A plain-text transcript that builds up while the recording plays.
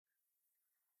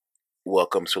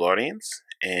Welcome to our audience,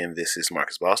 and this is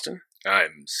Marcus Boston.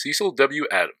 I'm Cecil W.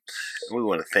 Adams. And we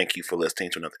want to thank you for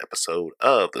listening to another episode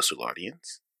of the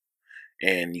Solardians.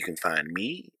 And you can find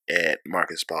me at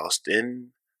Marcus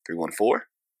Boston 314.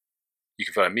 You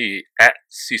can find me at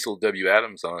Cecil W.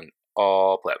 Adams on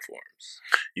all platforms.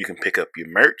 You can pick up your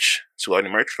merch,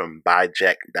 Solardian merch, from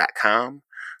buyjack.com/the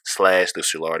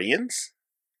Solardians.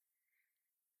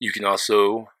 You can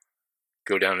also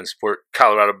go down and support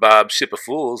Colorado Bob Ship of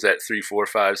Fools at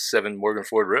 3457 Morgan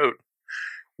Ford Road.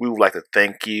 We would like to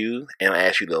thank you and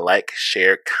ask you to like,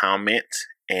 share, comment,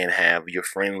 and have your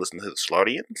friend listen to the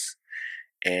Solardians.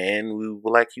 And we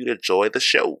would like you to enjoy the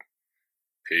show.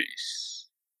 Peace.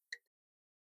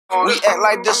 We act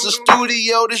like this a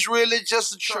studio, this really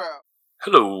just a trap.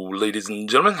 Hello, ladies and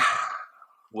gentlemen.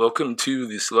 Welcome to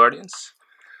the Solardians.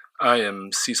 I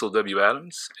am Cecil W.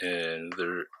 Adams, and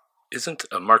there isn't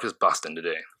a Marcus Boston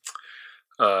today.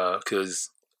 Because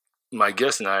my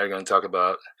guest and I are going to talk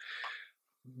about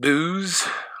booze,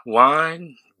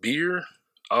 wine, beer,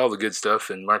 all the good stuff,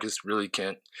 and Marcus really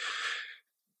can't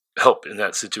help in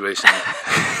that situation.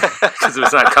 Because if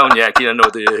it's not cognac, he doesn't know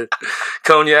what it is.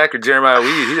 Cognac or Jeremiah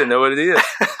weed, he doesn't know what it is.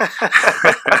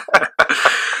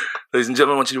 Ladies and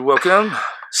gentlemen, I want you to welcome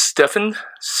Steffen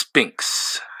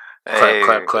Spinks. Hey. Clap,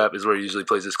 clap, clap is where he usually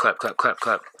plays this clap, clap, clap,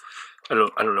 clap. I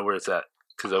don't know where it's at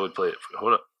because I would play it.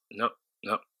 Hold up. Nope.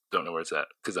 Don't know where it's at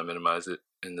because I minimized it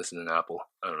and this is an Apple.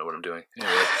 I don't know what I'm doing.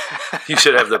 Anyway, you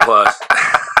should have the applause.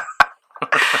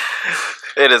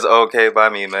 It is okay by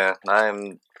me, man.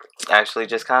 I'm actually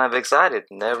just kind of excited.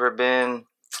 Never been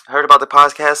heard about the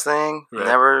podcast thing. Right.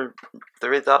 Never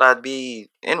really thought I'd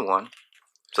be in one.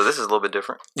 So this is a little bit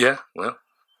different. Yeah, well.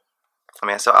 I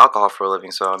mean, I sell alcohol for a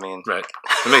living, so I mean. Right.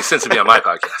 It makes sense to be on my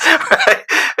podcast. Right.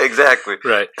 Exactly.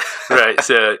 Right.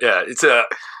 So, yeah, it's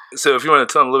so if you want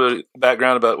to tell them a little bit of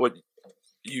background about what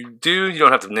you do, you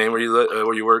don't have to name where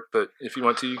you work, but if you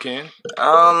want to, you can.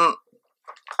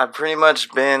 I've pretty much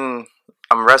I'm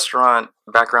restaurant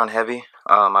background heavy.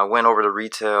 I went over to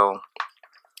retail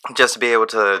just to be able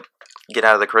to get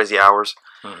out of the crazy hours.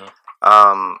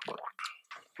 Mm-hmm.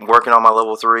 Working on my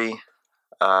level 3.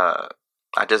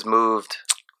 I just moved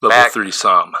Level back. 3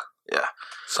 SOM. Yeah.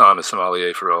 SOM is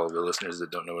sommelier for all the listeners that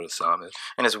don't know what a SOM is.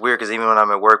 And it's weird because even when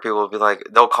I'm at work, people will be like,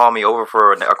 they'll call me over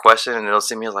for a question and they'll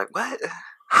see me like, what?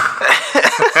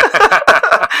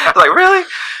 Like, really?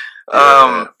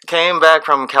 Yeah. Came back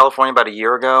from California about a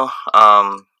year ago.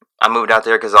 I moved out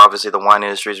there because obviously the wine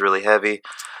industry is really heavy.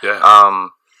 Yeah. I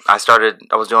was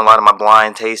doing a lot of my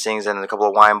blind tastings and a couple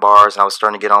of wine bars, and I was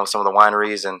starting to get on with some of the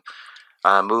wineries, and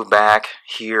moved back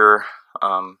here.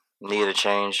 Needed a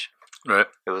change. Right.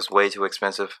 It was way too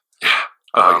expensive. Yeah.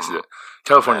 Oh, I can see it.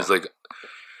 California's like,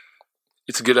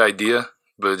 it's a good idea,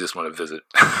 but I just want to visit.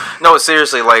 No,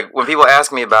 seriously, like, when people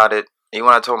ask me about it, even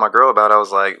when I told my girl about it, I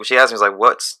was like, she asked me, like,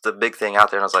 what's the big thing out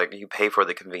there? And I was like, you pay for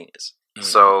the convenience. Mm-hmm.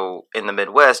 So, in the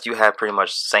Midwest, you have pretty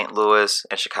much St. Louis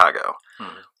and Chicago.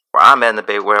 Mm-hmm. Where I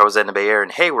was in the Bay Area in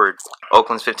Hayward,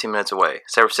 Oakland's 15 minutes away.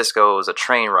 San Francisco is a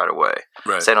train right away.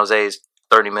 Right. San Jose is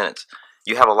 30 minutes.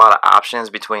 You have a lot of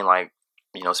options between, like,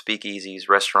 speakeasies,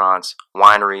 restaurants,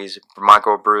 wineries,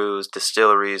 microbrews,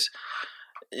 distilleries.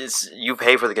 You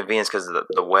pay for the convenience because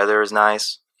the weather is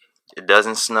nice. It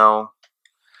doesn't snow.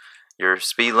 Your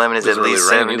speed limit is at least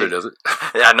 70. Either, does it?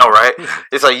 Yeah, I know, right?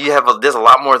 It's like there's a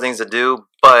lot more things to do,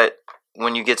 but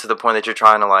when you get to the point that you're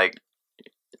trying to, like,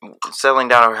 settling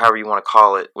down, or however you want to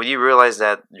call it, when you realize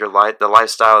that the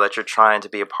lifestyle that you're trying to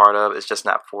be a part of is just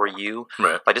not for you.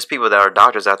 Right. Like, there's people that are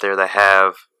doctors out there that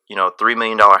have $3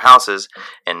 million houses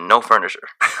and no furniture.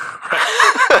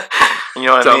 You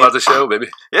know what I mean? Talking about the show, baby.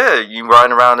 Yeah, you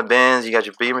riding around the Benz, you got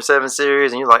your Beamer 7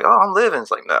 Series, and you're like, oh, I'm living.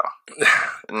 It's like, no,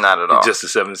 not at all. Just the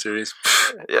 7 Series.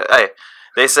 Yeah, hey,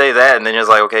 they say that, and then it's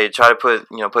like, okay, try to put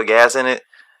gas in it.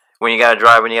 When you got to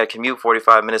drive, when you got to commute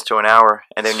 45 minutes to an hour,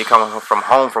 and then when you come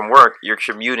home from work, you're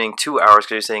commuting 2 hours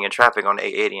because you're sitting in trappic on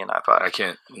 880 and I-5. I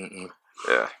can't. Mm-mm.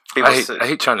 Yeah. I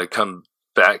hate trying to come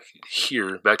back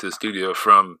to the studio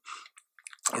from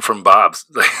Bob's.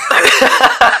 I'm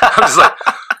just like,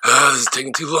 this is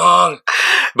taking too long.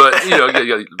 But, you got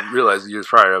to realize years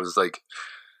prior, I was like,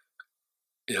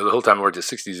 the whole time I worked at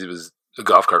 60s, it was a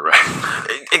golf cart ride.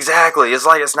 Exactly. It's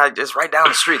like, it's right down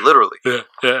the street, literally.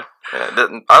 Yeah.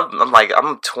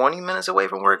 I'm 20 minutes away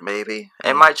from work, maybe.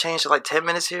 It might change to like 10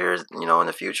 minutes here, in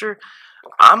the future.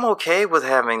 I'm okay with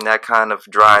having that kind of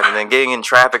drive and then getting in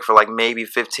traffic for like maybe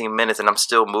 15 minutes and I'm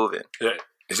still moving. Yeah,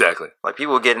 exactly. Like,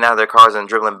 people getting out of their cars and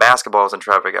dribbling basketballs in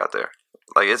traffic out there.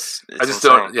 Like, it's I just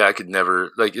insane. don't, I could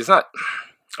never, like, it's not,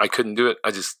 I couldn't do it.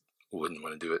 I just wouldn't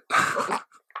want to do it.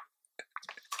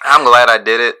 I'm glad I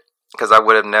did it. because I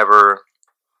would have never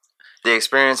the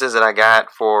experiences that I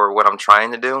got for what I'm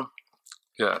trying to do.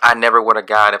 Yeah, I never would have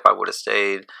got if I would have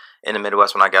stayed in the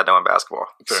Midwest when I got done with basketball.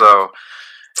 Fair So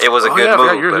it was a good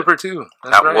move. You're a hooper too.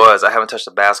 That's I right. was. I haven't touched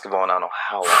the basketball in I don't know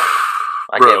how long.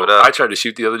 I Bro, gave it up. I tried to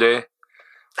shoot the other day.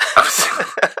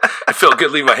 I felt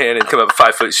good leaving my hand and come up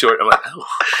 5 foot short. I'm like, oh.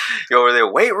 You over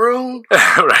there, weight room?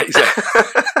 Right, exactly.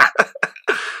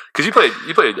 Because you played,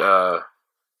 or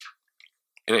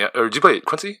did you play at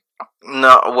Quincy?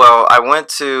 No, well, I went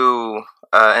to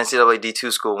NCAA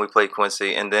D2 school and we played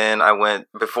Quincy. And then I went,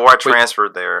 before I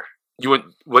transferred there.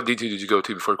 What D2 did you go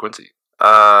to before Quincy?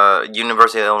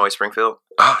 University of Illinois Springfield.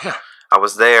 Oh, yeah. I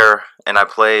was there, and I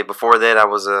played. Before that,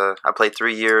 I played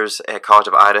 3 years at College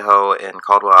of Idaho in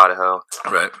Caldwell, Idaho.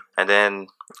 Right. And then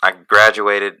I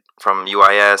graduated from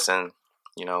UIS, and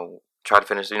tried to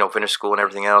finish school and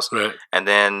everything else. Right. And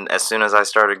then as soon as I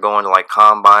started going to like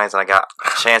combines and I got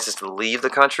chances to leave the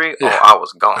country, Yeah. I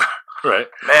was gone. Right.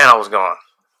 Man, I was gone.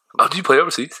 Oh, did you play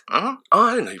overseas? Mm-hmm. Oh,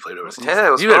 I didn't know you played overseas. Yeah,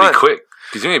 it was You better fun. be quick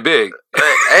because you ain't big.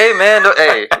 Hey, man,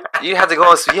 hey, you had to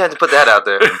go. You had to put that out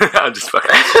there. I'm just fucking.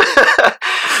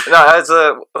 No, it's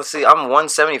let's see. I'm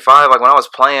 175. Like when I was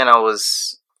playing, I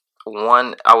was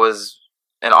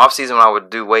in off season when I would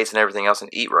do weights and everything else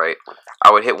and eat right.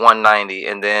 I would hit 190,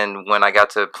 and then when I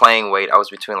got to playing weight, I was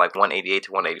between like 188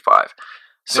 to 185.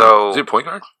 So Was you a point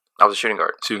guard? I was a shooting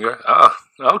guard. Shooting guard? Oh,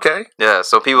 okay. Yeah.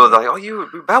 So people are like, "Oh, you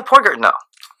about point guard?" No.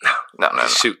 No.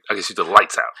 Shoot, I can shoot the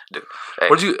lights out, dude. Hey.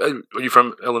 Were you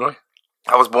from Illinois?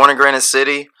 I was born in Granite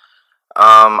City.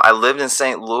 I lived in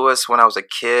St. Louis when I was a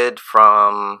kid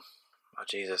because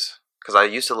I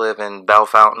used to live in Bell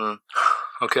Fountain.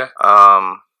 Okay.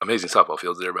 Amazing softball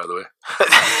fields there, by the way.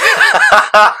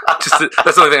 That's the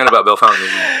only thing I know about Bell Fountain.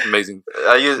 Is amazing.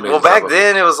 Back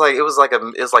then it was like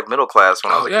middle class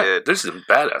when I was a kid. There's some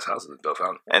badass houses at Bell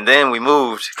Fountain. And then we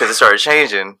moved because it started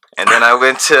changing. And then I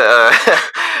went to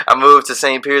I moved to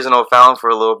St. Peter's and O'Fallon for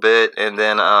a little bit, and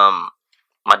then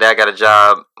my dad got a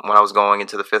job when I was going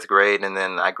into the 5th grade, and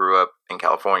then I grew up in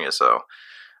California, so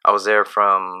I was there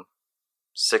from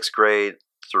 6th grade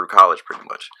through college pretty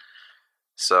much.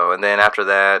 So, and then after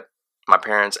that, my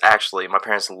parents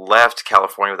left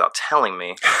California without telling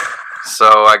me.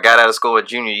 So I got out of school at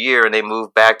junior year, and they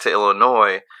moved back to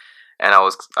Illinois. And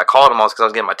I called them all because I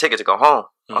was getting my ticket to go home.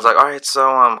 I was like, all right, so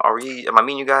am I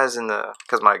meeting you guys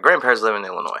because my grandparents live in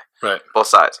Illinois, right? Both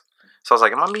sides. So I was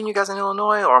like, am I meeting you guys in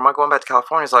Illinois or am I going back to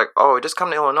California? It's like, oh, just come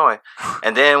to Illinois.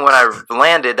 And then when I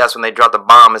landed, that's when they dropped the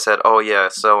bomb and said, oh yeah,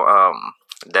 so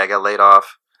Dad got laid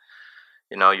off.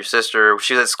 Your sister,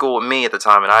 she was at school with me at the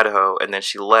time in Idaho, and then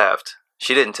she left.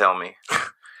 She didn't tell me.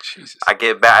 Jesus. I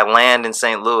get back, I land in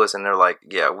St. Louis, and they're like,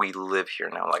 yeah, we live here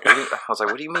now. I was like,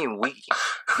 what do you mean we?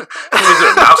 Is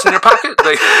there a mouse in your pocket?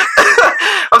 Like,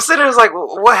 I'm sitting there, I was like,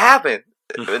 what happened?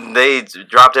 And they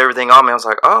dropped everything on me. I was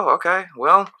like, oh, okay,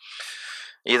 well,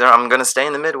 either I'm going to stay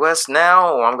in the Midwest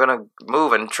now or I'm going to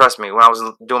move. And trust me, when I was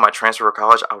doing my transfer for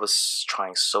college, I was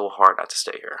trying so hard not to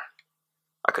stay here.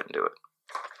 I couldn't do it.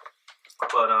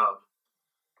 But,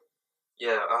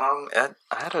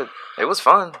 it was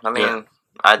fun. I mean,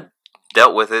 I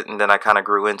dealt with it and then I kind of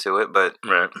grew into it. But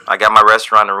I got my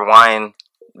restaurant and wine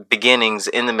beginnings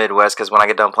in the Midwest because when I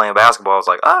get done playing basketball, I was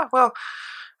like, well,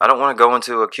 I don't want to go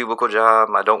into a cubicle job.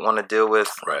 I don't want to deal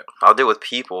with. Right. I'll deal with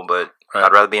people, but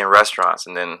I'd rather be in restaurants.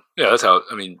 And then that's how.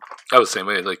 I mean, I was the same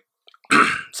way. Like,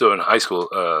 so in high school,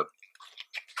 I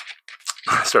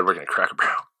started working at Cracker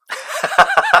Barrel.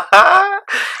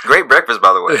 Great breakfast,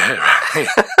 by the way. Right.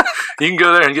 You can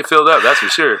go there and get filled up. That's for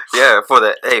sure. Yeah, for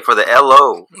the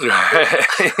LO. Right.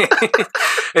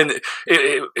 And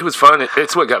it was fun.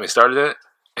 It's what got me started in it.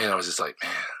 And I was just like,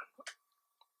 man,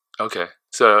 okay.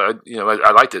 So, I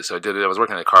liked it, so I did it. I was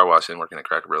working at a car wash and working at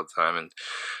Cracker Barrel at the time. And,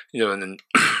 and then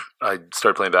I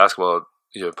started playing basketball,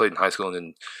 played in high school, and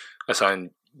then I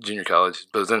signed junior college.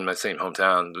 But it was in my same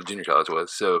hometown, the junior college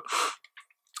was. So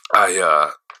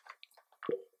I,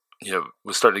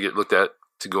 was starting to get looked at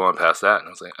to go on past that. And I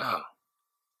was like, oh,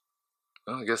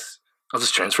 well, I guess I'll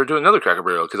just transfer to another Cracker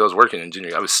Barrel because I was working in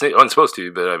junior. I wasn't supposed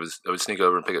to, but I would sneak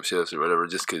over and pick up shifts or whatever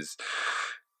just because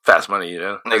fast money,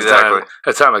 Exactly. At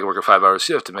the time, I could work a 5-hour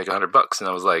shift to make $100, and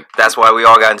I was like, that's why we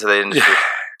all got into the industry.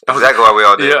 Yeah. Exactly why we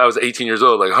all did. Yeah, I was 18 years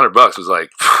old. Like $100 was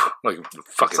like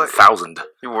fucking 1,000.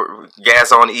 You were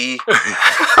gas on E,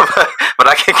 but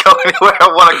I can go anywhere I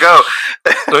want to go.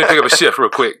 Let me pick up a shift real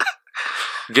quick.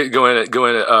 Go in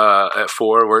at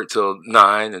 4, work till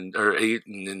 9 or 8,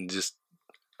 and then just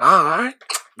all right,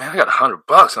 man. I got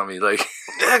 $100 on me, like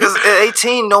yeah, because at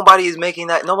 18, nobody's making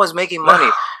that. No one's making money.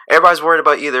 Everybody's worried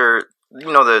about either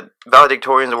the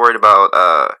valedictorians are worried about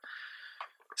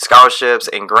scholarships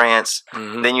and grants.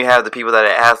 Mm-hmm. Then you have the people that are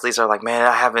athletes are like,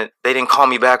 man, they didn't call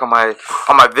me back on my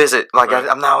visit. Like, Right.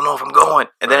 I don't know if I'm going.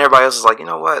 And then everybody else is like, you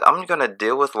know what? I'm going to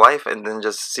deal with life and then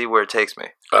just see where it takes me.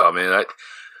 Oh, man. I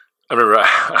remember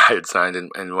I had signed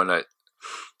and one night,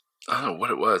 I don't know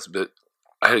what it was, but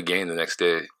I had a game the next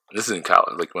day. This is in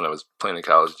college, like when I was playing in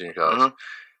college, junior college.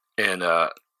 And I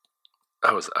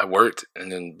worked,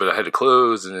 but I had to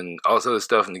close, and then all this other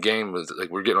stuff. And the game was like,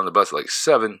 we're getting on the bus at like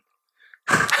 7.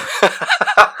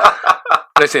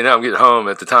 Next thing you know, I'm getting home.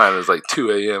 At the time, it was like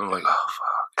 2 a.m. I'm like, oh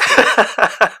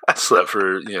fuck. Slept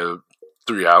for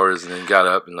 3 hours, and then got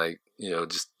up and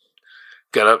just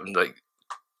got up and like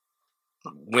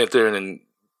went there, and then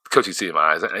coach could see in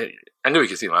my eyes. I knew he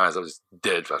could see in my eyes. I was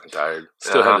dead fucking tired.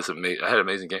 Still had this I had an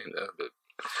amazing game though, but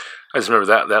I just remember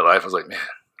that life. I was like, man,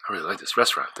 I really like this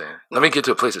restaurant thing. Let me get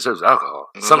to a place that serves alcohol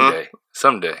someday.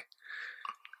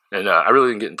 And I really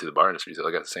didn't get into the bar industry until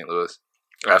I got to St. Louis.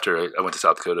 After I went to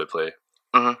South Dakota to play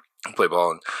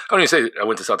ball. And I don't even say I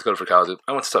went to South Dakota for college.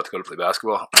 I went to South Dakota to play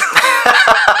basketball.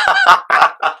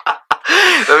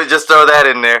 Let me just throw that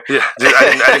in there. Yeah, dude,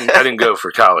 I didn't go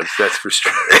for college. That's for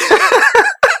sure.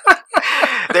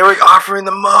 They were offering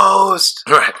the most.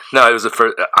 Right. No, it was the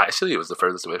first. Actually, it was the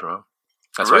furthest away from home.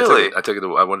 That's why Really? I took it.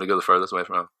 I wanted to go the furthest away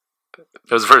from home.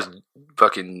 It was the first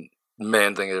fucking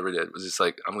man thing I ever did. It was just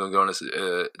like, I'm going to go on this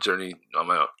journey on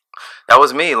my own. That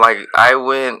was me. Like, I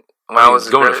went when I was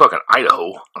going to fucking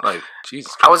Idaho. Like,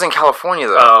 Jesus Christ. I was in California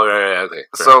though. Oh, yeah, okay.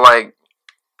 So like,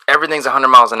 everything's 100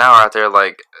 miles an hour out there.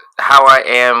 Like, how I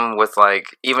am with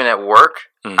like, even at work,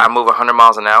 I move 100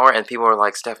 miles an hour, and people are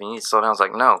like, Steffen, you need to slow down. I was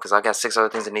like, no, because I got 6 other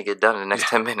things that need to get done in the next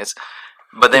 10 minutes.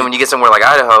 But then when you get somewhere like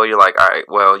Idaho, you're like, all right,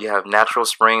 well, you have natural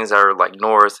springs that are like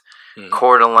north,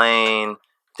 Coeur d'Alene,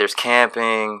 there's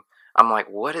camping. I'm like,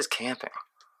 what is camping?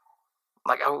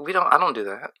 Like, I don't do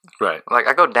that. Right. Like,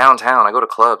 I go downtown, I go to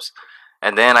clubs.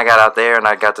 And then I got out there and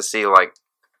I got to see like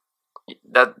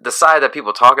the side that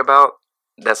people talk about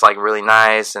that's like really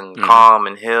nice and calm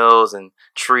and hills and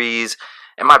trees.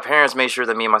 And my parents made sure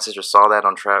that me and my sister saw that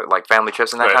on like family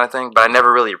trips and that kind of thing. But I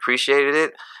never really appreciated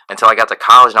it until I got to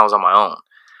college and I was on my own.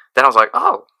 Then I was like,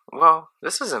 oh, well,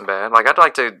 this isn't bad. Like, I'd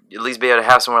like to at least be able to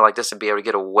have somewhere like this to be able to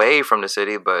get away from the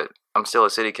city, but I'm still a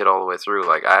city kid all the way through.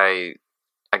 Like, I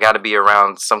got to be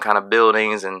around some kind of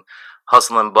buildings and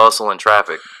hustle and bustle and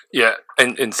traffic. Yeah,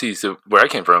 and see, so where I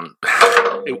came from,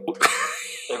 there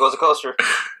goes the coaster.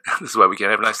 This is why we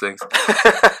can't have nice things.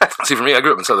 See, for me, I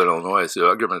grew up in Southern Illinois,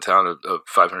 so I grew up in a town of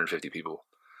 550 people.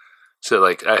 So,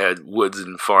 like, I had woods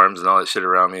and farms and all that shit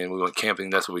around me, and we went camping.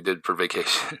 That's what we did for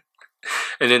vacation.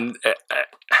 And then,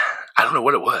 I don't know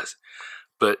what it was,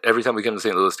 but every time we come to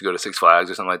St. Louis to go to Six Flags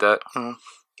or something like that,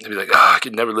 they'd be like, oh, I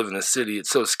could never live in this city. It's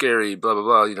so scary, blah, blah,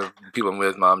 blah. You know, people I'm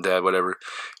with, mom, dad, whatever.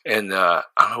 And I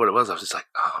don't know what it was. I was just like,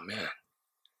 oh, man,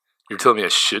 you're telling me I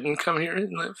shouldn't come here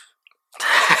and live?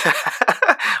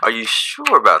 Are you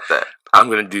sure about that? I'm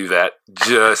going to do that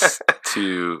just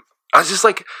to... It's just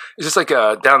like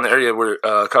down the area where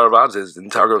Colorado Bob's is in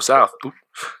Tower Grove South.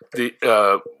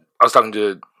 I was talking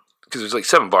to... Because there's like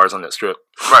 7 bars on that strip.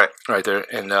 Right there.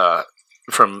 And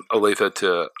from Olathe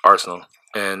to Arsenal.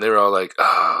 And they were all like,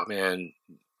 oh, man,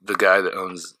 the guy that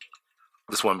owns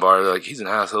this one bar, like, he's an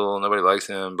asshole. Nobody likes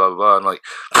him, blah, blah, blah. I'm like,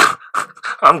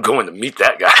 I'm going to meet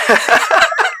that guy.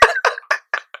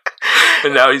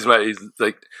 And now he's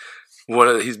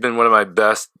been one of my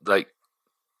best, like,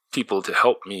 people to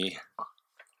help me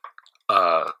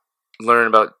learn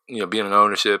about, being in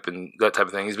ownership and that type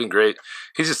of thing. He's been great.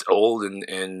 He's just old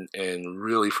and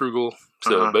really frugal.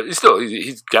 So, but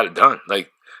he's got it done.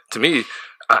 Like, to me,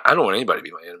 I don't want anybody to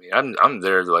be my enemy. I'm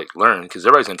there to like learn because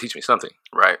everybody's gonna teach me something.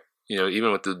 Right.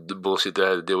 Even with the bullshit that I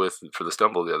had to deal with for the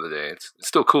stumble the other day, it's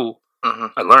still cool.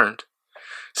 I learned.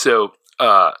 So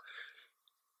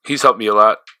he's helped me a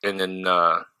lot. And then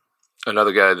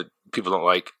another guy that people don't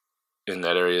like in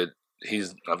that area,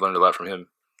 I've learned a lot from him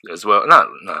as well. No,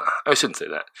 I shouldn't say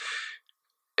that.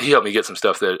 He helped me get some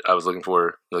stuff that I was looking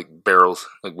for, like barrels,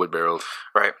 like wood barrels.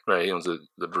 Right. He owns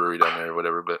the brewery down there or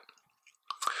whatever. But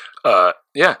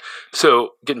yeah.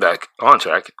 So getting back on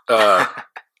track.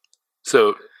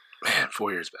 So, man,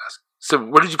 4 years back. So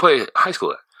where did you play high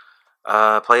school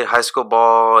at? Played high school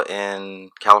ball in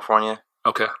California.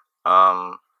 Okay.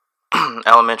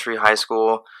 Elementary, high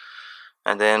school.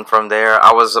 And then from there,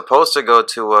 I was supposed to go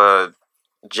to a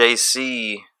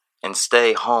JC and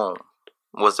stay home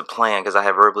was the plan because I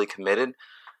had verbally committed.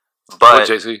 But what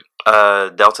JC?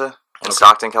 Delta in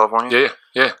Stockton, California.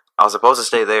 Yeah. I was supposed to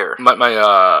stay there.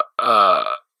 My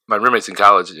roommates in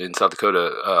college in South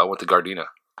Dakota went to Gardena.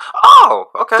 Oh,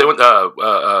 okay. They went. God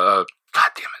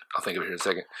damn it! I'll think of it here in a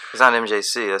second. It's not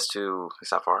MJC.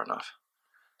 It's not far enough.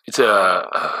 It's there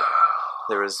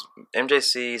was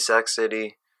MJC, Sac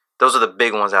City. Those are the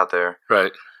big ones out there.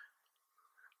 Right.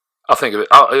 I'll think of it.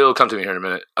 It'll come to me here in a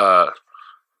minute.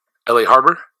 L.A.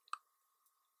 Harbor.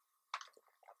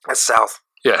 That's south.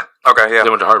 Yeah. Okay. Yeah. They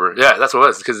went to Harbor. Yeah, that's what it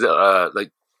was. Because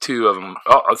like 2 of them,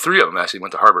 3 of them actually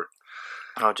went to Harbor.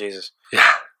 Oh Jesus. Yeah.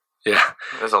 Yeah.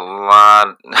 There's a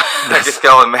lot. I just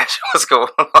can't imagine what's going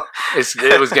on.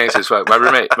 It was gangster as fuck. My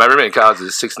roommate in college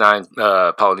is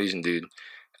 6'9", Polynesian dude.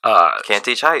 Can't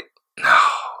teach height. No,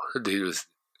 the dude was.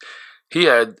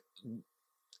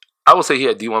 I will say he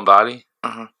had D1 body,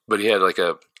 but he had like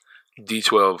a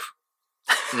D12.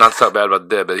 Not to talk bad about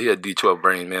the dead, but he had D12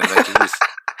 brain, man. Like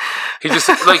he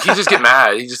just get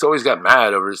mad. He just always got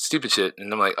mad over stupid shit,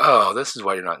 and I'm like, oh, this is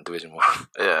why you're not in Division 1.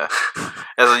 Yeah,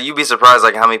 and so you'd be surprised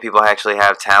like how many people actually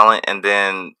have talent, and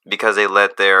then because they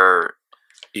let their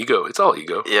ego, it's all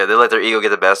ego. Yeah, they let their ego get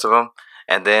the best of them,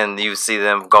 and then you see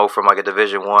them go from like a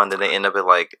Division 1, then they end up at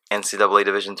like NCAA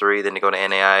Division 3, then they go to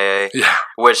NAIA. Yeah,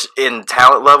 which in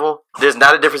talent level, there's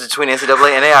not a difference between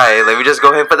NCAA and NAIA. Let me just go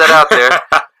ahead and put that out there.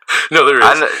 No, there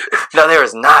is. No, there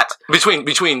is not. Between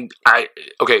NAI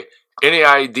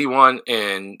D1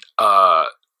 and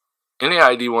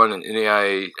NAI D1 and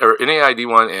NAI or NAI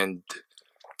D1 and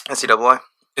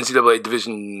NCAA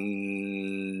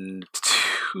Division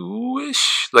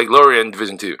 2-ish, like lower end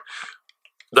Division 2.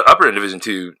 The upper end Division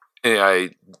 2 NAI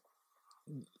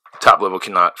top level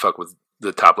cannot fuck with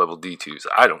the top level D2s.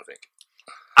 I don't think.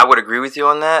 I would agree with you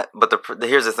on that, but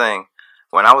here's the thing.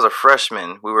 When I was a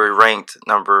freshman, we were ranked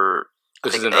number.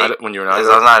 This is when you were in Idaho. Idaho. I was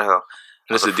in Idaho.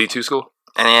 And this is a D2 school.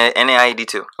 NAIA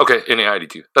D2. Okay, NAIA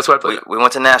D2. That's what I played. We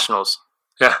went to nationals.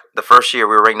 Yeah. The first year,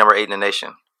 we were ranked number 8 in the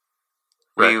nation.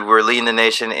 Right. We were leading the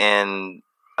nation in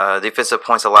defensive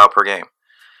points allowed per game.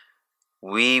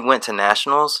 We went to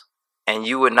nationals, and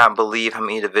you would not believe how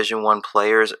many Division 1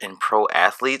 players and pro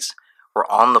athletes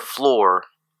were on the floor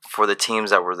for the teams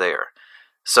that were there.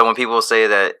 So when people say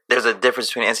that there's a difference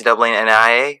between NCAA and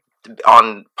NAIA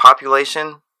on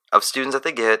population of students that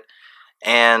they get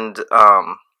and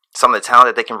some of the talent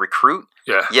that they can recruit,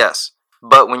 yes.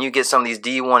 But when you get some of these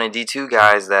D1 and D2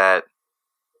 guys that,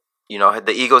 you know,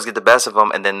 the egos get the best of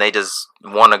them and then they just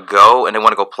want to go and they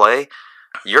want to go play,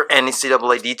 your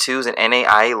NCAA D2s and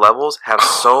NAIA levels have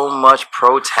so much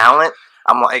pro talent.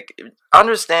 I'm like,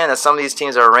 understand that some of these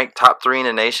teams that are ranked top 3 in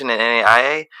the nation in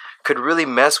NAIA could really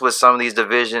mess with some of these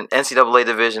NCAA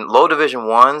division, low Division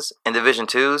 1s and Division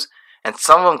 2s, and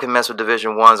some of them can mess with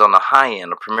Division 1s on the high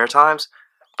end of Premier Times,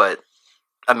 but,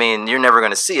 I mean, you're never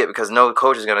going to see it because no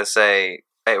coach is going to say,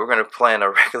 hey, we're going to play in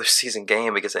a regular season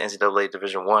game against the NCAA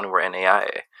Division 1 or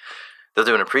NAIA. They'll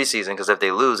do it in a preseason because if they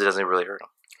lose, it doesn't really hurt them.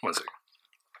 1 second.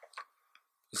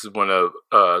 This is one of,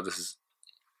 this is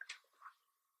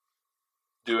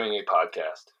doing a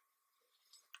podcast.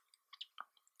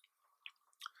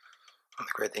 The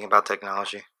great thing about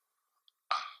technology.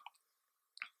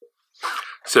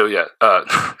 So yeah,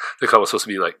 the call was supposed to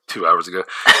be like 2 hours ago,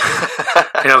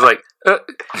 and I was like,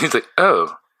 he's like,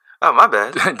 oh, my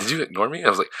bad. Did you ignore me? I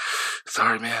was like,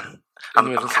 sorry, man.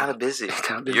 I'm kind of busy.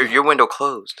 Your window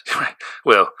closed. Right.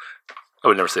 Well, I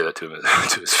would never say that to him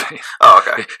to his face. Oh,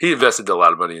 okay. He invested a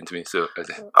lot of money into me, so.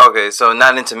 Okay, so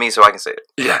not into me, so I can say it.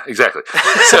 Yeah, exactly.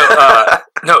 So,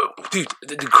 no, dude,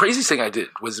 the craziest thing I did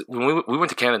was when we went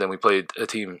to Canada and we played a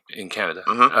team in Canada,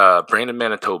 Brandon,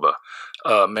 Manitoba,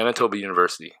 Manitoba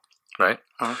University, right?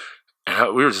 Uh-huh.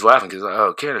 And we were just laughing because,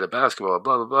 oh, Canada basketball,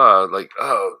 blah, blah, blah. Like,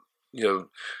 oh, you know,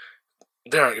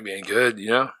 they aren't going to be any good, you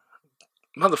know?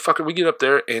 Motherfucker, we get up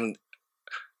there and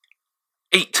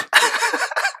 8.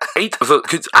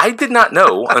 Because I did not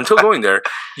know until going there,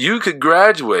 you could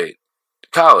graduate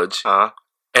college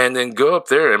and then go up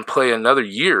there and play another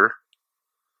year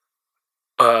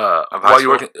while you're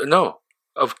working. No,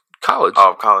 of college.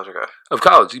 Oh, of college, okay. Of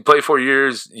college. You play 4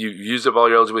 years, you use up all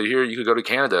your eligibility here, you could go to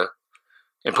Canada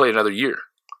and play another year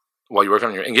while you work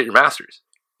on and get your master's.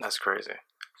 That's crazy.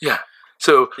 Yeah.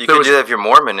 So you could do that if you're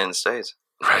Mormon in the States.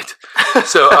 Right.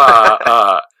 So,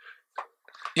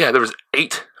 yeah, there was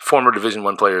 8 former Division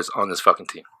 1 players on this fucking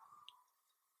team.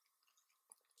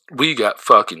 We got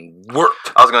fucking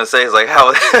worked. I was gonna say, it's like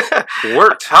how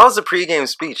worked. How was the pregame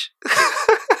speech?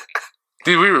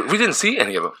 Dude, we didn't see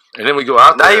any of them, and then we go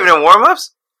out there. Not even in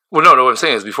warm-ups. Well, no. What I'm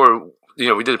saying is, before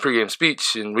we did a pregame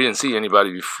speech, and we didn't see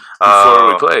anybody before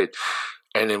we played,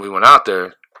 and then we went out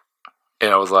there,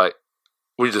 and I was like,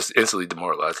 we just instantly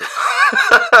demoralized. These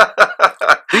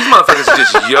motherfuckers are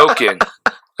just yoking.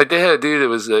 Like, they had a dude that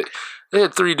was they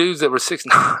had 3 dudes that were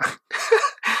 6'9".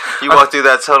 You walk through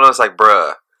that tunnel, it's like,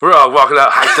 bruh. We're all walking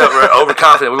out hyped up, we're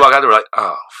overconfident. We walk out there, we're like,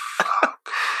 oh,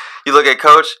 You look at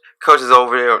Coach. Coach is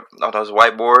over there on his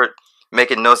whiteboard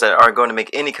making notes that aren't going to make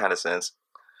any kind of sense.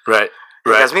 Right.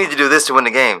 Hey, guys, we need to do this to win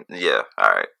the game. Yeah, all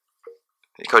right.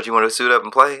 Coach, you want to suit up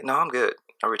and play? No, I'm good.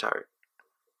 I'm retired.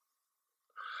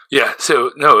 Yeah,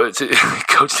 so, no,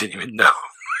 Coach didn't even know.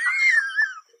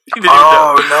 He didn't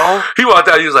know. No? He walked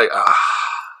out, he was like,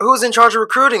 Who was in charge of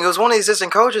recruiting? It was one of the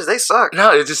assistant coaches. They suck.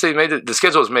 No, it's just they made the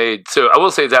schedule was made. So I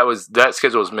will say that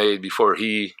schedule was made before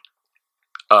he,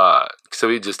 so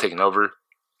he had just taken over.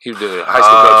 He was a high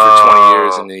school coach for 20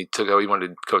 years, and he took over. He wanted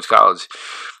to coach college.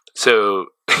 So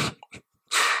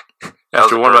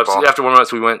after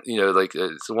warm-ups, we went,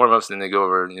 it's warm-ups, and then they go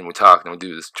over and we talk, and we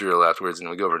do this drill afterwards, and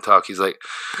we go over and talk. He's like,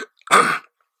 all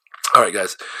right,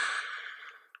 guys.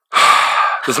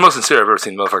 This is the most sincere I've ever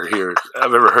seen the motherfucker here.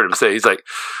 I've ever heard him say. He's like,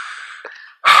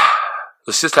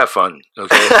 let's just have fun,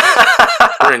 okay?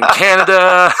 We're in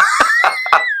Canada.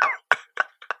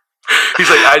 He's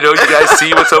like, I know you guys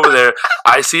see what's over there.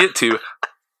 I see it too.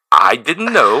 I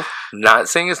didn't know. Not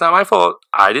saying it's not my fault.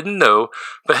 I didn't know.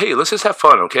 But hey, let's just have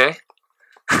fun, okay?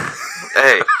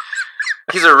 Hey,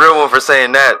 he's a real one for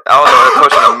saying that. I don't know a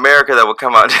coach in America that would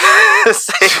come out and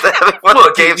say that when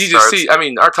the game starts. Just see, I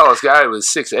mean, our tallest guy was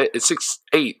 6'8".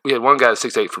 We had one guy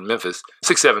 6'8" from Memphis,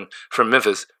 6'7" from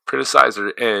Memphis, Prentice Sizer,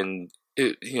 and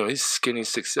he's skinny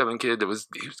 6'7" kid he was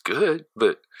good,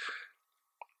 but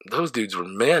those dudes were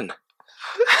men.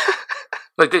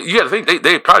 Like you got to think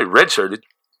they probably redshirted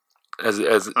as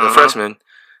a freshman,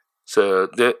 so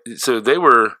they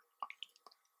were.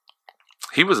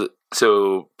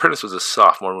 So Prentice was a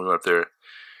sophomore when we went up there,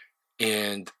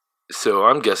 and so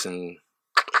I'm guessing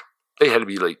they had to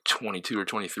be like 22 or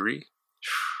 23,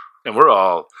 and we're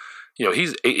all,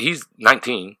 he's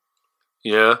 19,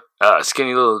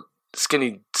 skinny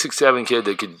 6'7" kid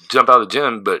that could jump out of the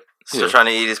gym, but still trying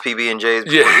to eat his PB&Js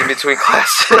in between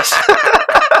classes.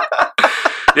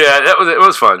 Yeah, it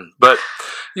was fun, but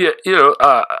do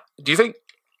you think?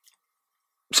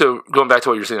 So going back to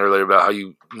what you were saying earlier about how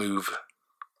you move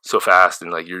so fast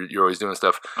and like you're always doing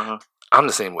stuff. I'm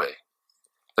the same way.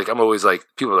 Like I'm always like,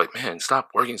 people are like, man, stop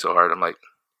working so hard. I'm like,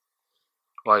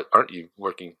 why aren't you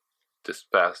working this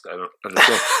fast? I don't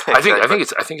understand. Exactly.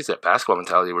 I think it's that basketball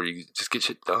mentality where you just get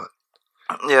shit done.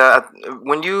 Yeah,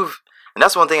 and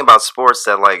that's one thing about sports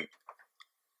that like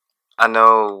I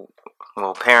know.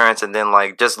 Well, parents, and then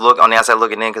like just look on the outside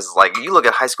looking in, because like you look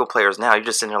at high school players now, you're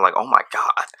just sitting there like, oh my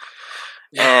god,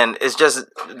 and it's just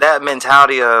that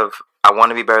mentality of I want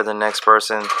to be better than the next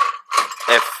person.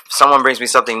 If someone brings me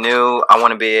something new, I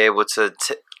want to be able to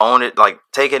own it, like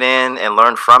take it in and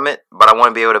learn from it, but I want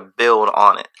to be able to build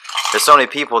on it. There's so many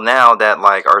people now that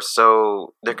like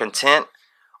they're content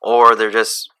or they're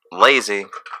just lazy,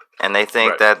 and they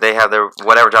think that they have their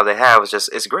whatever job they have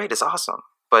it's great, it's awesome,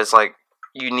 but it's like.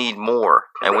 You need more,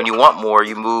 and when you want more,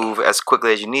 you move as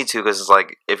quickly as you need to, because it's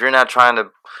like if you're not trying to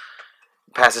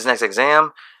pass this next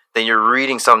exam, then you're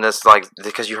reading something that's like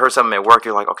because you heard something at work,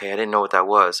 you're like, okay, I didn't know what that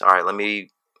was. All right, let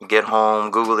me get home,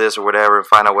 Google this or whatever, and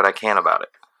find out what I can about it.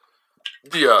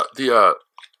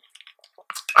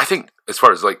 I think as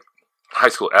far as like high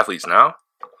school athletes now,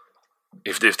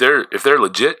 if they're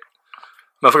legit,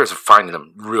 motherfuckers are finding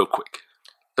them real quick.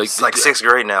 It's like sixth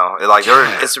grade now. Like they're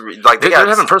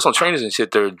having personal trainers and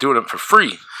shit. They're doing it for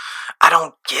free. I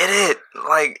don't get it.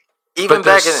 Like even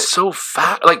back in so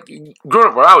fast. Like growing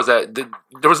up where I was at, there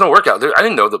was no workout. I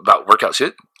didn't know about workout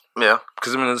shit. Yeah,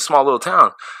 because I'm in a small little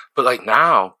town. But like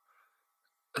now,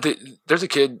 there's a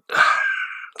kid. I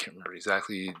can't remember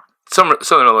exactly. Southern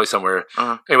Illinois somewhere.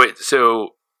 Anyway,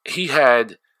 so he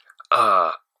had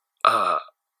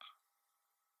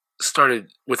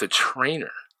started with a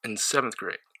trainer in 7th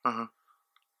grade.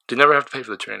 Did never have to pay for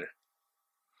the trainer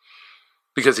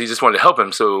because he just wanted to help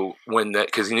him. So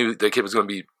because he knew that kid was going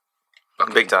to be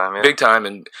big time,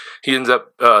 and he ends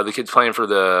up the kid's playing for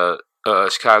the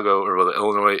Chicago or the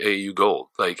Illinois AAU Gold.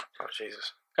 Like, oh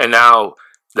Jesus! And now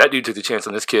that dude took the chance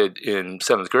on this kid in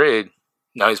 7th grade.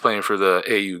 Now he's playing for the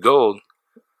AAU Gold.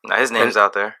 Now his name's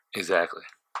out there. Exactly.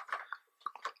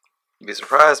 You'd be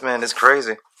surprised, man. It's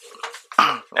crazy.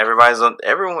 Everyone.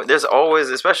 There's always,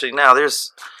 especially now,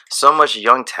 there's so much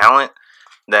young talent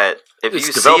that if it's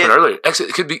you developing see it earlier.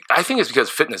 It could be. I think it's because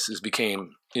fitness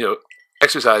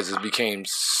exercise has become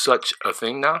such a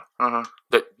thing now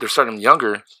that they're starting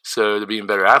younger, so they're being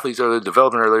better athletes earlier,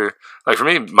 developing earlier. Like for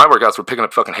me, my workouts were picking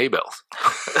up fucking hay bales.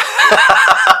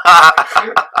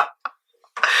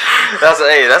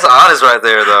 That's honest right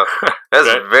there, though. That's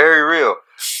very real.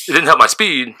 It didn't help my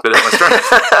speed, but it helped my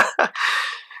strength.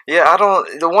 Yeah,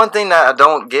 the one thing that I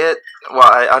don't get, well,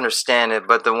 I understand it,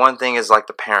 but the one thing is like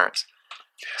the parents.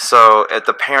 So if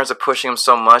the parents are pushing them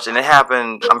so much, and it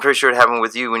happened, I'm pretty sure it happened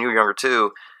with you when you were younger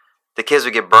too. The kids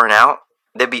would get burnt out.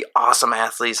 They'd be awesome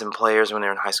athletes and players when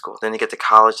they're in high school. Then they get to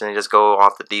college and they just go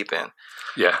off the deep end.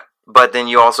 Yeah. But then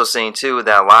you also seen too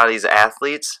that a lot of these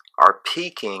athletes are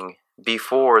peaking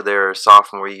before their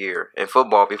sophomore year, in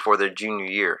football before their junior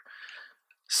year.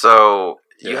 So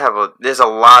you have there's a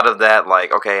lot of that.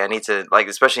 Like, okay, I need to, like,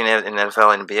 especially in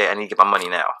NFL and NBA, I need to get my money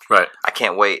now. Right. I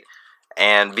can't wait.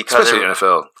 And because especially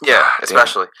NFL. Yeah,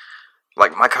 especially.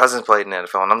 Like, my cousins played in the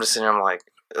NFL, and I'm just sitting there, I'm like,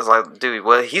 it's like, dude,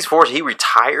 well, he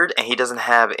retired, and he doesn't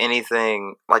have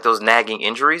anything like those nagging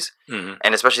injuries,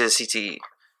 and especially the CTE.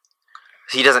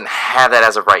 He doesn't have that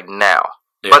as of right now.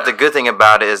 Yeah. But the good thing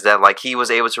about it is that, like, he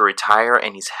was able to retire,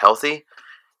 and he's healthy.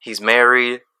 He's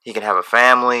married. He can have a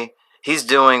family. He's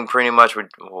doing pretty much with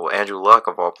Andrew Luck,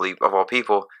 of all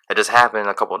people. It just happened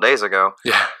a couple of days ago.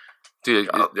 Yeah. Dude,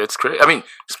 that's crazy. I mean,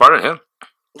 smarter than him.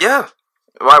 Yeah.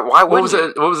 Why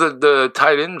wouldn't What was the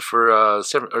tight end for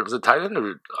was it tight end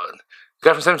or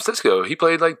guy from San Francisco? He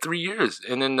played like 3 years,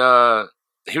 and then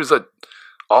he was like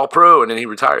all pro, and then he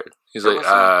retired. He's like,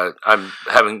 I'm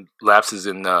having lapses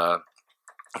in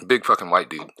big fucking white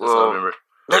dude. That's all I remember.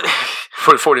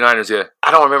 For the 49ers, yeah. I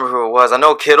don't remember who it was. I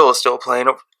know Kittle is still playing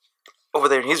over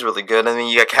there, and he's really good. I mean,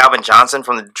 you got Calvin Johnson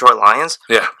from the Detroit Lions.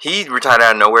 Yeah. He retired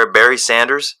out of nowhere. Barry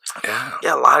Sanders. Yeah.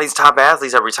 Yeah, a lot of these top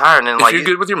athletes have retired. And if you're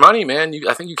good with your money, man,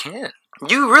 I think you can.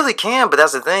 You really can, but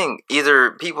that's the thing.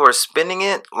 Either people are spending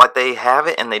it like they have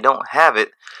it and they don't have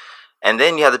it, and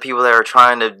then you have the people that are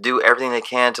trying to do everything they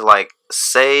can to, like,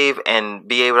 save and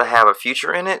be able to have a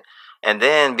future in it. And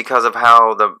then because of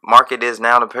how the market is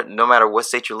now, no matter what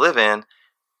state you live in,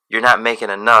 you're not making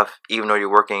enough, even though you're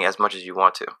working as much as you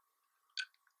want to.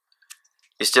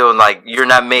 You're still, like, you're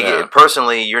not making,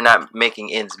 personally, you're not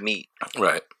making ends meet.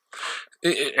 Right.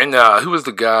 And who was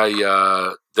the guy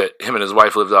that him and his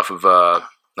wife lived off of,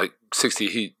 like, 60?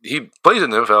 He plays in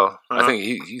the NFL. I think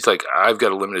he's like, I've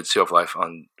got a limited shelf life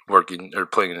on working or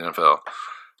playing in the NFL.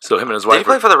 So him and his wife. Did he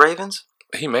play for the Ravens?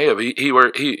 He may have.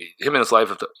 Him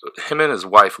and his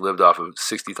wife lived off of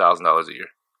 $60,000 a year.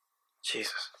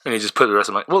 Jesus. And he just put the rest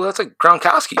of my. Well, that's like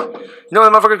Gronkowski. You know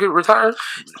that motherfucker could retire?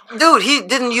 Dude, he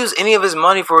didn't use any of his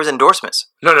money for his endorsements.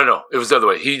 No. It was the other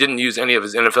way. He didn't use any of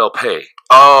his NFL pay.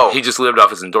 Oh. He just lived off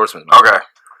his endorsements money. Okay.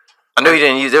 I knew he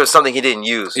didn't use. There was something he didn't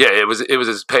use. Yeah, it was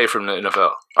his pay from the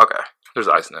NFL. Okay. There's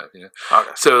ice in that. You know?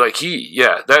 Okay. So, like,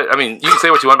 I mean, you can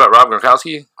say what you want about Rob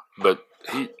Gronkowski, but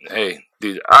hey,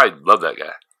 dude, I love that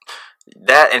guy.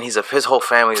 That and his whole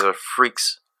family are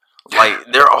freaks.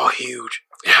 Like, they're all huge.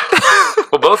 Yeah.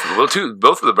 Well, both of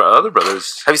the other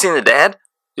brothers. Have you seen the dad?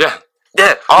 Yeah.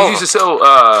 Yeah. He used to sell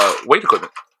weight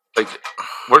equipment, like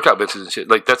workout benches and shit.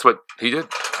 Like, that's what he did.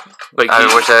 Like,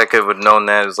 I wish I could have known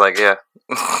that. It was like, yeah.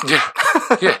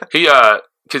 Yeah. He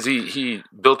because he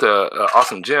built a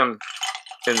awesome gym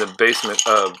in the basement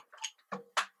of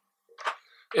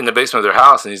their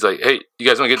house, and he's like, hey, you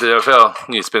guys want to get to the NFL?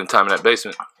 You need to spend time in that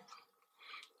basement.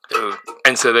 Dude.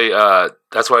 And so they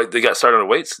that's why they got started on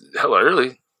weights hella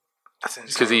early. That's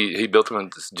insane. Because he built them in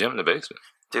this gym in the basement.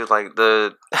 Dude, like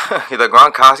the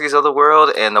Gronkowskis of the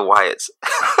world and the Wyatts.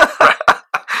 Right.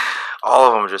 All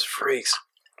of them are just freaks.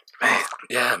 Man.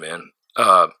 Yeah, man.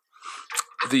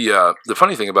 The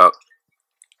funny thing about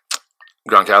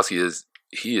Gronkowski is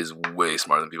he is way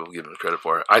smarter than people give him credit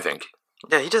for, I think.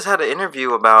 Yeah, he just had an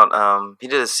interview about he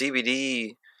did a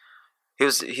CBD.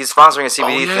 He's sponsoring a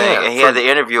CBD thing, and he had the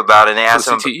interview about it. And they asked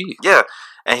him,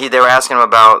 and they were asking him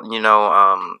about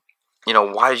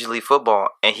why did you leave football?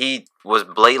 And he was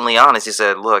blatantly honest. He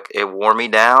said, "Look, it wore me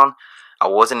down. I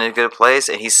wasn't in a good place."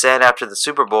 And he said after the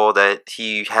Super Bowl that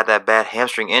he had that bad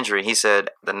hamstring injury. He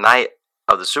said the night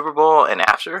of the Super Bowl and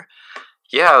after,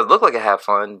 yeah, it looked like I had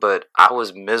fun, but I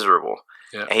was miserable.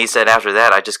 Yeah. And he said after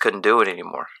that, I just couldn't do it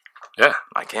anymore. Yeah,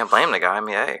 I can't blame the guy. I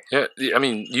mean, hey. Yeah, I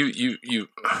mean, you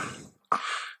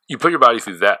put your body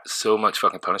through that so much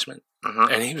fucking punishment,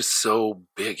 and he was so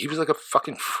big. He was like a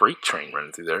fucking freight train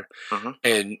running through there,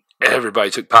 and everybody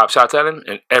took pop shots at him,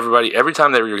 and every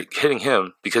time they were hitting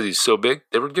him because he's so big,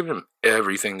 they were giving him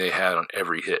everything they had on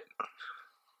every hit.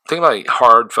 Think about like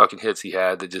hard fucking hits he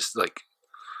had that just like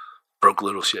broke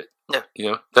little shit. Yeah,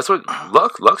 you know that's what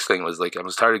Luck's thing was like. I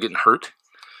was tired of getting hurt,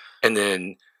 and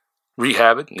then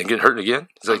rehabbing and then getting hurt again.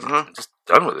 It's like just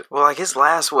done with it. Well, like his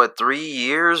last 3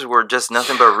 years were just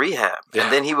nothing but rehab,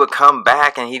 and then he would come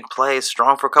back and he'd play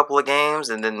strong for a couple of games,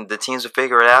 and then the teams would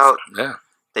figure it out. Yeah,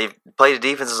 they played the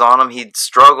defenses on him. He'd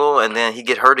struggle, and then he'd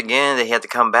get hurt again. Then he had to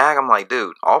come back. I'm like,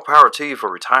 dude, all power to you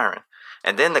for retiring.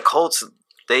 And then the Colts,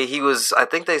 I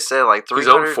think they said like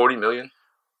 300. He's owed $40 million.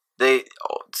 It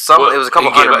was a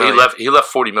couple hundred million. He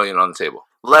left $40 million on the table.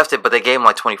 left it, but they gave him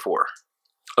like 24.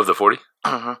 Of the 40?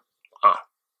 Mm-hmm. Oh.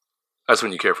 That's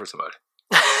when you care for somebody.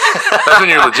 That's when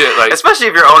you're legit. Like, especially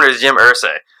if your owner is Jim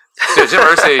Irsay. Yeah, Jim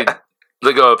Irsay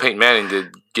let go of Peyton Manning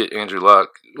to get Andrew Luck,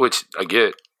 which I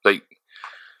get. Like,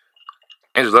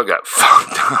 Andrew Luck got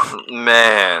fucked up.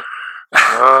 Man.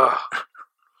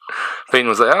 Peyton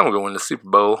was like, I'm going to win the Super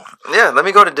Bowl. Yeah, let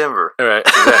me go to Denver. All right.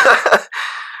 Exactly.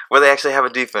 Where they actually have a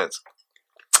defense.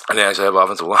 And they actually have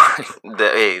offensive line.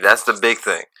 Hey, that's the big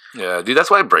thing. Yeah, dude, that's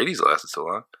why Brady's lasted so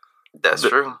long. That's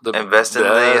true. Invest in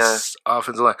the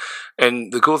offensive line.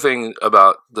 And the cool thing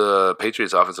about the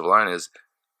Patriots offensive line is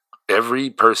every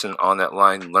person on that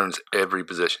line learns every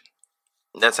position.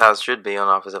 That's how it should be on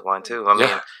offensive line, too. I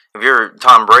mean, if you're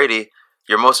Tom Brady,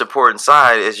 your most important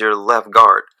side is your left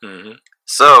guard. Mm-hmm.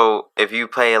 So if you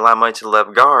pay a lot of money to the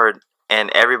left guard and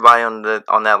everybody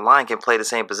on that line can play the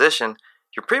same position,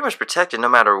 you're pretty much protected no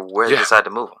matter where they decide to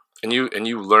move them. And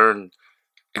you learn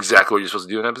exactly what you're supposed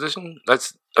to do in that position.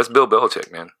 That's Bill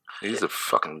Belichick, man. He's a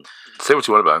fucking, say what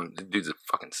you want about him, the dude's a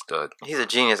fucking stud. He's a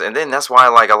genius. And then that's why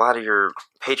like a lot of your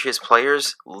Patriots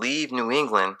players leave New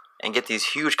England and get these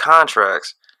huge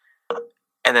contracts,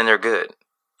 and then they're good.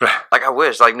 Like I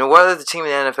wish, like no other team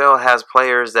in the NFL has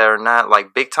players that are not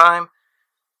like big time,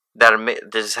 that are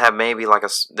just have maybe like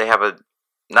they have a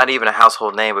not even a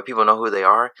household name, but people know who they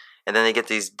are, and then they get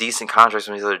these decent contracts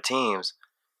from these other teams,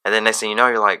 and then next thing you know,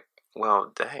 you're like,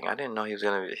 well, dang, I didn't know he was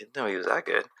that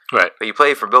good. Right. But you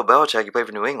play for Bill Belichick, you play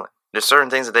for New England. There's certain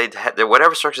things that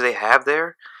whatever structure they have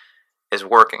there is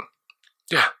working.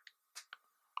 Yeah.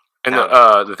 And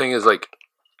the thing is, like,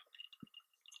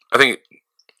 I think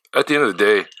at the end of the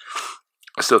day,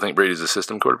 I still think Brady's a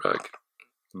system quarterback,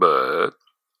 but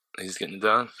he's getting it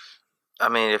done. I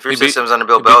mean, if your system's under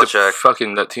Bill Belichick,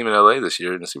 fucking that team in LA this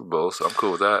year in the Super Bowl, so I'm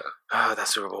cool with that. Oh, that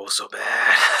Super Bowl was so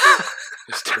bad.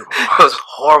 It's terrible. It was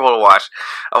horrible to watch.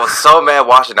 I was so mad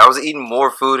watching. I was eating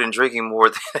more food and drinking more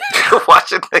than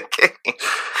watching the game.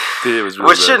 Dude, it was really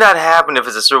Which should not happen if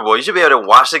it's a Super Bowl. You should be able to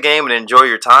watch the game and enjoy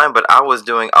your time, but I was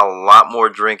doing a lot more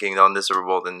drinking on this Super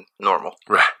Bowl than normal.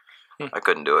 Right. I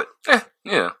couldn't do it.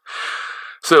 Yeah.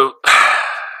 So,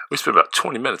 we spent about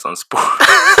 20 minutes on sport.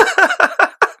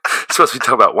 Supposed to be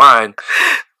talking about wine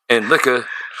and liquor.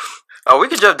 Oh, we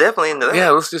could jump definitely into that.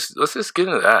 Yeah, let's just get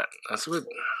into that. That's what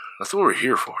we're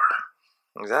here for.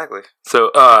 Exactly.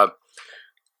 So,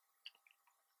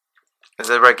 as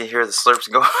everybody can hear the slurps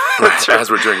going as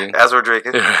we're drinking. As we're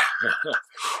drinking. What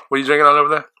are you drinking on over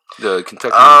there? The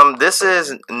Kentucky. This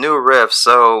is New Riff.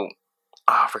 So,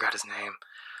 I forgot his name.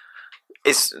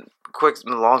 It's quick.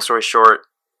 Long story short,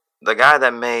 the guy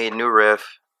that made New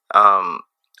Riff owned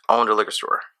a liquor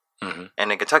store. Mm-hmm.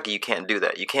 And in Kentucky, you can't do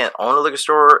that. You can't own a liquor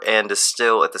store and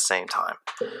distill at the same time.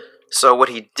 So what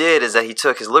he did is that he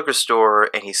took his liquor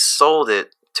store and he sold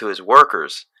it to his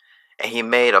workers, and he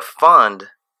made a fund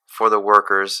for the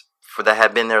workers that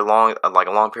had been there a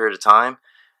long period of time.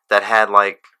 That had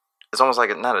it's almost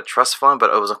like not a trust fund,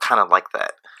 but it was kind of like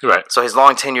that. Right. So his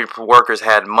long tenured workers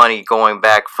had money going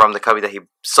back from the company that he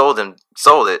sold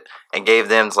it, and gave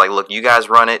them look, you guys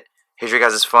run it. Here's your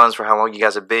guys' funds for how long you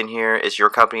guys have been here. It's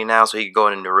your company now, so he could go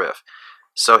into New Riff.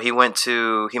 So he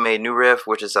made New Riff,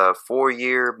 which is a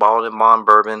 4-year bottled and bond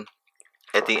bourbon.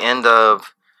 At the end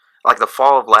of, the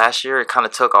fall of last year, it kind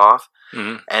of took off.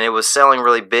 Mm-hmm. And it was selling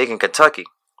really big in Kentucky.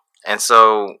 And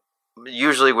so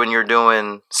usually when you're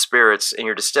doing spirits and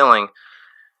you're distilling,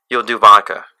 you'll do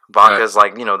vodka. Vodka is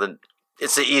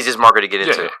it's the easiest market to get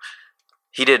into. Yeah.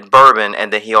 He did bourbon,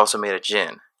 and then he also made a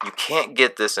gin. You can't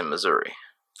get this in Missouri.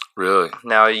 Really?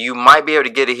 Now, you might be able to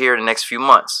get it here in the next few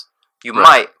months. You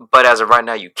might, but as of right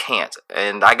now, you can't.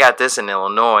 And I got this in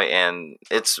Illinois, and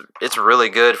it's really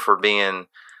good for being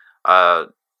a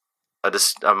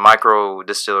micro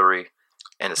distillery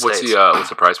in the States. What's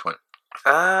the price point?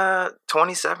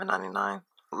 $27.99,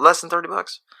 less than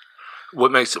 $30.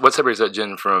 What separates that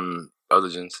gin from other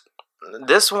gins?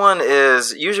 This one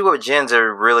is usually what gins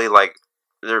are really like.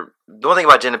 The one thing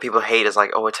about gin that people hate is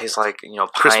it tastes like pine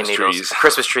Christmas needles, trees.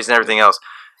 Christmas trees, and everything else.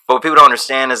 But what people don't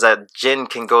understand is that gin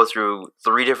can go through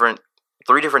three different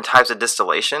types of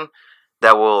distillation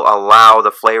that will allow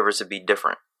the flavors to be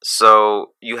different.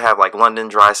 So you have London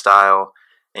dry style,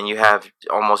 and you have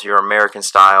almost your American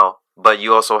style, but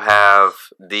you also have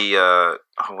the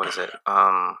what is it?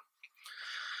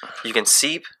 You can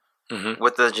seep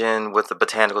with the gin with the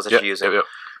botanicals that you're using. Yep.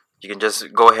 You can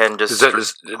just go ahead and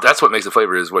that's what makes the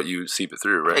flavor is what you seep it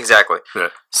through, right? Exactly. Yeah.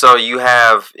 So you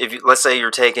have, let's say you're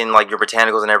taking your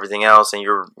botanicals and everything else, and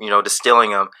you're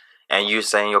distilling them, and you're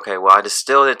saying, okay, well, I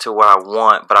distilled it to what I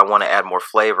want, but I want to add more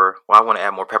flavor. Well, I want to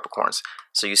add more peppercorns.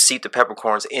 So you seep the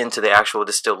peppercorns into the actual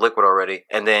distilled liquid already,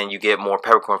 and then you get more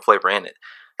peppercorn flavor in it.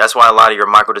 That's why a lot of your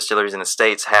micro distilleries in the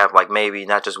States have like maybe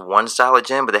not just one style of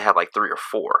gin, but they have like 3 or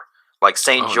 4. Like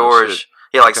St. George,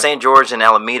 St. George and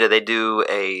Alameda, they do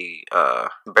a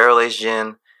barrel aged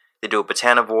gin, they do a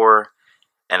botanivore,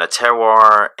 and a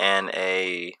terroir, and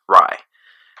a rye.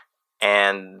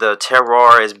 And the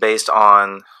terroir is based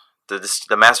on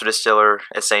the master distiller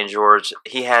at St. George.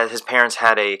 His parents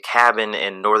had a cabin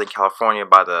in Northern California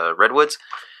by the redwoods.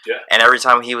 Yeah. And every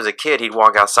time he was a kid, he'd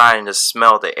walk outside and just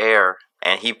smell the air.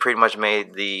 And he pretty much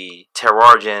made the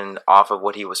terroir gin off of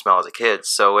what he would smell as a kid.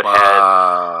 So it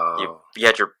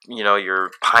had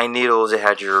your pine needles, it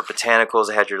had your botanicals,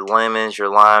 it had your lemons, your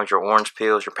limes, your orange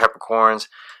peels, your peppercorns,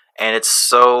 and it's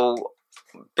so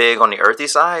big on the earthy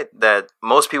side that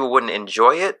most people wouldn't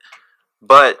enjoy it.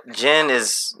 But gin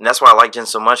is, and that's why I like gin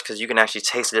so much, because you can actually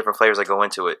taste the different flavors that go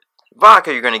into it.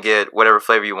 Vodka, you're going to get whatever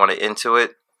flavor you want it into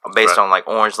it, based on like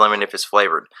orange, lemon, if it's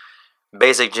flavored.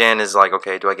 Basic gin is like,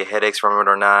 okay, do I get headaches from it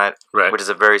or not? Right. Which is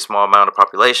a very small amount of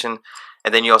population.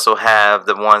 And then you also have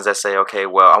the ones that say, okay,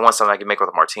 well, I want something I can make with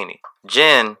a martini.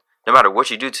 Gin, no matter what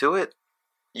you do to it,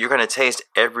 you're going to taste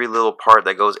every little part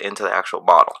that goes into the actual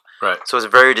bottle. Right. So it's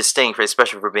very distinct,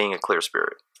 especially for being a clear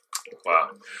spirit.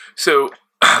 Wow. So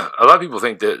a lot of people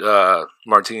think that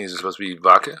martinis are supposed to be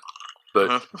vodka,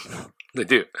 but they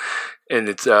do. And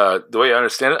it's the way I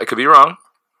understand it, I could be wrong,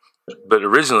 but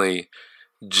originally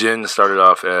gin started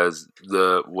off as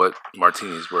what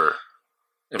martinis were.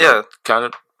 Kind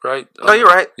of right? No, you're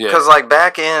right. Yeah. Because like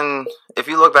if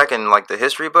you look back in like the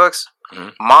history books,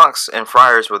 monks and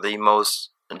friars were the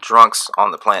most drunks on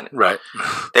the planet. Right.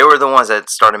 They were the ones that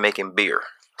started making beer.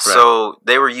 Right. So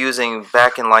they were using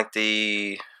back in like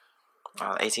the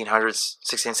 1800s,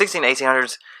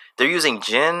 1800s, they're using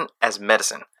gin as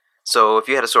medicine. So if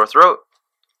you had a sore throat,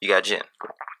 you got gin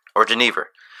or Geneva.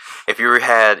 If you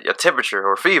had a temperature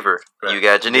or fever, you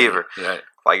got Geneva. Right.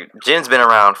 Like, gin's been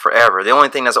around forever. The only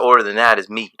thing that's older than that is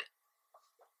mead.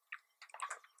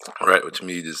 Right, which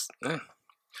mead is,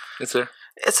 it's there.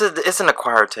 It's an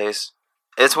acquired taste.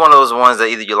 It's one of those ones that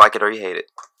either you like it or you hate it.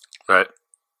 Right.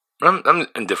 I'm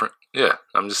indifferent. Yeah,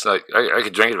 I'm just like, I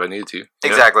could drink it if I needed to.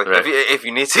 Exactly. Right. If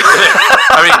you need to.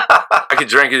 I mean, I could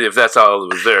drink it if that's all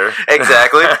that was there.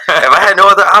 Exactly. If I had no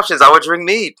other options, I would drink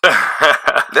mead.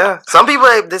 Yeah. Some people,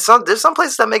 there's some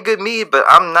places that make good mead, but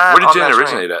I'm not. Where did gin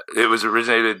originate at? It was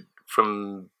originated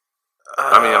from,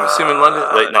 I'm assuming London.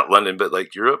 Like, not London, but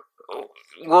like Europe?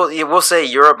 Well, yeah, we'll say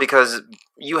Europe because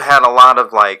you had a lot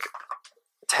of like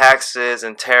taxes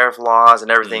and tariff laws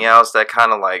and everything else that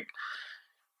kind of like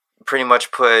pretty much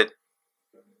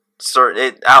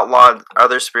it outlawed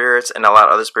other spirits and allowed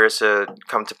other spirits to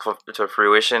come to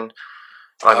fruition.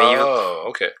 I mean,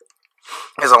 okay.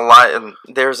 There's a lot.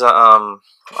 There's a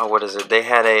what is it? They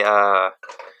had a all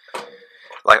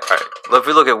right. If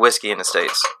we look at whiskey in the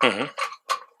States,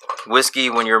 whiskey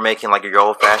when you're making like your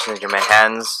old fashions, your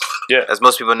Manhattans, as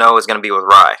most people know, is going to be with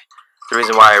rye. The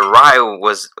reason why rye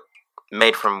was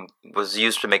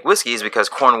used to make whiskey is because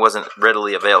corn wasn't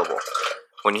readily available.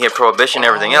 When you hit Prohibition and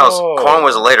everything else, corn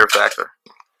was a later factor.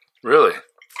 Really?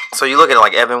 So you look at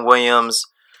like Evan Williams.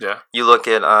 Yeah. You look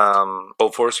at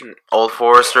Old Forester. Old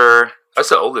Forester. That's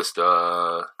the oldest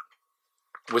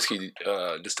whiskey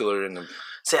distiller in the.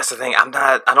 See, that's the thing. I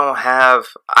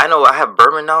know I have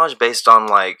bourbon knowledge based on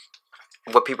like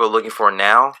what people are looking for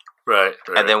now. Right.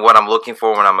 And then what I'm looking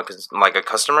for when I'm a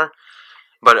customer.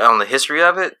 But on the history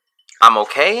of it, I'm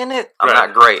okay in it. I'm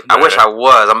not great. I wish I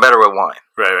was. I'm better with wine.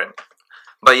 Right.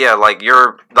 But yeah, like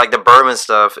the bourbon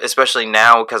stuff, especially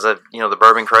now because of the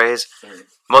bourbon craze.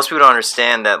 Most people don't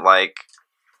understand that like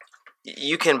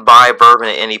you can buy bourbon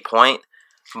at any point,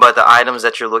 but the items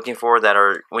that you're looking for that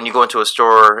are when you go into a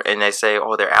store and they say,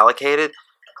 "Oh, they're allocated,"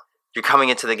 you're coming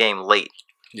into the game late.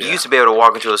 Yeah. You used to be able to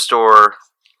walk into a store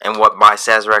and buy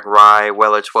Sazerac Rye,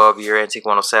 Weller 12-year, Antique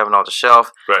 107 off the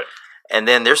shelf. Right. And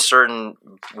then there's certain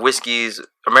whiskeys,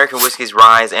 American whiskeys,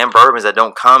 ryes, and bourbons that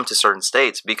don't come to certain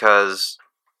states because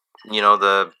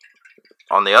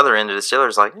on the other end of the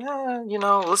distillers like,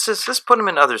 let's put them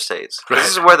in other states. Right.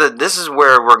 This is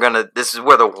where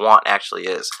the want actually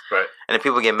is. Right. And if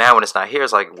people get mad when it's not here,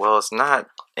 it's like, well, it's not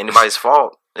anybody's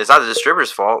fault. It's not the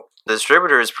distributor's fault. The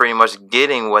distributor is pretty much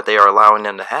getting what they are allowing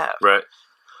them to have. Right.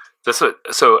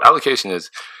 So allocation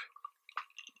is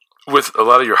with a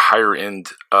lot of your higher end.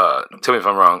 Tell me if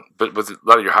I'm wrong, but with a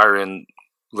lot of your higher end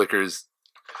liquors,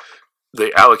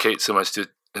 they allocate so much to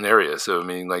an area. So I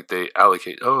mean, like they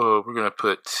allocate. Oh, we're gonna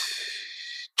put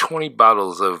 20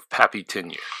 bottles of Pappy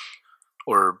 10-year,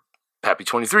 or Pappy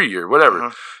 23 or whatever.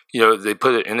 Mhm. You know, they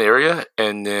put it in the area,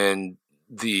 and then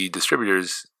the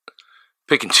distributors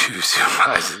pick and choose who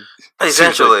buys it.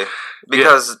 Essentially,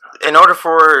 because in order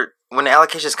for when the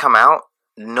allocations come out,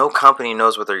 no company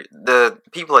knows what the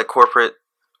people at corporate,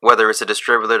 whether it's a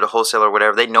distributor, the wholesaler, or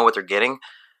whatever, they know what they're getting.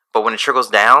 But when it trickles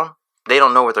down, they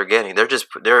don't know what they're getting.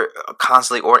 They're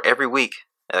constantly or every week.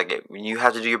 Like you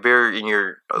have to do your beer and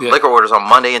your liquor orders on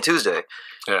Monday and Tuesday.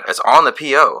 Yeah. It's on the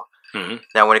PO. Mm-hmm.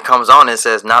 Now, when it comes on and it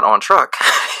says not on truck,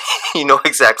 you know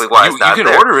exactly why it's not there.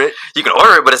 You can order it. You can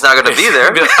order it, but it's not going to be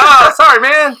there. Like, oh, sorry,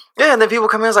 man. Yeah, and then people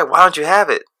come in and it's like, why don't you have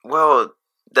it? Well,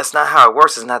 that's not how it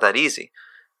works. It's not that easy.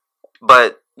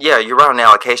 But yeah, you're right on the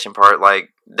allocation part.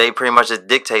 Like they pretty much just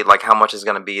dictate like how much is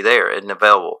going to be there and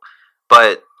available.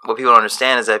 But what people don't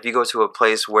understand is that if you go to a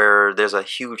place where there's a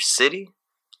huge city,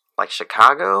 like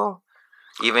Chicago,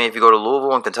 even if you go to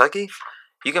Louisville and Kentucky,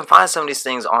 you can find some of these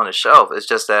things on the shelf. It's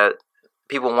just that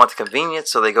people want the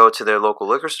convenience, so they go to their local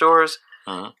liquor stores,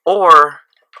 or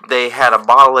they had a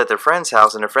bottle at their friend's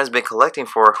house, and their friend's been collecting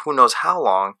for who knows how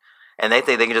long, and they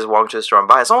think they can just walk into the store and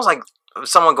buy it. It's almost like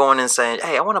someone going in and saying,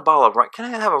 "Hey, I want a bottle of rum. Can I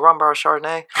have a rum bar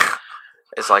Chardonnay?"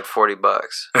 It's like $40.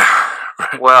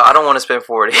 Well, I don't want to spend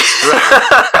 40.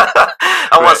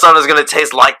 I want something that's going to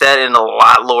taste like that in a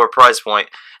lot lower price point.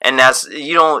 And that's,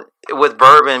 you don't, with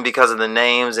bourbon, because of the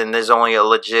names, and there's only a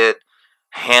legit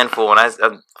handful,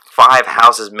 and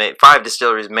five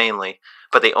distilleries mainly,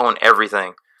 but they own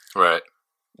everything. Right.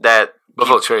 That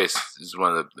Buffalo Trace is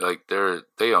one of the, like,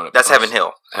 they own it. That's Heaven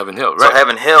Hill. Heaven Hill, right. So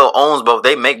Heaven Hill owns both.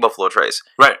 They make Buffalo Trace.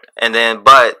 Right. And then,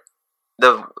 but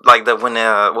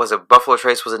Buffalo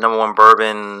Trace was the number one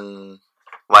bourbon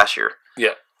last year.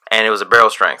 Yeah. And it was a barrel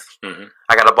strength. Mm-hmm.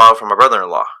 I got a bottle from my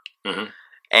brother-in-law. Mm-hmm.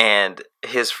 And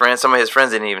some of his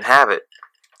friends didn't even have it.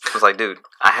 I was like, dude,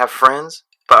 I have friends,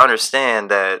 but understand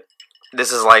that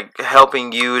this is like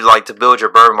helping you like to build your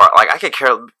bourbon bar. Like I could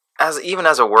care even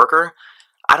as a worker,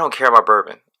 I don't care about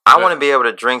bourbon. I want to be able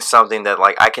to drink something that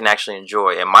like I can actually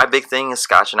enjoy. And my big thing is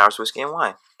Scotch and Irish whiskey and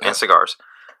wine and cigars.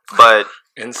 But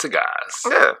and cigars.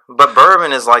 Yeah, but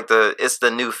bourbon is like it's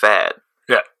the new fad.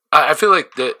 Yeah, I feel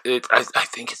like that. I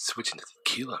think it's switching to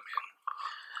tequila, man.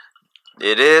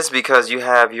 It is because you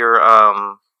have your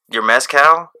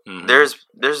mezcal. Mm-hmm.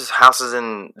 There's houses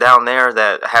down there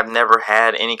that have never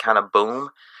had any kind of boom,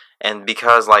 and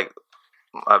because like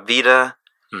Vita,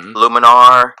 mm-hmm.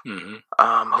 Luminar,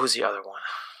 mm-hmm. Who's the other one?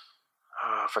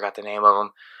 I forgot the name of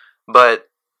them, but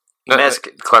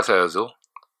Clase Azul.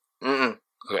 Mm-mm.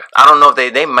 Okay. I don't know if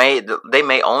they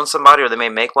may own somebody or they may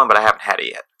make one, but I haven't had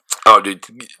it yet. Oh, dude,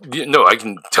 no, I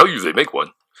can tell you they make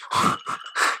one.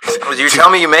 You tell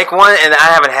me you make one and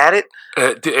I haven't had it?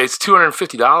 It's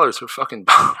 $250 for fucking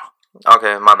bottle.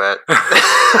 Okay, my bad.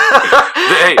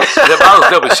 Hey, that bottle's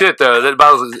dope as shit, though.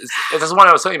 That's the one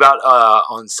I was telling you about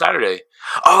on Saturday.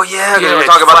 Oh, yeah, we were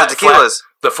talking about the tequilas.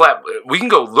 We can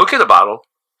go look at the bottle.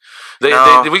 We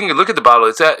can look at the bottle.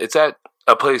 It's at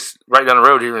a place right down the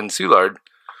road here in Soulard.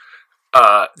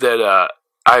 That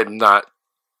I'm not.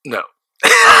 No.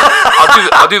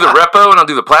 I'll do the repo and I'll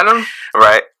do the platinum.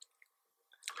 Right.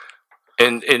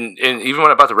 And even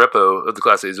when I bought the repo of the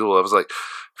Clase Azul, I was like,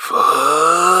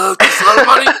 fuck, that's a lot of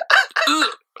money.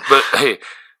 But hey,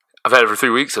 I've had it for 3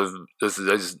 weeks. I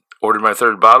just ordered my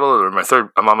third bottle, I'm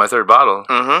on my third bottle.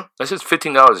 Mm-hmm. That's just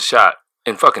 $15 a shot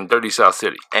in fucking dirty South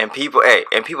City. And people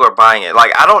are buying it.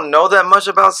 Like, I don't know that much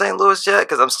about St. Louis yet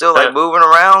because I'm still like moving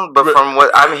around. But from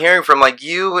what I'm hearing from like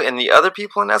you and the other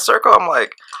people in that circle, I'm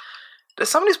like, there's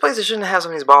some of these places shouldn't have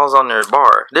some of these bottles on their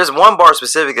bar. There's one bar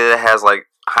specifically that has like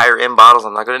higher end bottles.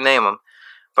 I'm not going to name them,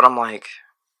 but I'm like,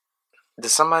 did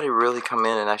somebody really come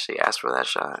in and actually ask for that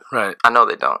shot? Right. I know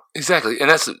they don't. Exactly, and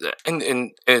that's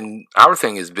and our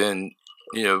thing has been,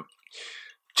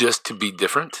 just to be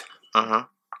different. Mm-hmm.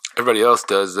 Everybody else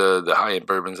does the high end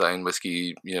bourbons, high end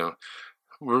whiskey. I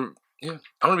want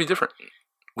to be different.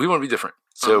 We want to be different,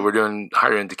 so we're doing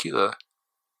higher end tequila,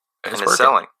 and it's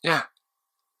selling. Yeah.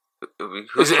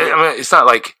 It's not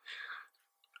like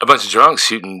a bunch of drunks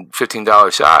shooting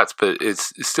 $15 shots, but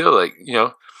it's still like,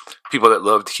 people that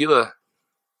love tequila,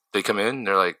 they come in and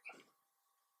they're like,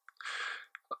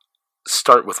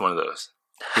 start with one of those.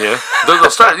 Yeah. They'll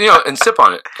start, and sip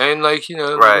on it. And like,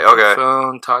 right, okay.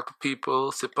 Phone, talk to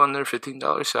people, sip on their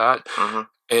 $15 shot. Mm-hmm.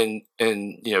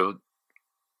 And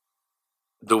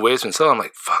the way it's been selling, I'm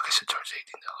like, fuck, I should charge $18.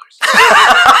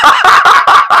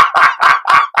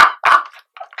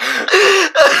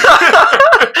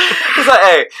 It's like,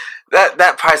 hey,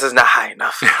 that price is not high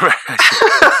enough.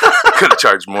 Could have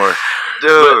charged more,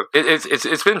 dude. But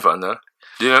it's been fun though,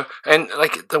 and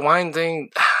like the wine thing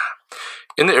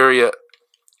in that area,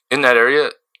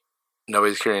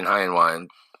 nobody's carrying high-end wine,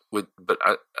 but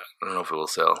I don't know if it will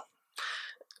sell.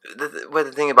 But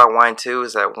the thing about wine too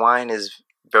is that wine is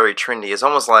very trendy. It's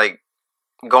almost like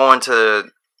going to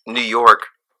New York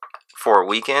for a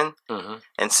weekend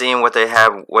and seeing what they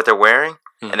have, what they're wearing,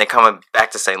 and then coming back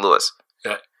to St. Louis.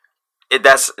 Yeah.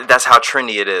 That's how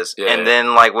trendy it is. Yeah, and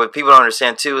then like what people don't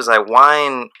understand too is like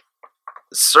wine.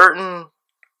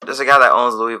 There's a guy that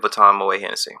owns Louis Vuitton Moet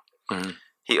Hennessy.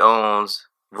 He owns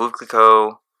Veuve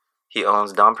Clicquot. He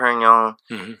owns Dom Perignon.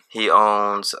 He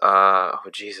owns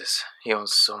he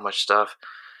owns so much stuff.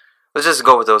 Let's just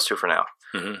go with those two for now.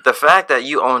 The fact that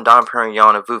you own Dom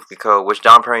Perignon and Veuve Clicquot, which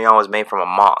Dom Perignon was made from a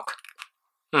monk.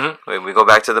 We go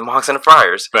back to the monks and the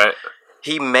friars. Right.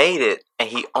 He made it and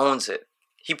he owns it.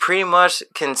 He pretty much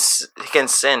can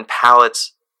send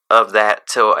pallets of that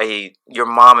to your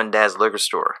mom and dad's liquor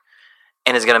store,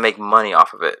 and is gonna make money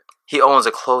off of it. He owns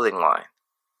a clothing line.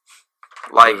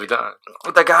 Like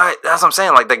the guy, that's what I'm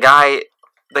saying. Like the guy,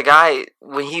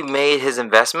 when he made his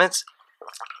investments,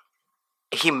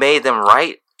 he made them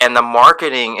right, and the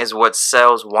marketing is what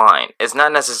sells wine. It's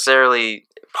not necessarily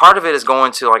part of it is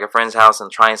going to like a friend's house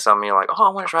and trying something. You're like, oh,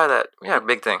 I want to try that. Yeah,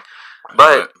 big thing.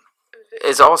 But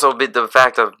it's also the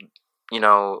fact of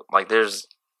like there's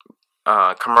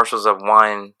commercials of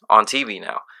wine on TV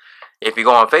now. If you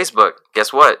go on Facebook,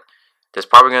 guess what? There's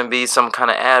probably going to be some kind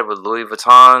of ad with Louis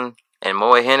Vuitton and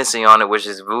Moet Hennessy on it, which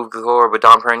is Veuve Clicquot with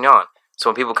Dom Perignon. So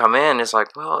when people come in, it's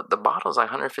like, well, the bottle's like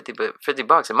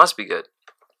 $150. It must be good.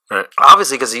 Right.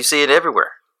 Obviously, because you see it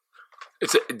everywhere.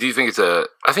 Do you think it's I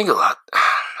think a lot.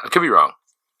 I could be wrong,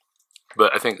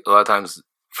 but I think a lot of times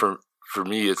for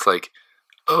me, it's like,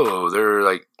 oh, they're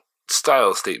like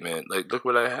style statement. Like, look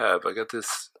what I have. I got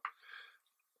this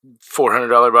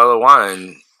 $400 bottle of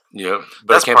wine.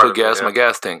 But I can't put gas in my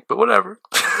gas tank. But whatever.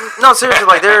 No, seriously,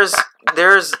 like there's.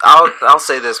 I'll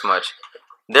say this much: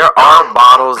 there are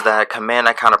bottles that command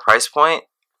that kind of price point,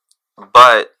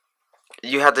 but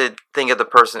you have to think of the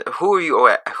person. Who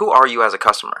are you as a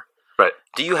customer? Right.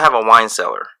 Do you have a wine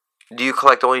cellar? Do you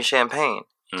collect only champagne?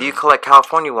 Do you collect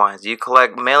California wines? Do you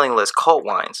collect mailing list cult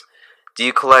wines? Do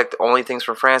you collect only things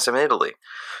from France and Italy?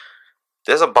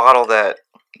 There's a bottle that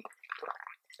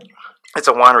it's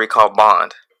a winery called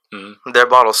Bond. Their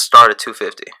bottles start at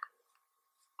 $250.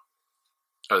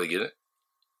 Oh, they get it?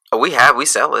 Oh, we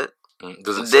sell it.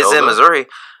 Does it sell? It's in Missouri,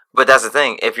 but that's the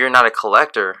thing. If you're not a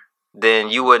collector, then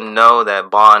you wouldn't know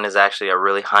that Bond is actually a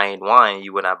really high-end wine.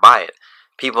 You would not buy it.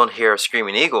 People hear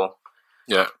Screaming Eagle,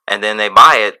 and then they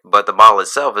buy it, but the bottle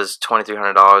itself is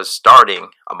 $2,300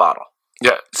 starting a bottle.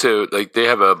 Yeah, so like they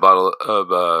have a bottle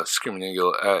of Screaming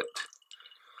Eagle at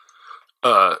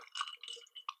the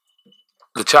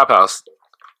Chop House.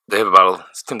 They have a bottle.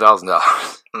 It's $10,000.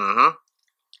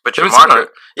 But your market,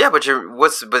 but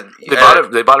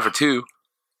they bought it for $2,000.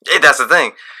 Hey, that's the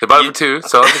thing. They bought it for $2,000,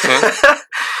 sell it for $10,000.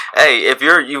 Hey, if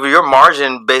your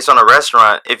margin based on a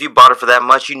restaurant, if you bought it for that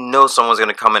much, someone's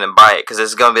gonna come in and buy it because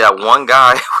it's gonna be that one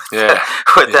guy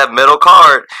with that metal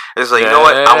card. It's like, you know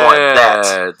what? I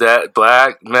want that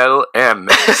black metal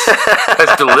Amex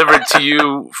that's delivered to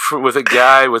you with a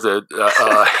guy with a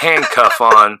handcuff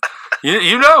on.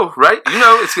 You know, right?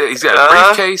 He's got a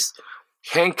briefcase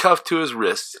handcuffed to his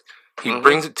wrist. He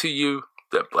brings it to you.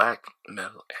 That black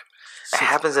metal Amex. It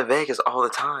happens in Vegas all the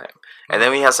time. And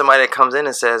then we have somebody that comes in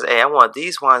and says, hey, I want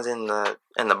these wines in the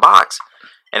box.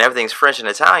 And everything's French and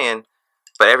Italian,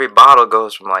 but every bottle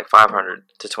goes from like $500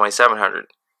 to $2,700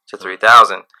 to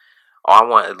 $3,000. Oh, I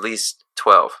want at least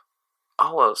 12.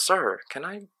 Oh, well, sir, can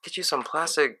I get you some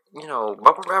plastic,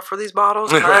 bubble wrap for these bottles?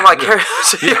 Can I carry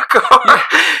those to your car?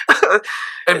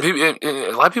 And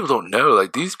a lot of people don't know,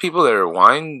 like these people that are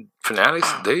wine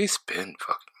fanatics, they spend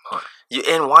fucking money.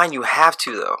 In wine, you have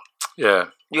to, though. Yeah.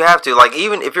 You have to. Like,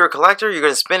 even if you're a collector, you're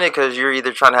going to spend it because you're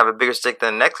either trying to have a bigger stick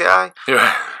than the next guy,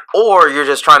 or you're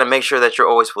just trying to make sure that you're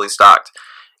always fully stocked.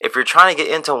 If you're trying to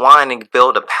get into wine and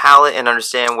build a palate and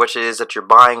understand what it is that you're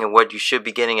buying and what you should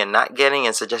be getting and not getting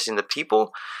and suggesting to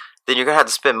people, then you're going to have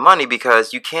to spend money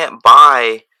because you can't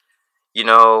buy,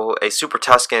 a Super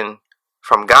Tuscan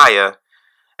from Gaia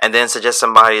and then suggest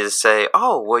somebody to say,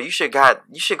 oh, well, you should go ahead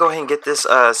and get this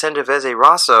Sangiovese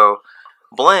Rosso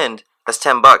blend. That's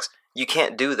 $10. You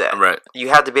can't do that. Right. You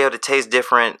have to be able to taste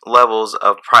different levels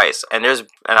of price. And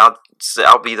I'll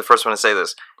be the first one to say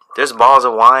this. There's bottles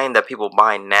of wine that people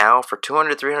buy now for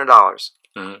 $200, $300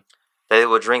 that they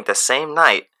will drink the same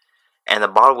night, and the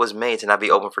bottle was made to not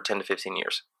be open for 10 to 15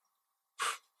 years.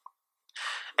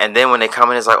 And then when they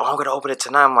come in, it's like, oh, I'm going to open it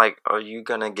tonight. I'm like, are you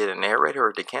going to get an aerator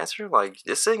or a decanter? Like,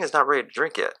 this thing is not ready to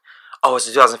drink yet. Oh, it's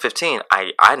 2015.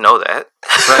 I know that.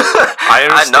 I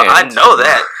understand. I know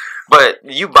that. But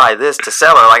you buy this to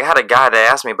sell it. Like I had a guy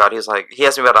that asked me about it. He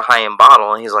asked me about a high end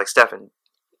bottle, and he's like, Steffen,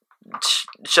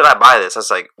 should I buy this? I was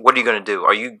like, what are you gonna do?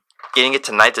 Are you getting it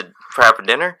tonight for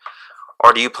dinner,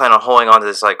 or do you plan on holding on to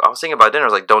this? Like I was thinking about dinner. I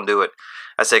was like, don't do it.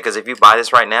 I said because if you buy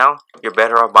this right now, you're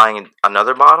better off buying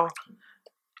another bottle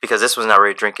because this was not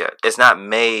ready to drink yet. It's not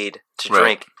made to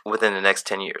drink within the next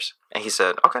 10 years. And he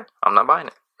said, okay, I'm not buying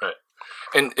it. Right.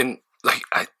 And like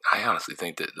I honestly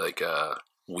think that like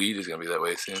weed is gonna be that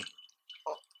way soon.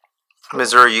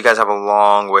 Missouri, you guys have a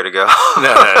long way to go.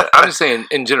 No. I'm just saying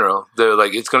in general,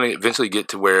 it's going to eventually get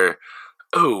to where,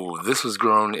 this was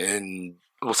grown in,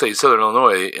 we'll say, Southern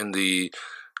Illinois in the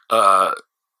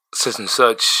such and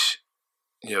such,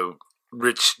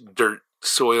 rich dirt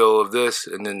soil of this,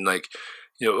 and then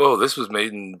this was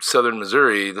made in Southern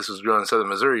Missouri. This was grown in Southern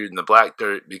Missouri in the black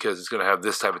dirt because it's going to have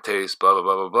this type of taste. Blah blah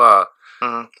blah blah blah.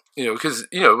 Mm-hmm. Because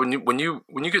when you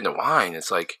get into wine,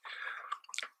 it's like.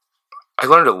 I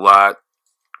learned a lot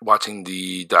watching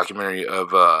the documentary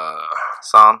of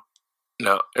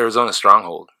Arizona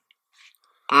Stronghold.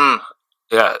 Mm.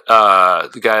 Yeah,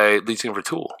 the guy lead singer for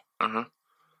Tool. Mm-hmm.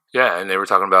 Yeah, and they were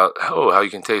talking about how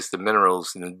you can taste the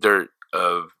minerals in the dirt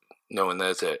of knowing that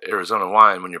it's Arizona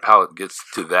wine when your palate gets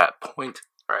to that point.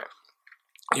 Right.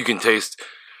 You can taste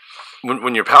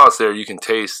when your palate's there. You can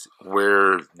taste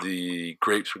where the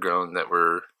grapes were grown that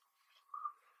were.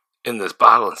 In this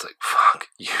bottle, it's like, fuck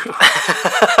you.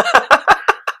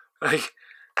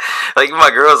 like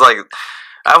my girl was like,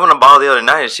 I went a bottle the other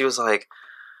night and she was like,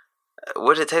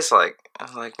 what did it taste like? I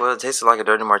was like, well, it tasted like a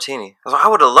dirty martini. I was like, I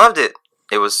would have loved it.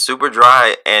 It was super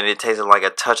dry and it tasted like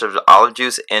a touch of olive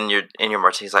juice in your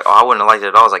martini. It's like, I wouldn't have liked it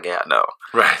at all. I was like, yeah, no.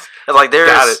 Right. And like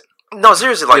there's no,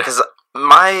 seriously, like because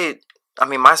my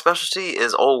specialty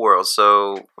is old world,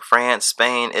 so France,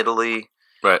 Spain, Italy,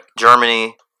 right,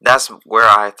 Germany. That's where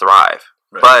I thrive.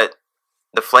 Right. But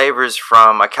the flavors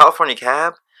from a California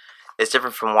cab is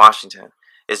different from Washington.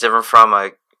 It's different from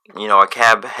a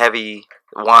cab heavy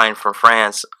wine from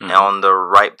France on the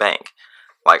right bank.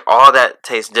 Like all that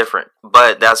tastes different.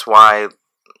 But that's why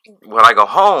when I go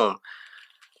home,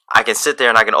 I can sit there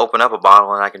and I can open up a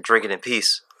bottle and I can drink it in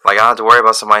peace. Like I don't have to worry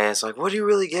about somebody else. Like, what do you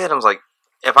really get? I was like,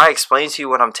 if I explain to you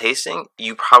what I'm tasting,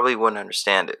 you probably wouldn't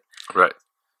understand it. Right.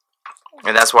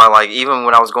 And that's why, like, even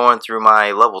when I was going through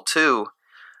my level 2,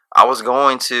 I was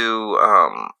going to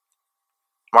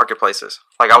marketplaces.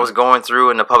 Like, I was going through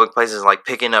in the public places, like,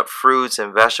 picking up fruits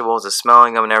and vegetables and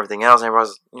smelling them and everything else. And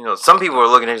everybody was, some people were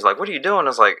looking at me like, what are you doing? I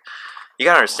was like, you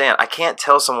got to understand, I can't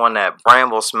tell someone that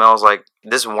bramble smells like,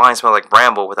 this wine smells like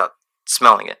bramble without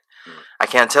smelling it. I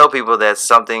can't tell people that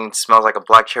something smells like a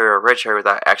black cherry or a red cherry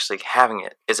without actually having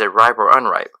it. Is it ripe or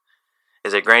unripe?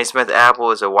 Is it Granny Smith apple?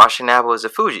 Is it Washington apple? Is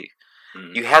it Fuji?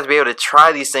 You have to be able to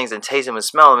try these things and taste them and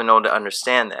smell them in order to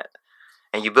understand that.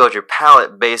 And you build your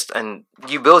palate based on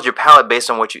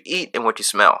what you eat and what you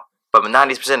smell. But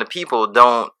 90% of people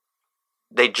don't.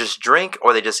 They just drink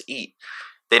or they just eat.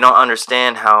 They don't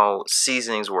understand how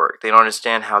seasonings work. They don't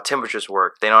understand how temperatures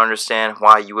work. They don't understand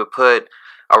why you would put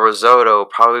a risotto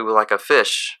probably with like a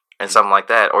fish and something like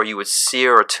that, or you would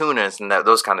sear a tuna and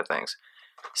those kind of things.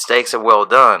 Steaks are well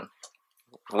done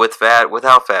with fat,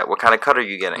 without fat. What kind of cut are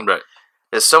you getting? Right.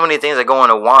 There's so many things that go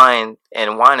into wine,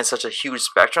 and wine is such a huge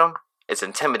spectrum. It's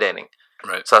intimidating.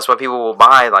 Right. So that's why people will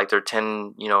buy like their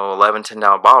 $10,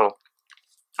 $10 bottle.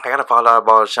 I got a $5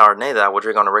 bottle of Chardonnay that I will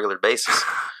drink on a regular basis.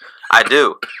 I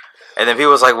do. And then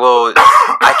people was like, well,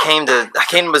 I came to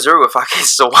Missouri with 5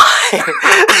 cases of wine.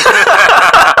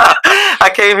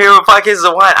 I came here with 5 cases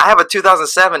of wine. I have a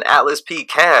 2007 Atlas P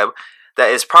cab that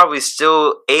is probably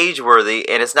still age-worthy,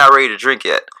 and it's not ready to drink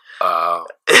yet.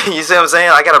 You see what I'm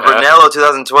saying? I got a Brunello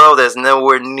 2012 that's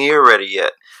nowhere near ready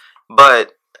yet.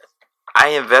 But I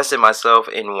invested myself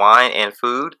in wine and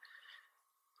food.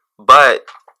 But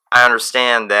I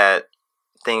understand that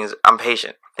I'm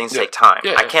patient. Things take time.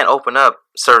 Yeah. I can't open up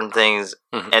certain things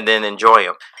and then enjoy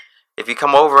them. If you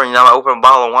come over and I open a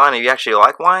bottle of wine and you actually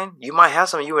like wine, you might have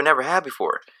something you would never had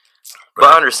before. Right.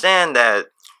 But understand that,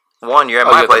 one, you're at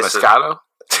my place. Moscato?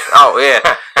 Oh, yeah.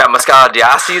 That Moscato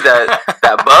d'Asti, that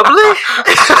bubbly.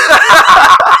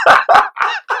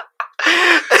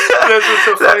 That's what's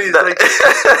so funny.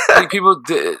 Like people,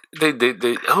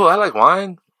 they I like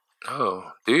wine.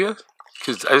 Oh, do you?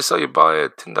 Because I just saw you buy a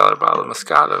 $10 bottle of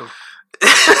Moscato.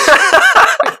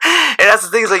 And that's the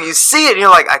thing, is like you see it and you're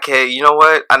like, okay, you know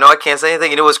what? I know I can't say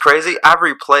anything. You know what's crazy? I've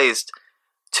replaced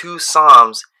 2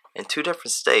 Psalms in 2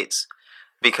 different states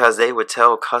because they would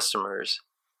tell customers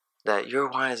that your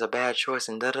wine is a bad choice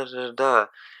and da-da-da-da-da.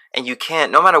 And you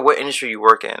can't, no matter what industry you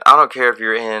work in, I don't care if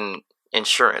you're in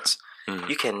insurance,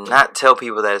 you cannot tell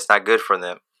people that it's not good for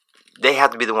them. they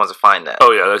have to be the ones to find that.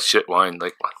 Oh yeah, that's shit wine.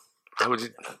 Like, why would you?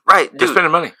 Right, They're dude.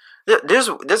 spending money. There's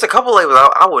a couple labels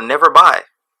I would never buy,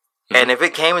 and if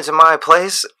it came into my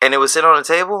place and it was sitting on the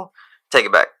table, take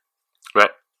it back.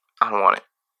 Right. I don't want it.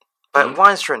 But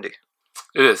wine's trendy.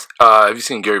 It is. Have you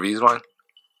seen Gary V's wine?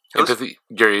 Who's? Empathy.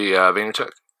 Gary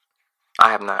Vaynerchuk.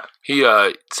 I have not.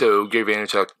 So Gary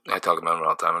Vaynerchuk, I talk about him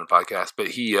all the time on the podcast, but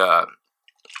he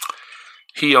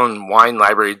owned Wine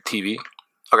Library TV.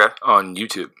 Okay. On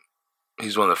YouTube.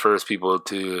 He's one of the first people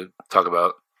to talk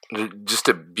about, just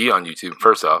to be on YouTube,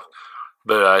 first off.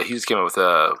 But he just came up with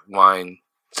a wine.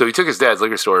 So he took his dad's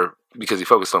liquor store because he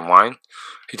focused on wine.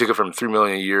 He took it from $3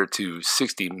 million a year to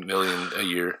 $60 million a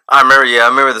year. I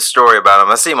remember the story about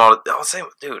him. I see him all the time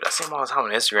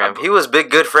on Instagram. He was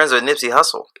good friends with Nipsey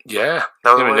Hussle. Yeah.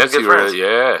 That was one of his good friends.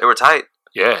 They were tight.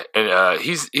 Yeah. And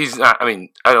he's not, I mean,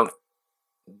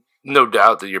 no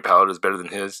doubt that your palate is better than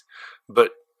his,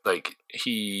 but like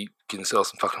he can sell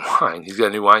some fucking wine. He's got a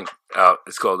new wine out.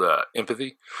 It's called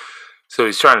Empathy. So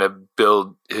he's trying to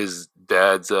build his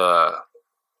dad's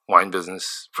wine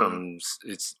business from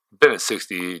it's been at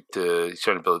 60 to he's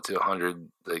trying to build it to 100.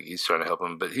 Like he's trying to help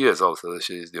him, but he has all this other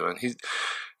shit he's doing.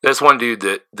 That's one dude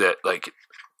that like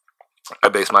I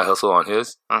base my hustle on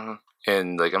his,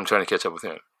 and like I'm trying to catch up with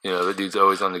him. You know, the dude's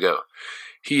always on the go.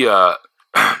 He I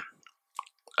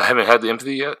haven't had the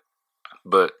Empathy yet,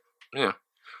 but yeah.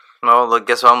 No, look,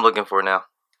 guess what I'm looking for now?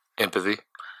 Empathy.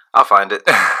 I'll find it.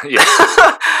 Yeah.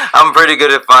 I'm pretty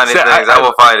good at finding things. I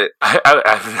will find it.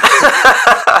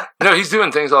 No, he's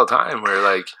doing things all the time where,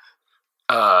 like,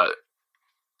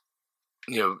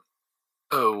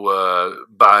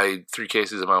 buy 3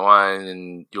 cases of my wine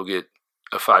and you'll get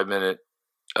a 5-minute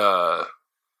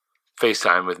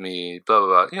FaceTime with me, blah, blah,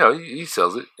 blah. You know, he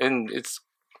sells it. And it's,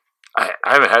 I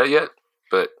haven't had it yet,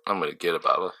 but I'm going to get a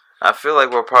bottle. I feel like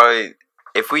we'll probably,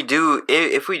 if we do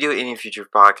any future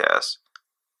podcasts,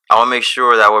 I want to make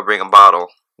sure that we'll bring a bottle.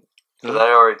 Because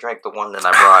I already drank the one that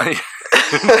I brought.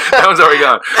 That one's already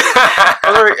gone.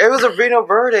 It was a Vino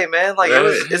Verde, man. Like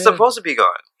it's supposed to be gone.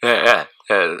 Yeah.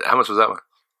 How much was that one?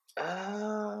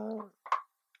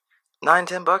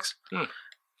 $9-10.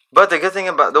 But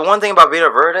the one thing about Vino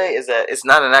Verde is that it's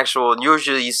not an actual.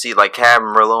 Usually you see like Cab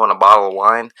and Merlot in a bottle of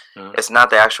wine. It's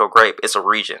not the actual grape. It's a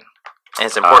region, and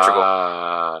it's in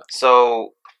Portugal.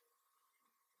 So.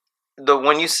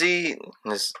 When you see,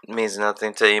 this means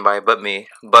nothing to anybody but me,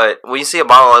 but when you see a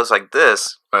bottle that looks like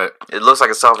this, right, it looks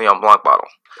like a Sauvignon Blanc bottle.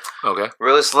 Okay.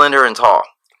 Really slender and tall.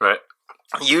 Right.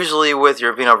 Usually with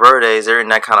your Vino Verdes, they're in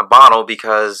that kind of bottle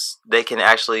because they can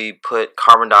actually put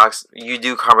carbon dioxide. You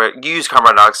use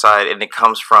carbon dioxide, and it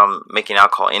comes from making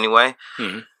alcohol anyway.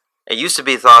 Mm-hmm. It used to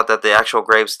be thought that the actual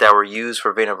grapes that were used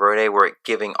for Vino Verde were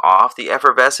giving off the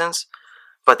effervescence,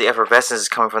 but the effervescence is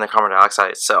coming from the carbon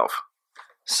dioxide itself.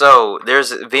 So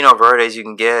there's Vino Verdes you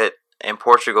can get in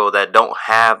Portugal that don't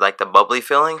have like the bubbly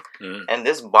feeling, and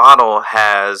this bottle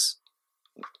has,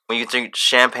 when you drink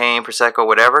champagne, prosecco,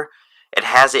 whatever, it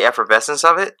has the effervescence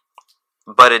of it,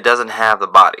 but it doesn't have the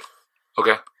body.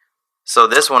 Okay. So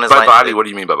this one is by body. What do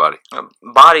you mean by body?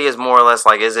 Body is more or less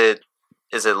like is it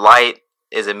light?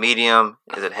 Is it medium?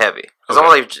 Is it heavy? It's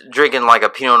almost like drinking like a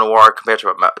Pinot Noir compared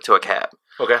to a Cab.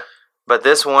 Okay. But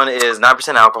this one is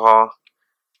 9% alcohol.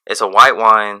 It's a white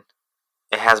wine.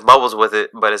 It has bubbles with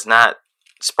it, but it's not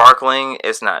sparkling.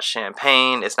 It's not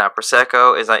champagne. It's not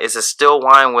prosecco. It's a still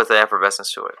wine with an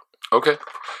effervescence to it. Okay.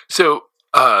 So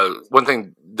one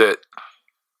thing that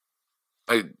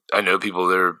I know people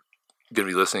that are going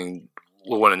to be listening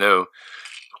will want to know,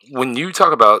 when you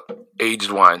talk about aged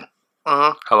wine,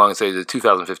 how long it's aged?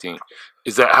 2015.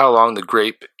 Is that how long the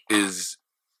grape is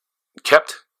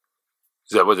kept?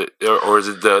 Is that what it, or is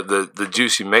it the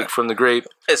juice you make from the grape?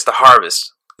 It's the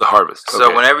harvest. The harvest. Okay.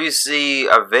 So whenever you see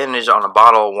a vintage on a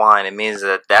bottle of wine, it means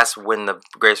that that's when the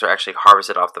grapes are actually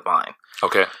harvested off the vine.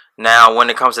 Okay. Now, when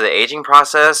it comes to the aging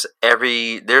process,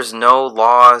 there's no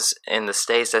laws in the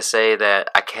States that say that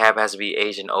a cab has to be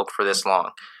aged in oak for this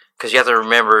long. Because you have to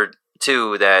remember,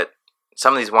 too, that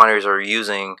some of these wineries are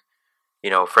using,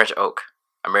 French oak,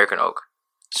 American oak,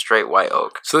 straight white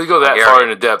oak. So they go that far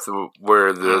into depth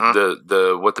where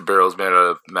the what the barrel is made out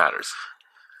of matters.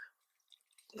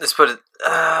 Let's put it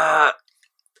on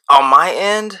my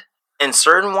end. In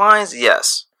certain wines,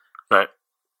 yes. Right.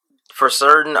 For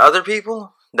certain other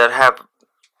people that have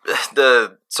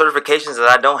the certifications that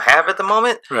I don't have at the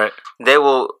moment, right, they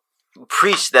will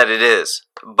preach that it is.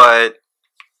 But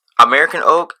American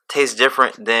oak tastes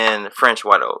different than French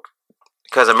white oak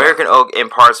because American oak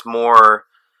imparts more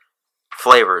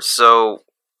flavors. So,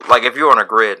 like if you're on a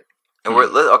grid, and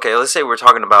let's say we're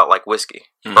talking about like whiskey,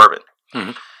 bourbon.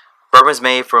 Bourbon's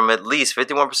made from at least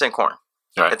 51% corn,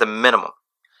 Right. at the minimum.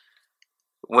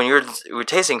 When you're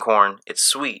tasting corn, it's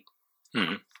sweet.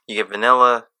 Mm-hmm. You get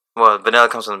vanilla. Well, vanilla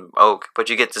comes from oak, but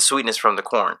you get the sweetness from the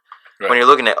corn. Right. When you're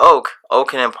looking at oak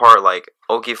can impart like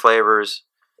oaky flavors.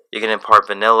 You can impart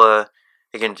vanilla.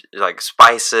 It can like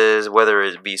spices, whether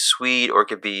it be sweet or it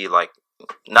could be like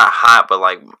not hot, but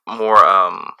like more. I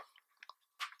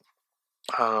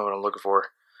don't know what I'm looking for.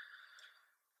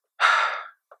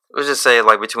 Let's just say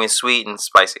like between sweet and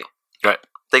spicy. Right.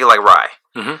 Think of like rye.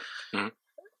 Mm-hmm. Mm-hmm.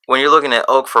 When you're looking at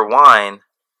oak for wine,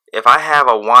 if I have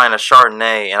a wine, a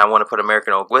Chardonnay, and I want to put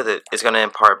American oak with it, it's going to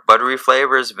impart buttery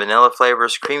flavors, vanilla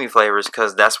flavors, creamy flavors,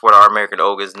 because that's what our American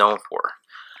oak is known for.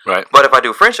 Right. But if I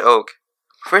do French oak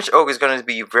is going to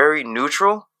be very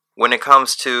neutral when it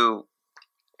comes to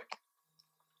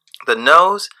the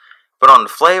nose, but on the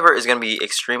flavor, it's going to be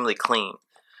extremely clean.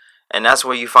 And that's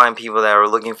where you find people that are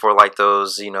looking for like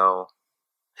those,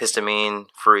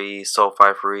 histamine-free,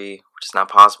 sulfite-free, which is not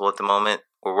possible at the moment.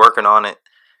 We're working on it.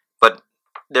 But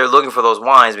they're looking for those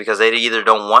wines because they either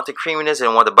don't want the creaminess, they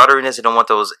don't want the butteriness, they don't want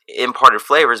those imparted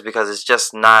flavors because it's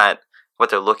just not what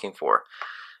they're looking for.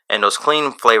 And those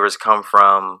clean flavors come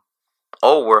from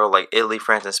old world like Italy,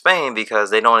 France, and Spain because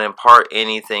they don't impart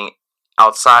anything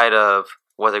outside of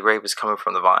what the grape is coming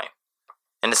from the vine.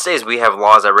 In the States, we have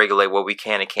laws that regulate what we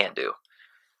can and can't do.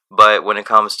 But when it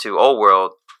comes to old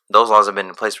world, those laws have been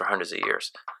in place for hundreds of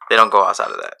years. They don't go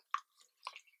outside of that.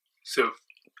 So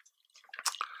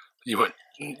you went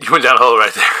down a hole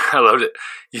right there. I loved it.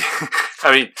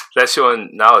 I mean, that's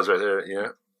showing knowledge right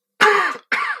there.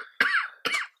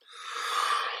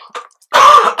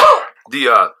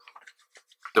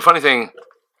 The funny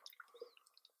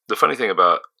thing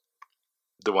about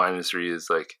the wine industry is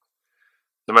like,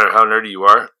 no matter how nerdy you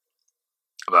are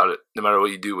about it, no matter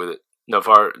what you do with it, no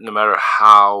matter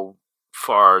how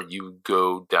far you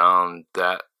go down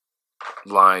that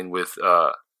line with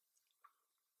wine,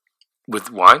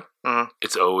 mm-hmm.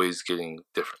 It's always getting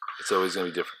different. It's always going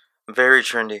to be different. Very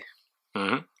trendy.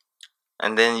 Mm-hmm.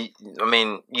 And then,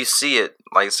 you see it.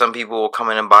 Like, some people will come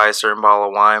in and buy a certain bottle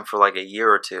of wine for like a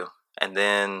year or two. And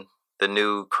then the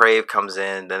new crave comes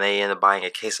in, then they end up buying a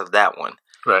case of that one.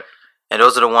 Right. And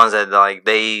those are the ones that, like,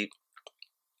 they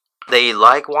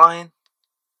like wine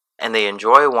and they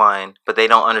enjoy wine, but they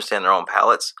don't understand their own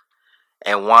palates.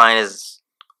 And wine is,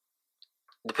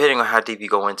 depending on how deep you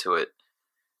go into it,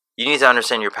 you need to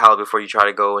understand your palate before you try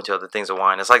to go into other things of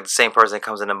wine. It's like the same person that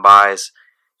comes in and buys,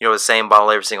 the same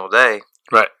bottle every single day.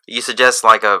 Right. You suggest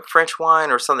like a French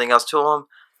wine or something else to them.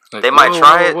 Like, they might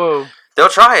try it. Whoa. They'll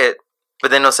try it,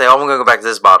 but then they'll say, "Oh, I'm going to go back to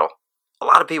this bottle." A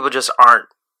lot of people just aren't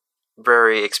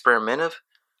very experimentative,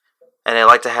 and they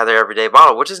like to have their everyday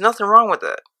bottle, which is nothing wrong with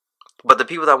that. But the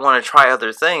people that want to try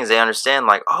other things, they understand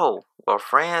like, oh, well,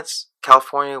 France,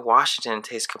 California, Washington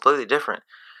tastes completely different.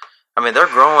 They're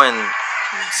growing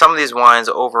some of these wines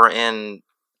over in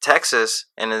Texas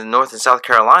and in North and South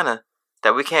Carolina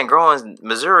that we can't grow in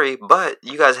Missouri, but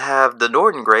you guys have the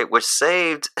Northern grape, which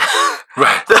saved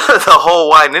right. the whole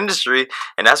wine industry,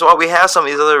 and that's why we have some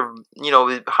of these other,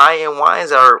 high-end wines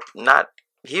that are not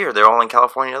here. They're all in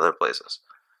California and other places.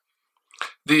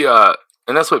 And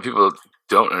that's what people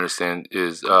don't understand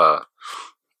is that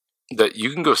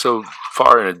you can go so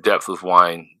far in a depth with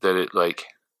wine that it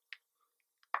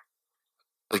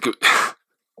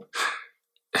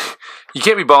you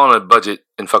can't be balling on a budget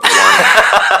and fuck with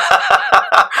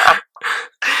wine.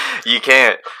 You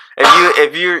can't.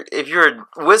 If you're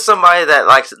with somebody that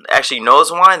actually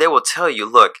knows wine, they will tell you,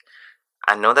 look,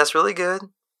 I know that's really good,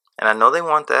 and I know they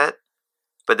want that,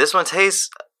 but this one tastes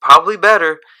probably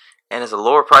better, and it's a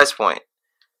lower price point.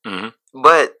 Mm-hmm.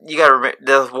 But you gotta remember,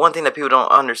 the one thing that people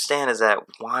don't understand is that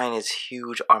wine is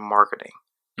huge on marketing,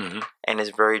 mm-hmm. and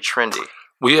it's very trendy.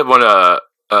 We have one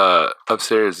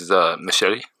upstairs is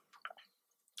Machete.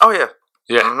 Oh yeah,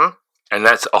 yeah, mm-hmm. And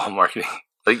that's all marketing.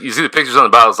 Like, you see the pictures on the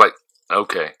bottle, it's like,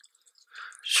 okay,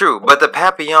 true. But the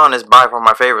Papillon is by far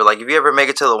my favorite. Like, if you ever make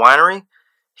it to the winery,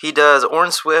 he does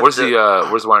Orange Swift. Where's the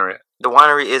winery at? The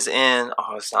winery is in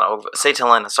it's not over St.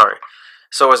 Helena. Sorry,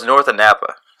 so it's north of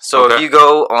Napa. So okay. If you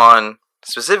go on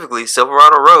specifically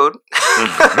Silverado Road,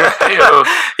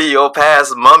 you'll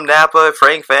pass Mum Napa,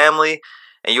 Frank Family,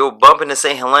 and you'll bump into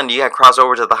St. Helena. You got to cross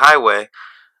over to the highway.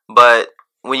 But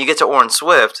when you get to Orange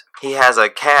Swift, he has a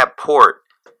cab port.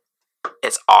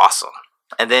 It's awesome.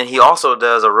 And then he also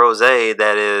does a rosé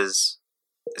that is,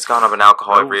 it's gone up in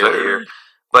alcohol every other year.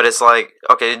 But it's like,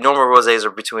 okay, normal rosés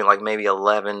are between like maybe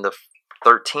 11 to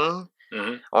 13.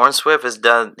 Mm-hmm. Orange Swift is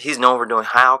done. He's known for doing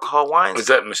high alcohol wines. Is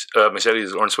that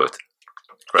Machete's Orange Swift?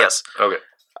 Right. Yes. Okay.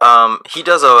 He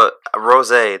does a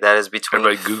rosé that is between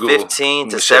Everybody Google 15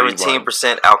 to Machete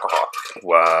 17% alcohol.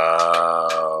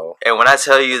 Wow. And when I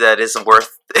tell you that it's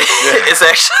worth, it's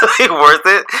actually worth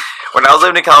it. When I was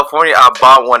living in California, I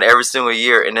bought one every single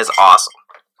year, and it's awesome.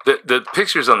 The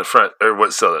pictures on the front are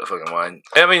what sell that fucking wine.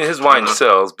 I mean, his wine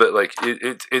sells, but like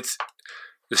it's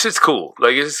the shit's cool.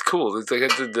 Like it's cool. It's like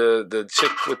the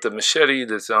chick with the machete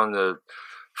that's on the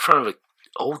front of an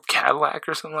old Cadillac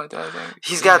or something like that. I think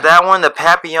He's got that one. The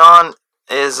Papillon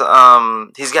is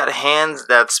he's got hands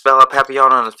that spell out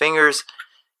Papillon on his fingers.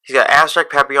 He's got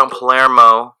Abstract Papillon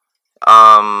Palermo.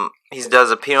 He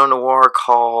does a Pinot Noir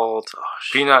called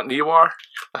Pinot Noir.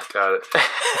 I got it.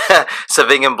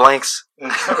 Sauvignon Blancs.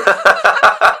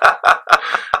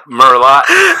 Merlot.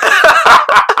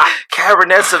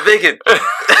 Cabernet Sauvignon.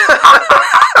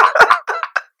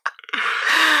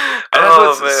 And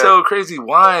that's what's so crazy.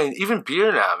 Wine, even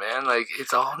beer now, man. Like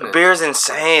it's all beer's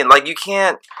insane. Like you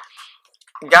can't.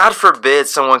 God forbid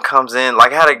someone comes in.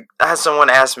 Like I had someone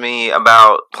ask me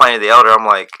about Pliny the Elder. I'm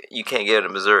like, you can't get it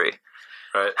in Missouri.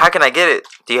 Right. How can I get it?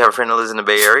 Do you have a friend that lives in the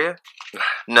Bay Area?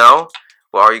 No.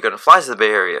 Well, are you going to fly to the Bay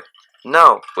Area?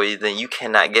 No. Well, then you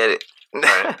cannot get it.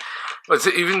 Right. But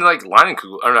even like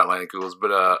Leinenkugel, or not Leinenkugels,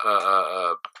 but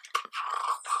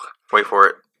wait for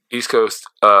it. East Coast.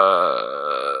 Damn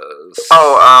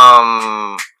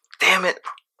it!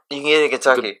 You can get it in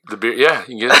Kentucky. The beer, yeah,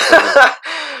 you can get it.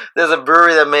 There's a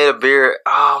brewery that made a beer.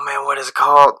 Oh man, what is it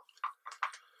called?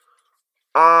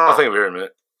 I'll think of it here in a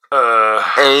minute.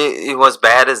 And what's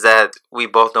bad is that we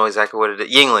both know exactly what it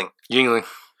is. Yingling.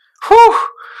 Whew!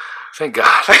 Thank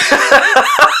God.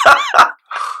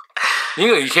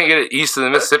 You can't get it east of the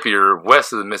Mississippi or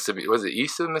west of the Mississippi. Was it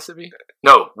east of the Mississippi?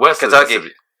 No, west Kentucky. of the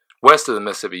Mississippi. West of the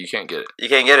Mississippi, you can't get it. You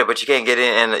can't get it, but you can't get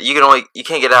it, and you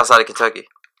can't get it outside of Kentucky.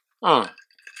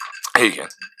 Hey, you can.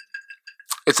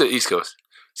 It's the East Coast,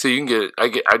 so you can get it.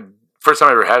 First time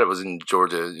I ever had it was in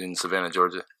Georgia, in Savannah,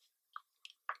 Georgia.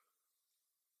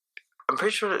 I'm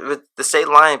pretty sure the state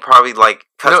line probably like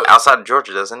cuts outside of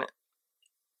Georgia, doesn't it?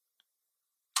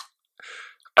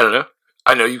 I don't know.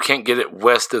 I know you can't get it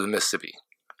west of the Mississippi.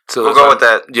 So we'll go with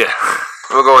that. Yeah.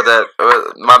 We'll go with that.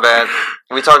 My bad.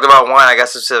 We talked about wine. I got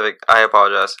specific. I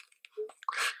apologize.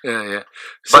 Yeah.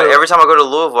 But every time I go to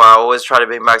Louisville, I always try to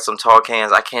bring back some tall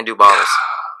cans. I can't do bottles.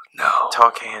 No.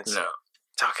 Tall cans. No.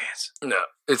 Tall cans. No.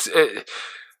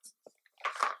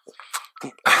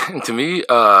 To me,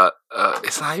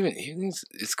 it's not even.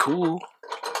 It's cool.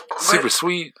 Super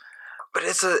sweet. But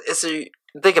it's a.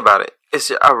 Think about it. It's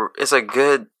a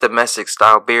good domestic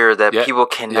style beer that people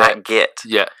cannot get.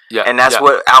 Yeah. And that's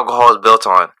what alcohol is built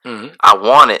on. Mm-hmm. I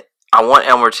want it. I want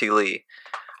Elmer T. Lee.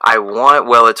 I want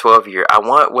Weller 12 year. I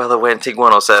want Weller Antique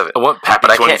 107. I want Pappy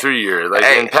 23 year.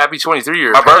 And Pappy 23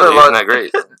 year. My brother isn't that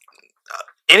great.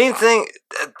 Anything.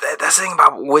 That's the thing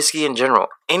about whiskey in general.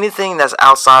 Anything that's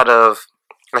outside of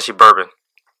actually bourbon.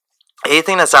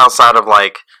 Anything that's outside of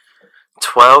like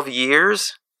 12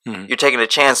 years, you're taking a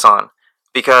chance on.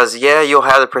 Because, you'll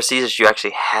have the prestige that you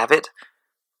actually have it,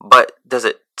 but does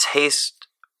it taste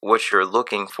what you're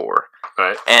looking for?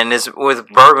 Right. And it's with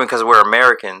bourbon, because we're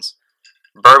Americans,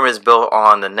 bourbon is built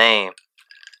on the name.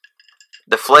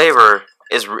 The flavor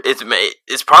it's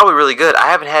probably really good. I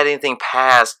haven't had anything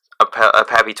past a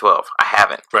Pappy 12. I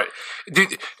haven't. Right.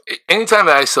 Dude, anytime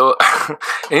my dumbass,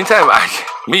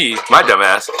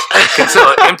 can sell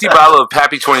an empty bottle of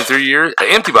Pappy 23 year, an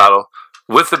empty bottle,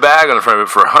 with the bag on the front of it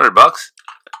for $100,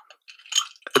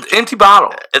 an empty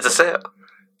bottle. It's a sale.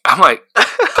 I'm like,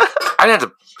 I didn't have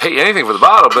to pay anything for the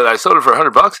bottle, but I sold it for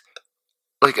 $100.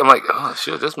 Like, I'm like, oh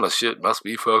shit, this must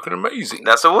be fucking amazing.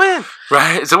 That's a win,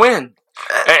 right? It's a win,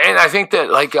 and I think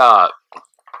that like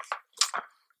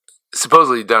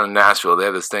supposedly down in Nashville, they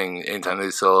have this thing. Anytime they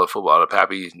sell a full bottle of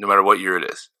Pappy, no matter what year it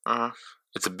is,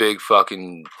 it's a big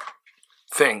fucking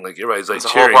thing. Like everybody's like it's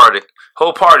cheering.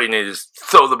 Whole party, and they just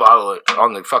throw the bottle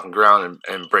on the fucking ground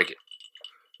and break it.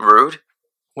 Rude.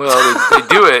 Well, they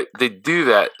do it. They do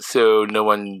that so no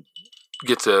one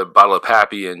gets a bottle of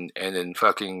Pappy and then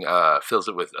fucking fills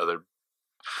it with other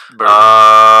bourbon.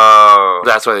 Oh.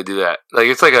 That's why they do that. Like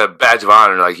it's like a badge of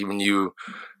honor. Like even you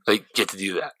like get to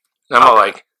do that. And I'm all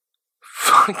like,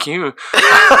 fuck you.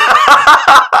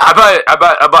 I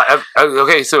bought.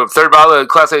 Okay, so third bottle of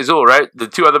Class A Azul, right? The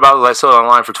two other bottles I sold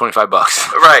online for $25.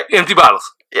 Right. Empty bottles.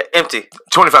 Yeah, empty.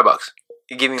 $25.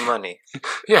 You give me money.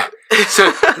 Yeah.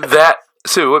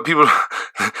 So what people,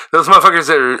 those motherfuckers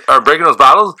that are breaking those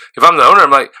bottles, if I'm the owner, I'm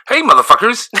like, hey,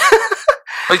 motherfuckers.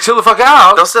 Like, chill the fuck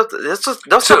out. Don't step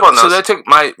on those. So that took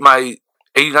my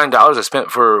 $89 I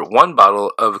spent for one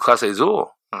bottle of Class A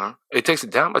Azul. It takes it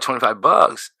down by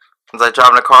 $25. It's like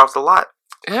driving a car off the lot.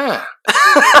 Yeah.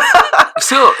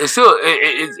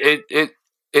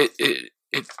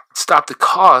 It stopped the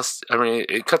cost. I mean,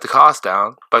 it cut the cost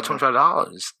down by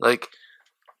 $25. Like,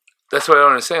 that's what I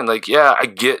don't understand. Like, yeah, I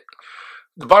get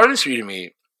the bar industry to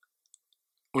me.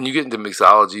 When you get into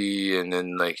mixology and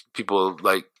then like people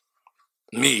like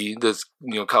me, that's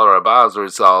Colorado Bobs, where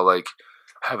it's all like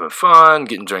having fun,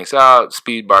 getting drinks out,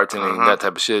 speed bartending, that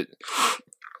type of shit.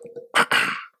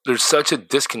 There's such a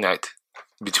disconnect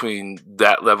between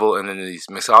that level and then these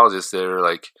mixologists that are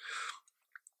like,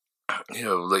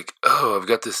 like, oh, I've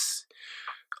got this.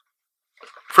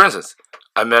 For instance,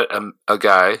 I met a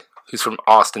guy who's from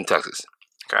Austin, Texas.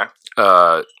 Okay.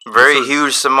 Very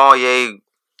huge sommelier,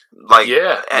 like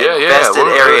invested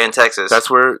area in Texas. That's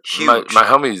where my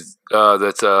homies.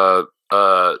 That's the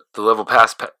level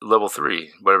past level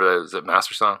 3, whatever that is, at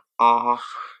Master Som.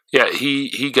 Yeah,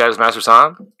 he got his Master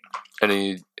Som, and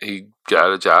he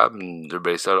got a job, and they're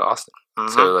based out of Austin.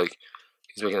 So like,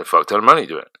 he's making a fuck ton of money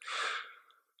doing it.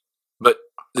 But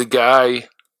the guy,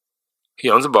 he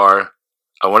owns a bar.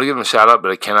 I want to give him a shout out,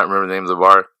 but I cannot remember the name of the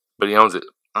bar. But he owns it,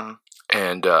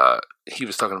 and he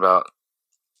was talking about,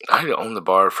 I had to own the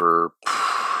bar for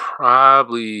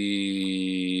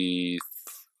probably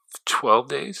 12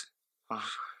 days.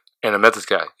 And I met this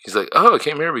guy. He's like, oh, I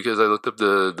came here because I looked up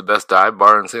the best dive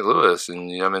bar in St. Louis,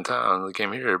 and I'm in town. I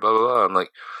came here, blah, blah, blah. I'm like,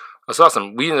 that's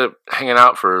awesome. We ended up hanging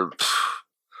out for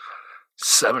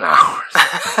 7 hours.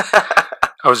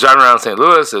 I was driving around St.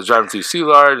 Louis. I was driving through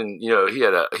Soulard, and he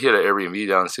had an Airbnb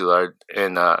down in Soulard,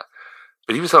 and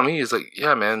but he was telling me, he's like,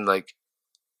 yeah, man, like,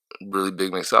 really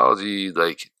big mixology.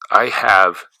 Like, I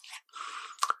have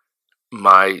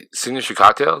my signature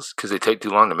cocktails, because they take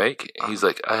too long to make. He's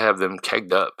like, I have them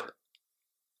kegged up.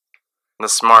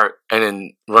 That's smart. And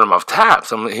then run them off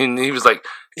taps. He was like,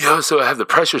 so I have the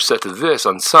pressure set to this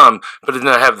on some, but then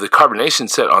I have the carbonation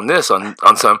set on this on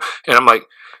some. And I'm like,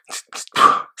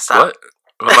 stop.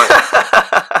 What?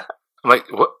 I'm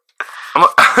like, what?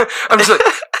 I'm just like,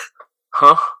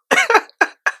 huh?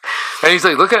 And he's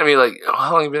like looking at me like,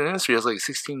 how long have you been in the industry? I was like,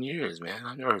 16 years, man.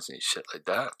 I've never seen shit like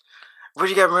that. But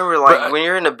you gotta remember, like, when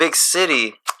you're in a big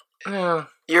city, yeah,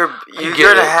 you're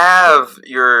gonna have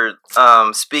your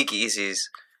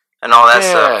speakeasies and all that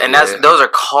stuff, and those are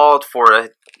called for.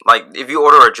 Like, if you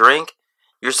order a drink,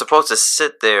 you're supposed to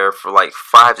sit there for like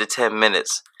 5 to 10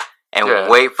 minutes and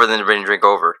wait for them to bring the drink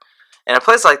over. And a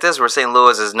place like this, where St.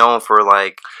 Louis is known for,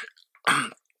 like,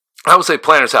 I would say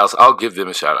Planter's House. I'll give them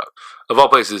a shout out. Of all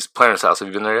places, Planter's House. Have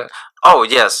you been there yet? Oh,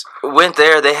 yes. Went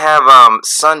there. They have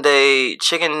Sunday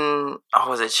chicken. Oh,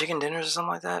 was it chicken dinners or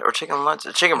something like that? Or chicken lunch?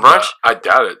 Chicken brunch? I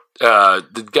doubt it.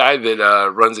 The guy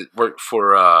that runs it worked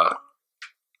for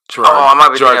Gerard. Oh, I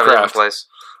might be thinking of a different place.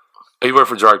 He worked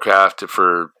for Gerard Craft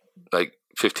for like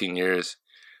 15 years.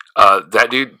 That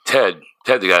dude, Ted,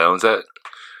 the guy that owns that,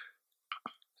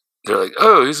 they're like,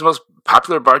 oh, he's the most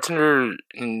popular bartender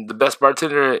and the best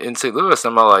bartender in St. Louis.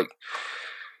 I'm all like,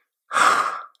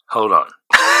 hold on.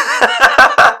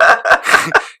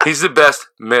 He's the best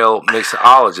male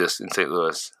mixologist in St.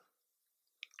 Louis.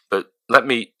 But let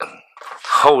me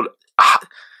hold.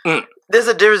 There's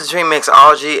a difference between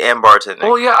mixology and bartending.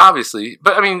 Well, yeah, obviously.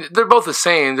 But, I mean, they're both the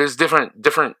same. There's different,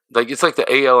 like, it's like the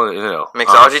AL and NL.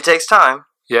 Mixology takes time.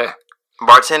 Yeah.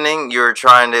 Bartending, you're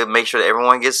trying to make sure that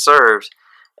everyone gets served,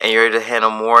 and you're able to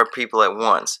handle more people at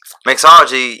once.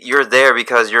 Mixology, you're there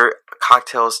because your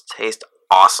cocktails taste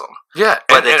awesome. Yeah,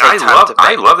 and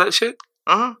I love that shit.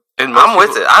 Mm-hmm. And I'm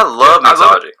with it. I love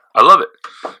mixology. I love it.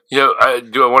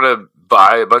 Do I want to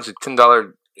buy a bunch of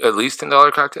at least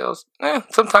 $10 cocktails?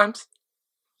 Sometimes.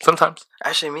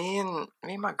 Actually, me and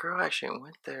my girl actually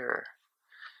went there.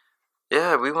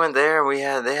 Yeah, we went there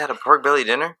and they had a pork belly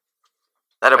dinner.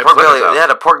 They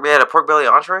had a pork belly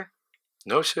entree.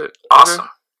 No shit. Awesome. Okay.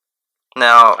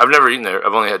 Now, I've never eaten there.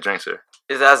 I've only had drinks there.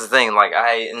 That's the thing. Like,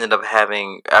 I ended up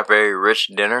having a very rich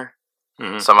dinner,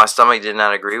 so my stomach did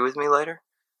not agree with me later.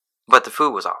 But the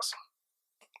food was awesome.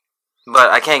 But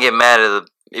I can't get mad at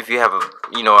if you have a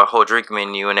whole drink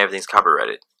menu and everything's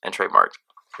copyrighted and trademarked.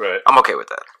 Right. I'm okay with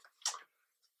that.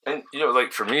 And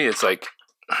like for me, it's like,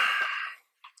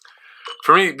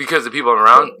 for me, because the people I'm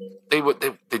around, they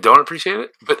don't appreciate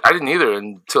it. But I didn't either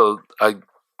until I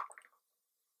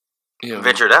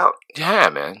ventured out. Yeah,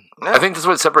 man. Yeah. I think that's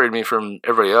what separated me from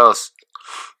everybody else.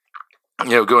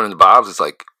 Going into Bob's, it's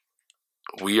like,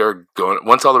 we are going,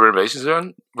 once all the renovations are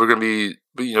done, we're going to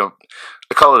be,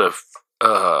 I call it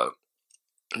a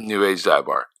new age dive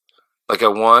bar. Like, I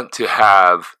want to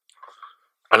have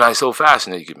a nice old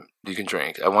fashioned that you can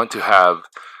drink. I want to have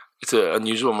It's an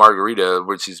unusual margarita,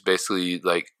 which is basically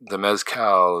like the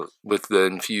mezcal with the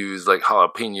infused like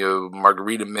jalapeno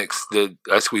margarita mix that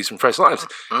I squeeze from fresh limes.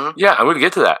 Mm-hmm. Yeah, I'm going to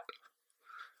get to that.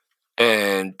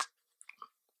 And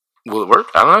will it work?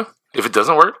 I don't know. If it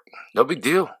doesn't work, no big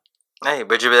deal. Hey,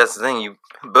 but that's the thing. You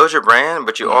build your brand,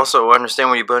 but you also understand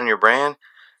when you're building your brand,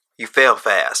 you fail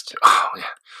fast. Oh, yeah.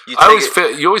 You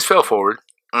always fail forward.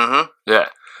 Mm-hmm. Yeah.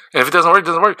 And if it doesn't work, it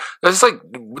doesn't work. That's just like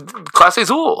Class A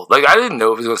Zool. Like, I didn't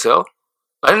know if it was going to sell.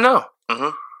 I didn't know. Mm-hmm.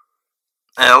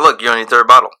 And look, you're on your third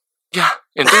bottle. Yeah.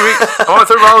 In 3 weeks. I'm on my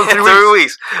third bottle in 3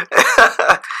 weeks.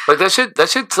 Like, that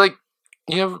shit's like,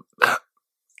 you know,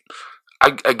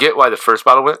 I get why the first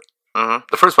bottle went. Mm-hmm.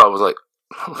 The first bottle was like,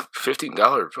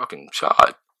 $15 fucking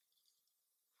shot.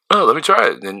 Oh, let me try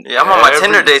it. And yeah, I'm on my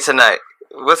Tinder date tonight.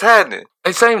 What's happening?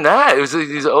 It's not even that. It was like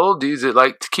these old dudes that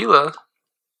like tequila.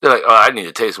 They're like, oh, I need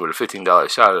to taste what a $15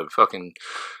 shot of fucking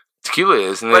tequila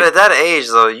is. And but at that age,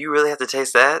 though, you really have to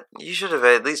taste that? You should have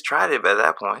at least tried it by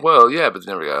that point. Well, yeah, but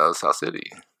they never got out of South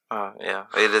City. Oh, yeah.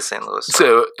 It is St. Louis.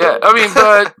 So, yeah, I mean,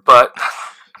 but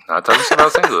not talking shit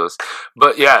about St. Louis.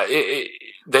 But, yeah,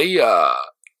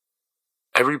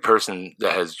 every person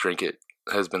that has drank it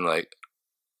has been like,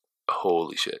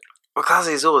 holy shit. Well,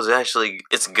 Clase Azul is actually,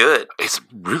 it's good. It's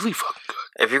really fucking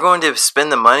good. If you're going to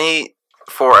spend the money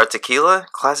for a tequila,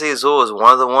 Clase Azul is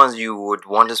one of the ones you would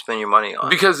want to spend your money on.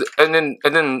 Because, and then,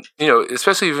 you know,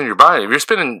 especially when you're buying, if you're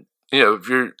spending, you know,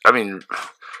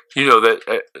 you know that,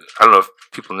 I don't know if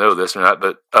people know this or not,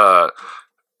 but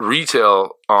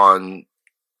retail on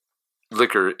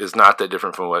liquor is not that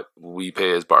different from what we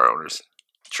pay as bar owners.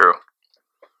 True.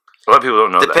 A lot of people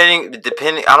don't know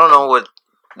Depending, I don't know what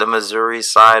the Missouri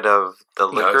side of the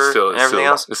liquor and everything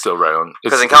else. It's still right on.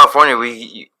 Because in California,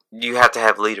 you have to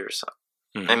have liters.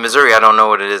 Mm-hmm. In Missouri, I don't know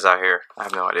what it is out here. I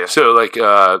have no idea. So, like,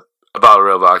 a bottle of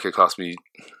real vodka cost me,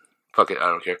 fuck it, I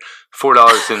don't care,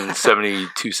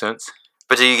 $4.72.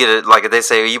 But do you get it, like, if they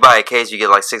say you buy a case, you get,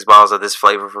 like, 6 bottles of this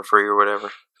flavor for free or whatever?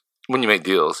 When you make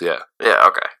deals, yeah. Yeah,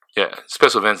 okay. Yeah,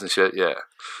 special events and shit, yeah.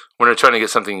 When they're trying to get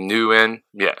something new in,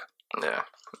 yeah. Yeah.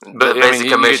 But the basic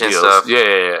commission stuff.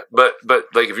 Yeah. But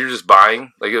like if you're just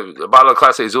buying, like a bottle of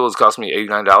Class A Azul is costing me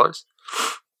 $89.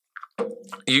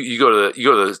 You go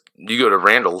to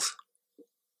Randall's,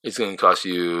 it's going to cost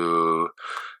you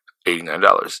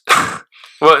 $89.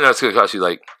 Well, no, it's going to cost you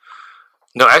like,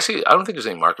 no, actually, I don't think there's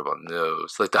any markup on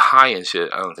those. Like the high end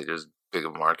shit, I don't think there's big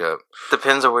of a markup.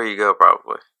 Depends on where you go,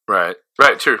 probably. Right,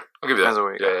 true. I'll give you that. Depends on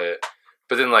where you go. Yeah.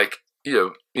 But then, like,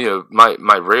 you know,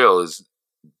 my rail is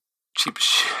cheap as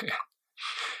shit,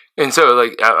 and so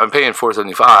like I'm paying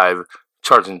 $4.75,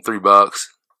 charging $3.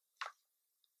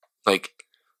 Like,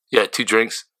 yeah, 2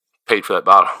 drinks paid for that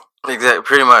bottle. Exactly,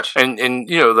 pretty much. And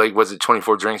you know, like, was it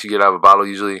 24 drinks you get out of a bottle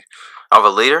usually? Of a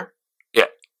liter? Yeah.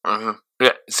 Mm-hmm.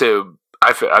 Yeah. So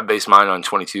I base mine on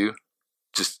 22,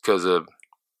 just because of,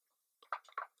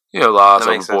 you know, loss,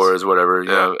 overpours, whatever. You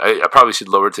know, I probably should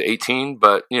lower it to 18,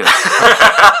 but, you know.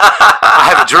 I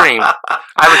have a dream,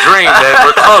 man.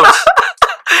 We're close.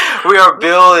 We are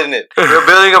building it. We're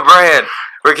building a brand.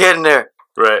 We're getting there.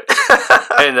 Right.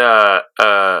 And,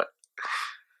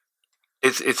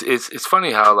 it's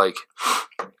funny how, like,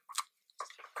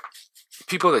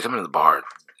 people that come into the bar,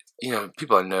 you know,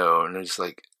 people I know, and they're just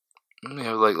like, you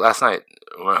know, like last night,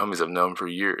 one of my homies I've known for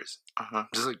years,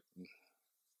 just like,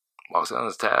 walks down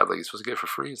this tab, like, you're supposed to get it for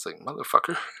free. It's like,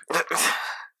 motherfucker.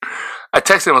 I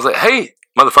texted him, I was like, hey,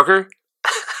 motherfucker.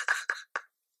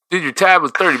 Dude, your tab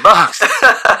was $30.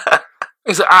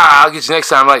 He's like, I'll get you next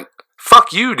time. I'm like,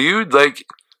 fuck you, dude. Like,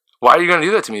 why are you going to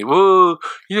do that to me? Well,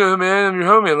 you know, man, I'm your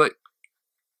homie. I'm like,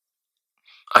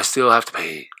 I still have to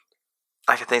pay.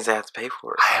 Like the things I have to pay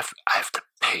for. I have to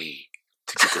pay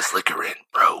to get this liquor in,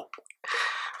 bro.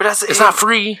 But it's not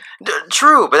free.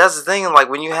 True, but that's the thing. Like,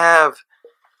 when you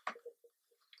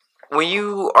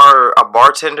are a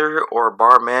bartender or a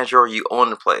bar manager or you own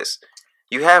the place,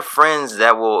 you have friends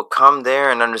that will come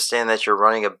there and understand that you're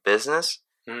running a business.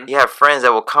 Mm-hmm. You have friends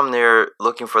that will come there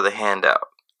looking for the handout.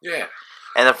 Yeah.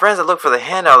 And the friends that look for the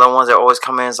handout are the ones that always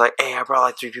come in and say, hey, I brought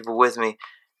like 3 people with me.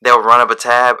 They'll run up a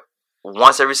tab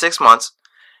once every 6 months,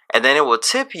 and then it will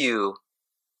tip you,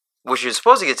 which you're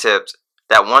supposed to get tipped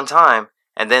that one time,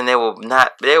 and then they will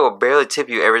barely tip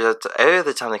you every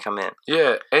other time they come in.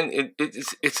 Yeah, and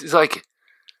it's like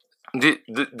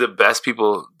the best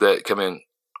people that come in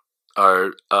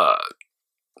are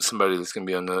somebody that's gonna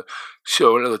be on the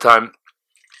show another time.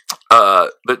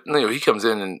 But you know, he comes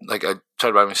in and like I tried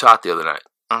to buy him a shot the other night,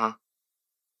 and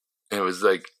it was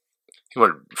like he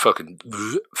wanted fucking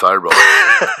fireball,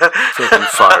 fucking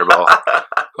fireball. I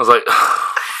was like,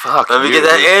 fuck. Let me you, get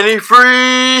that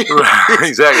antifreeze. Right,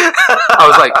 exactly. I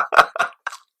was like,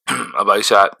 I'll buy you a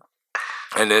shot.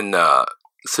 And then,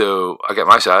 so I got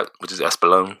my shot, which is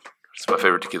Espolón. It's my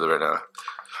favorite tequila right now.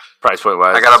 Price point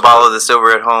wise. I got a bottle of the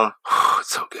silver at home. It's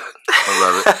so good. I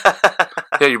love it.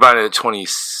 Yeah, you're buying it at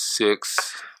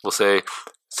 26, we'll say.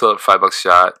 Still at $5 a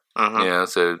shot. Mm-hmm. Yeah,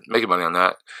 so making money on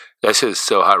that. That shit is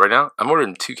so hot right now. I'm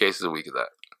ordering 2 cases a week of that.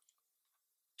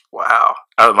 Wow.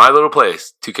 Out of my little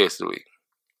place, 2 cases a week.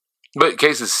 But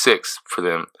case is 6 for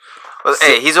them. Well,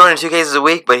 hey, he's ordering 2 cases a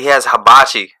week, but he has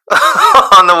hibachi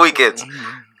on the weekends.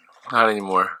 Not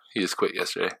anymore. He just quit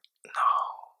yesterday.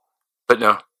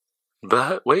 No.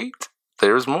 But wait,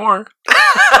 there's more.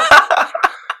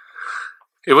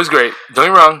 It was great. Don't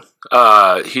get me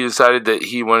wrong. He decided that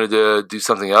he wanted to do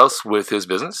something else with his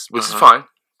business, which is fine.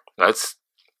 That's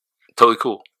totally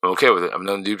cool. I'm okay with it. I've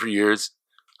known the dude for years.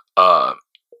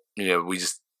 We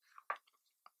just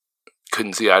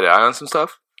couldn't see eye to eye on some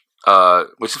stuff,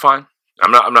 which is fine.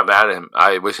 I'm not mad at him.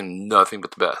 I wish him nothing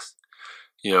but the best.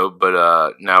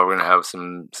 But now we're gonna have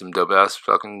some dope ass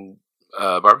fucking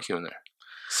barbecue in there.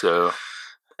 So,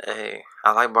 hey,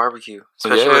 I like barbecue,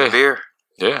 especially with beer.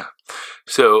 Yeah.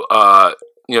 So,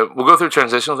 we'll go through a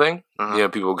transitional thing.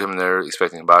 Mm-hmm. People come in there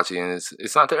expecting hibachi, and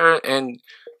it's not there. And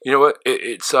you know what?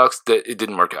 It sucks that it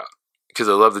didn't work out because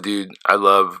I love the dude. I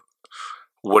love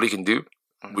what he can do.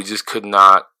 Mm-hmm. We just could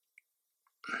not.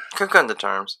 Couldn't come to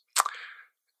terms.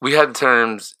 We had the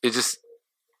terms. It just.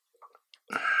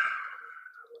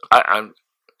 I'm.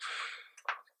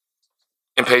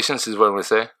 Impatience is what I'm going to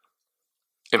say.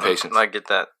 Impatience. I get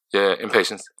that. Yeah,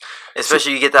 impatience.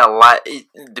 Especially you get that a lot.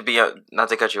 To be not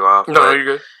to cut you off. No, you're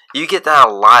good. You get that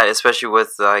a lot, especially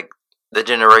with like the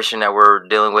generation that we're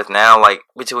dealing with now. Like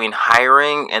between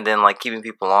hiring and then like keeping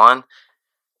people on,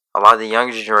 a lot of the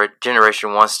younger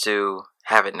generation wants to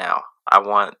have it now. I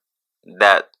want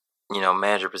that,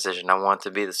 manager position. I want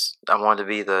to be this. I want to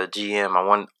be the GM. I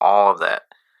want all of that.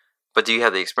 But do you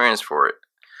have the experience for it?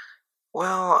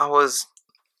 Well, I was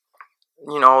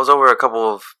over a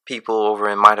couple of people over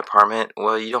in my department.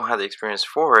 Well, you don't have the experience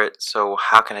for it, so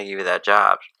how can I give you that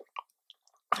job?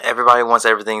 Everybody wants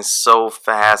everything so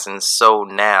fast and so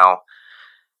now,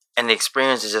 and the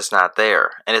experience is just not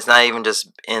there. And it's not even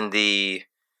just in the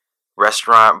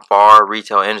restaurant, bar,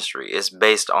 retail industry. It's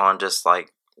based on just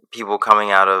like people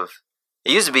coming out of.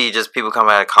 It used to be just people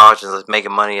coming out of college and just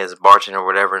making money as a bartender or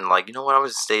whatever, and like, you know what, I'm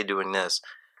just stay doing this.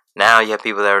 Now you have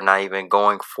people that are not even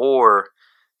going for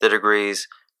the degrees,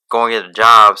 going into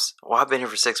jobs. Well, I've been here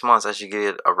for 6 months. I should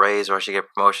get a raise or I should get a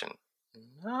promotion.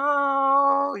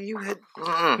 No, you had.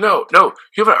 No,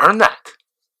 you haven't earned that.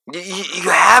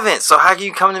 You haven't. So how can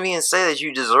you come to me and say that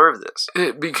you deserve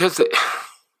this? Because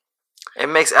it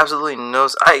makes absolutely no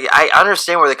sense. I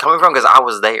understand where they're coming from because I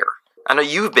was there. I know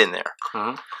you've been there.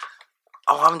 Mm-hmm.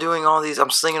 Oh, I'm doing all these.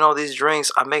 I'm slinging all these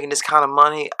drinks. I'm making this kind of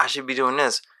money. I should be doing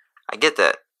this. I get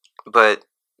that. But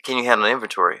can you handle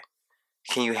inventory?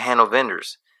 Can you handle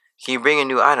vendors? Can you bring in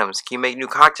new items? Can you make new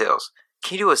cocktails?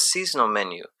 Can you do a seasonal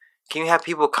menu? Can you have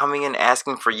people coming in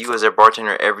asking for you as their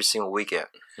bartender every single weekend?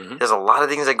 Mm-hmm. There's a lot of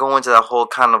things that go into that whole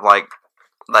kind of like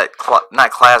not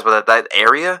class, but that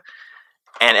area.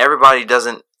 And everybody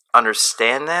doesn't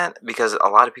understand that because a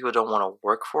lot of people don't want to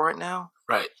work for it now.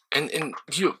 Right. And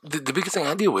the biggest thing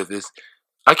I deal with is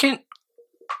I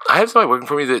have somebody working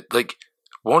for me that like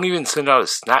won't even send out a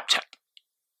Snapchat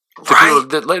to people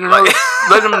that let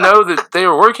them know that they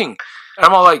are working. And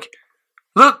I'm all like,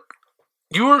 look,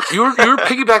 you're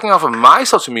piggybacking off of my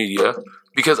social media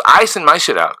because I send my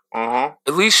shit out. Mm-hmm.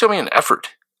 At least show me an effort.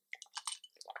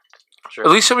 Sure.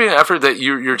 At least show me an effort that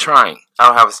you're trying. I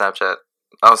don't have a Snapchat.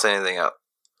 I don't send anything out.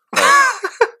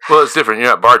 Well, it's different. You're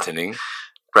not bartending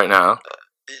right now.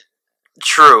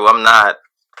 True, I'm not.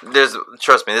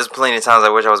 Trust me, there's plenty of times I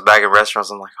wish I was back in restaurants.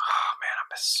 I'm like, oh man, I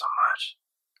miss so much.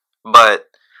 But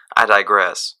I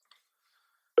digress.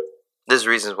 There's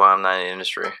reasons why I'm not in the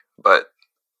industry, but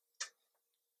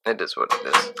it is what it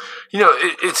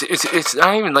is. It's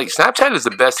not even like Snapchat is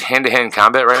the best hand-to-hand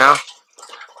combat right now.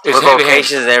 It's with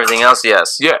locations and everything else,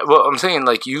 yes. Yeah, well, I'm saying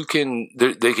like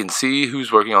they can see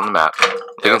who's working on the map.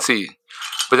 They can see,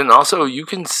 but then also you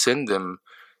can send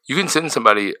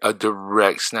somebody a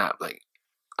direct snap like,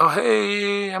 oh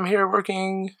hey, I'm here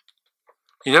working,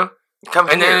 Come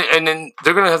and here. then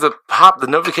they're gonna have to pop the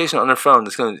notification on their phone.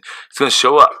 It's gonna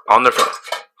show up on their phone.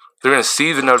 They're gonna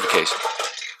see the notification.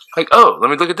 Like, oh, let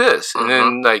me look at this, and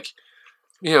then like,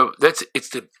 it's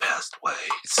the best way.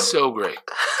 It's so great.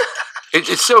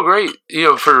 It's so great,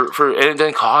 for and it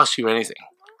doesn't cost you anything.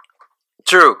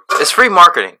 True, it's free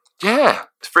marketing. Yeah,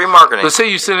 it's free marketing. Let's say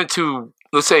you send it to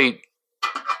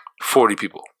 40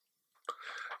 people.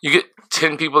 You get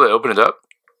 10 people that open it up,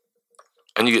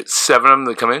 and you get 7 of them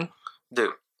that come in.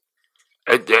 Dude.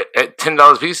 At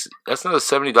 $10 a piece, that's another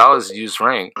 $70 to use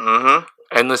ring. Mm-hmm.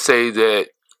 And let's say that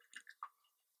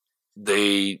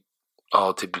they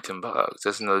all tip you $10.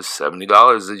 That's another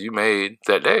 $70 that you made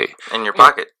that day. In your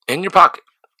pocket. In your pocket.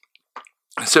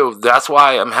 So that's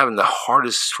why I'm having the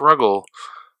hardest struggle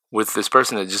with this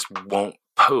person that just won't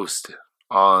post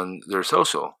on their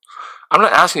social. I'm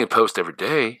not asking you to post every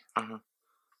day. Mm-hmm.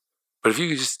 But if you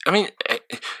could just, I mean,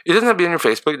 it doesn't have to be on your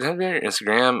Facebook. It doesn't have to be on your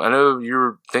Instagram. I know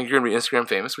you think you're going to be Instagram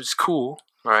famous, which is cool.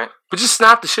 Right. But just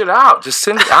snap the shit out. Just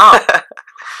send it out.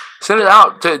 Send it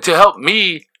out to help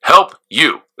me help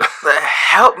you.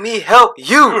 Help me help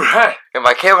you. Right. And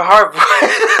my Kevin Hart.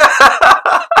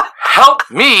 Help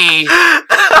me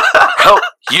help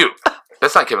you.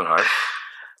 That's not Kevin Hart.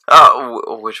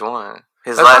 Oh, which one?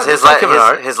 His That's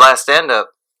last last stand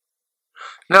up.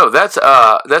 No, that's Tom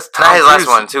not his Cruise. last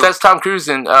one too. That's Tom Cruise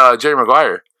and Jerry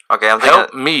Maguire. Okay, I'm thinking.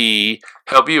 Help me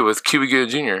help you with Cuba Gooding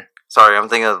Jr. Sorry, I'm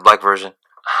thinking of the black version.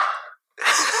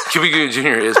 Cuba Gooding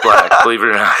Jr. is black, believe it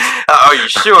or not. Are you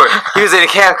sure? He was in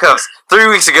handcuffs 3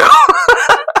 weeks ago.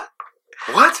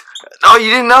 What? Oh, you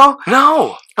didn't know?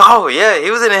 No. Oh yeah,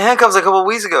 he was in handcuffs a couple of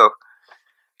weeks ago.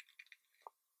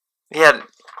 He had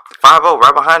 5-0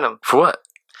 right behind him. For what?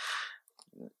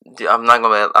 I'm not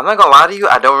gonna lie to you.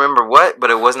 I don't remember what, but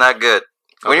it was not good.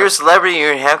 When you're a celebrity and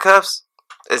you're in handcuffs,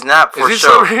 it's not for Is he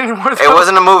show. celebrity anymore? It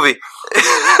wasn't a movie.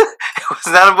 It was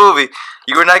not a movie.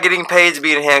 You were not getting paid to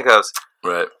be in handcuffs.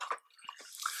 Right.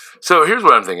 So here's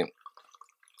what I'm thinking.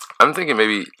 I'm thinking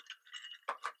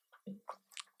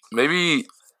maybe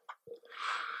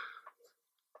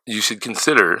you should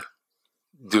consider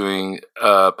doing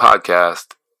a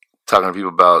podcast talking to people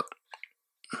about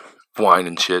wine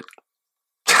and shit.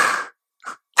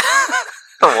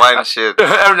 Wine and shit.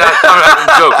 I'm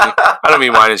joking. I don't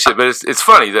mean wine and shit, but it's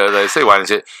funny that I say wine and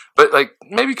shit. But like,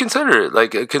 maybe consider it.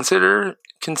 Like, consider.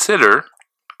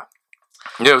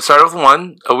 You know, start off with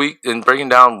one a week and breaking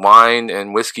down wine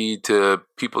and whiskey to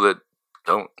people that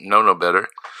don't know no better,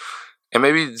 and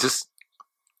maybe just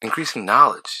increasing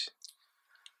knowledge.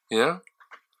 You know.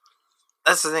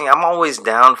 That's the thing. I'm always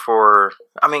down for.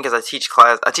 I mean, because I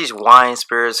teach wine,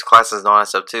 spirits classes, and all that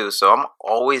stuff too. So I'm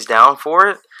always down for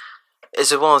it. It's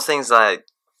just one of those things that,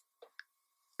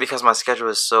 because my schedule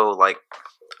is so like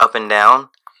up and down,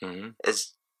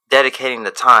 it's dedicating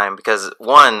the time. Because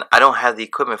one, I don't have the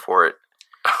equipment for it.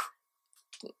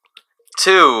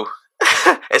 2,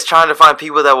 it's trying to find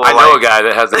people that will. I know a guy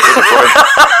that has the equipment for it.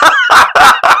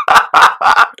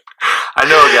 I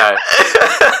know a guy.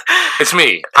 It's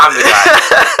me. I'm the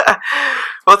guy.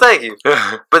 Well, thank you.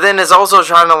 But then it's also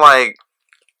trying to like.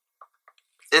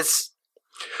 It's.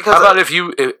 How about if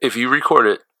you record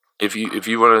it? If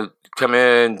you want to come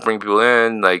in, bring people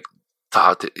in, like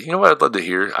talk to. You know what I'd love to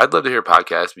hear? I'd love to hear a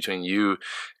podcast between you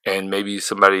and maybe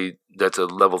somebody that's a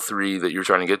level 3 that you're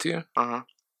trying to get to.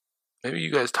 Maybe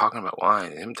you guys talking about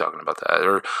wine, him talking about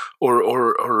that,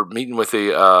 or meeting with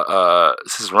a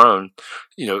cicerone.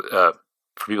 You know,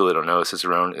 for people that don't know, a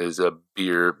cicerone is a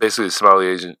beer, basically a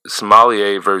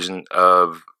sommelier version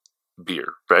of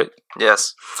beer, right?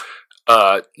 Yes.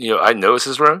 You know, I know a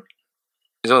cicerone.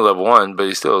 He's only level 1, but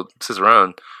he's still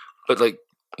cicerone. But like,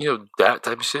 you know, that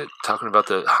type of shit, talking about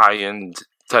the high end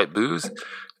type booze,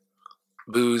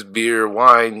 beer,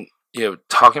 wine. You know,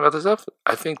 talking about this stuff.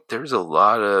 I think there's a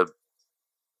lot of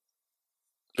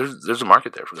there's a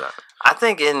market there for that. I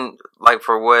think in like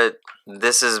for what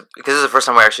this is, because this is the first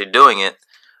time we're actually doing it.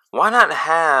 Why not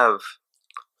have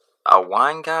a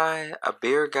wine guy, a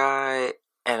beer guy,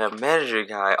 and a manager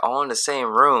guy all in the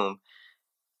same room?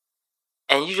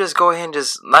 And you just go ahead and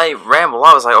just not ramble.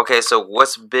 I was like, okay, so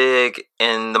what's big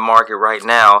in the market right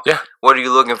now? Yeah. What are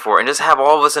you looking for? And just have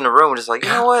all of us in the room, just like, you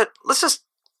know what?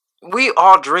 We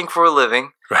all drink for a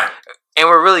living. Right. And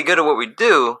we're really good at what we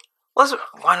do. Why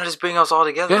not just bring us all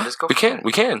together and just go? We can.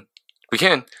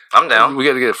 I'm down. We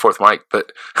got to get a 4th mic,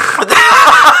 but we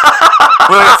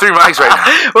only got 3 mics right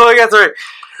now. We only got 3.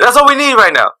 That's all we need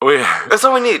right now. That's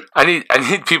all we need. I need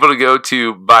people to go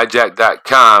to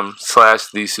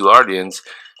buyjack.com/thesulardians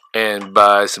and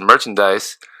buy some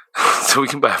merchandise so we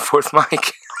can buy a 4th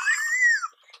mic.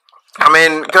 I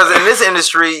mean, because in this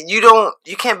industry, you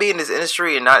can't be in this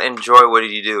industry and not enjoy what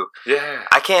you do. Yeah.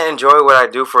 I can't enjoy what I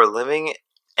do for a living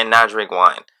and not drink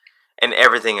wine and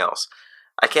everything else.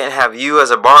 I can't have you as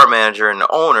a bar manager and the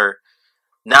owner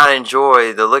not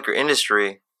enjoy the liquor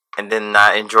industry and then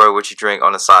not enjoy what you drink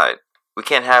on the side. We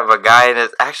can't have a guy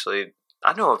that actually,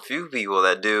 I know a few people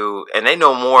that do, and they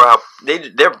know more how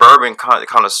they're bourbon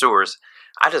connoisseurs.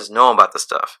 I just know about the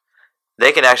stuff.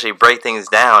 they can actually break things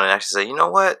down and actually say, you know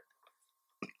what?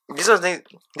 These are things.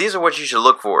 These are what you should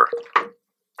look for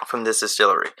from this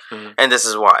distillery, and this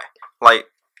is why. Like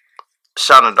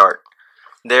shot in the dark.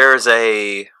 There's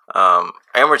a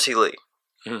Amartili,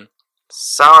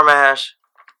 sour mash,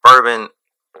 bourbon.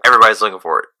 Everybody's looking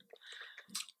for it.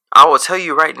 I will tell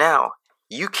you right now,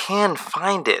 you can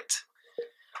find it,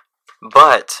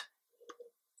 but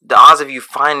the odds of you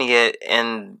finding it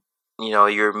in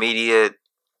your immediate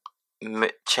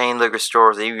chain liquor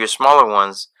stores, even your smaller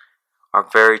ones, are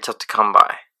very tough to come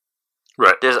by.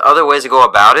 Right. There's other ways to go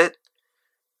about it,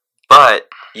 but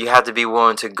you have to be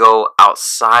willing to go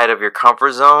outside of your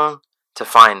comfort zone to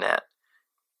find that.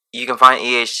 You can find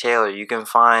E.H. Taylor, you can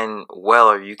find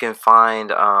Weller, you can find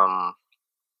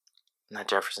not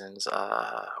Jefferson's.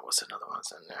 What's another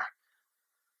one's in there?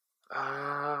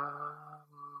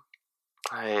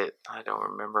 I don't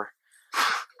remember.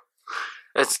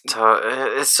 It's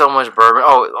so much bourbon.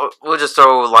 Oh, we'll just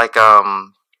throw like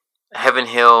Heaven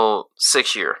Hill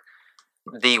 6-year,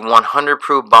 the 100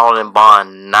 proof bottled in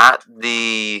bond, not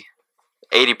the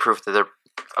 80 proof that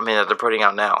they're putting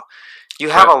out now. You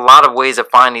have a lot of ways to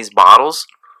find these bottles,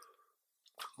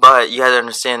 but you have to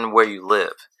understand where you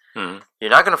live. Mm-hmm. You're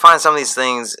not going to find some of these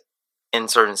things in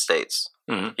certain states.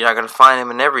 Mm-hmm. You're not going to find them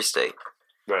in every state.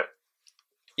 Right.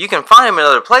 You can find them in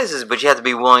other places, but you have to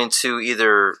be willing to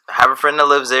either have a friend that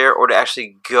lives there or to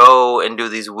actually go and do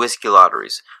these whiskey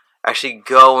lotteries. Actually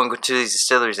go and go to these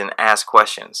distilleries and ask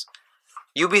questions.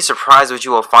 You'll be surprised what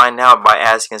you will find out by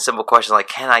asking a simple question like,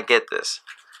 can I get this?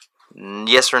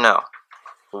 Yes or no.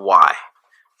 Why?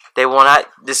 They will not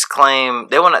disclaim,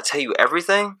 they will not tell you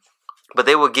everything, but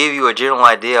they will give you a general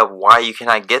idea of why you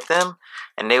cannot get them,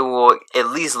 and they will at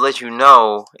least let you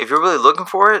know, if you're really looking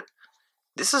for it,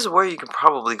 this is where you can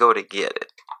probably go to get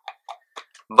it.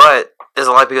 But there's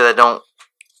a lot of people that don't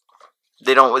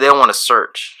want to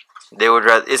search. They would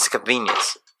rather, it's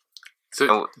convenience.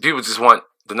 So people just want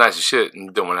the nicest shit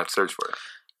and don't want to have to search for it.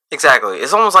 Exactly.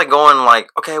 It's almost like going like,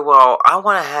 okay, well, I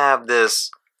want to have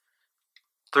this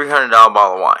 $300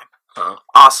 bottle of wine. Uh-huh.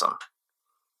 Awesome.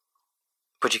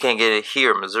 But you can't get it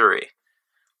here in Missouri.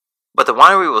 But the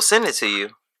winery will send it to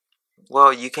you.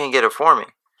 Well, you can't get it for me.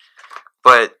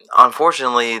 But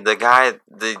unfortunately,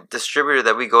 the distributor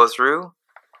that we go through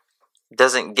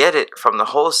doesn't get it from the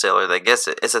wholesaler that gets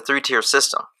it. It's a 3-tier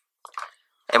system.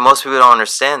 And most people don't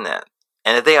understand that.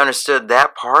 And if they understood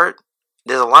that part,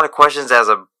 there's a lot of questions as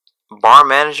a bar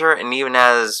manager and even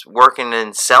as working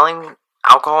and selling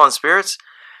alcohol and spirits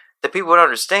that people would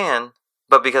understand,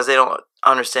 but because they don't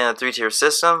understand the 3-tier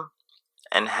system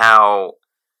and how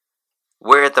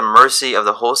we're at the mercy of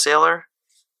the wholesaler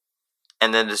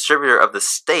and the distributor of the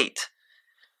state,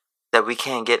 that we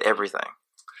can't get everything.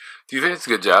 Do you think it's a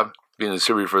good job being a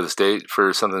distributor for the state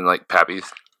for something like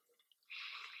Pappy's?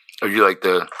 Or you like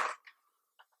I'm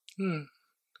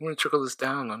going to trickle this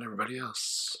down on everybody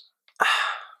else?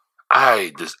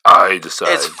 I decide.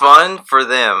 It's fun for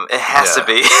them. It has to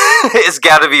be. It's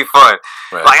got to be fun.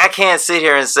 Right. Like, I can't sit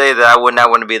here and say that I would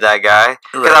not want to be that guy.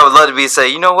 Because I would love to say,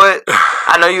 you know what?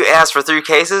 I know you asked for 3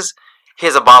 cases.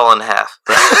 Here's a bottle and a half.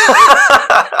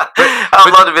 I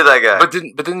would love to be that guy.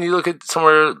 But then you look at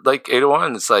somewhere like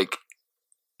 801. It's like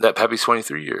that Pappy's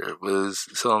 23-year was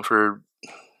selling for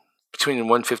between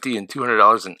 $150 and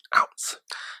 $200 an ounce.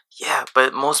 Yeah,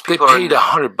 but most people paid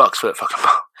 $100 for that fucking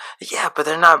bottle. Yeah, but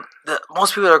they're not.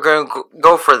 Most people are going to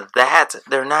go for that.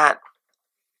 They're not.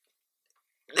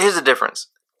 Here's the difference.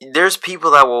 There's people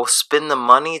that will spend the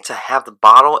money to have the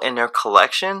bottle in their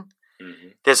collection. Mm-hmm.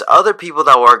 There's other people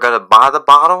that are going to buy the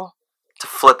bottle to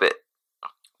flip it,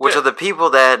 which are the people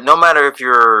that, no matter if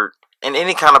you're in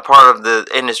any kind of part of the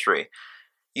industry,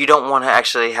 you don't want to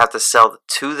actually have to sell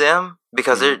to them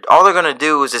because all they're going to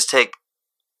do is just take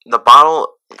the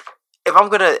bottle. If I'm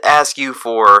going to ask you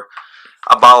for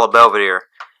a bottle of Belvedere,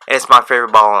 and it's my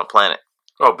favorite bottle on the planet.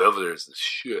 Oh, Belvedere is the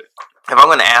shit. If I'm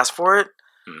going to ask for it,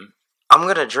 I'm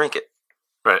going to drink it.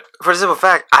 Right. For the simple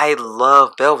fact, I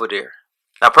love Belvedere.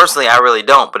 Now, personally, I really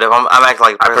don't, but if I'm acting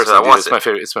like the person that wants it.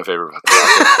 It's my favorite.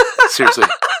 Seriously.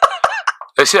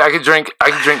 That shit, I could drink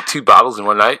 2 bottles in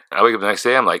one night. I wake up the next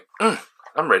day, I'm like,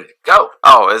 I'm ready to go.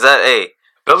 Oh, is that a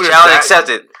challenge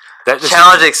accepted?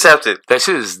 Challenge accepted. That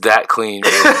shit is that clean,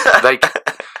 man. Like,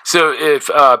 so if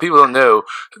people don't know,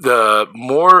 the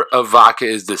more a vodka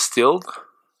is distilled,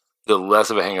 the less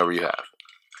of a hangover you have.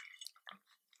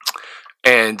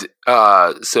 And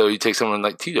so you take someone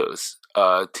like Tito's.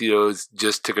 Tito's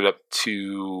just took it up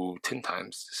to 10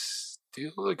 times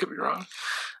distill. I could be wrong.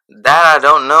 That I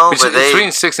don't know, but it's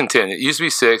between 6 and 10. It used to be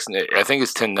 6, and I think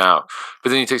it's 10 now.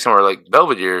 But then you take somewhere like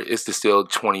Belvedere, it's distilled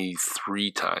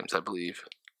 23 times, I believe.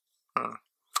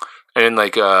 And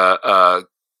like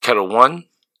Kettle One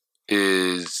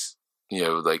is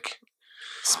like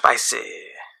spicy.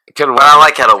 Kettle But One. I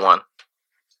like Kettle One.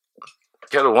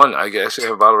 Kettle One. I actually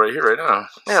have a bottle right here right now.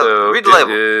 Yeah, so read the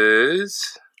label. It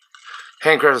is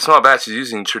handcrafted small batches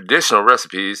using traditional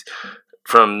recipes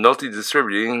from Nolte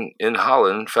Distributing in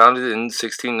Holland, founded in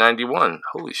 1691.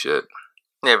 Holy shit!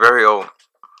 Yeah, very old.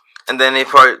 And then they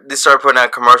started putting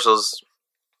out commercials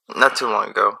not too long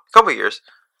ago, a couple years.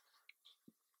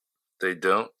 They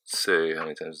don't say how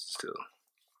many times it's distilled.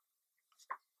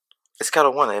 It's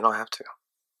Kettle One. They don't have to.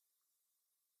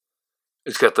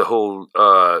 It's got the whole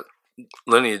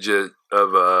lineage of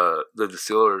the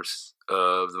distillers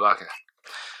of the vodka.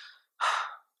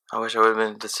 I wish I would have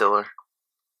been a distiller.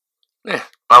 Yeah.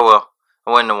 Oh well.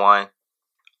 I went into wine.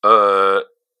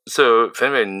 So if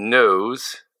anybody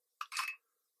knows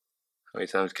how many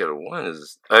times Kettle One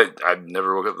is, I've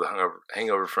never woke up with a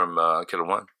hangover from Kettle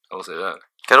One. I will say that.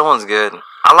 Kettle One's good.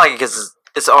 I like it because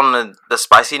it's on the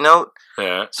spicy note.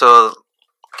 Yeah. So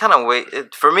kind of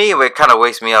for me, it kind of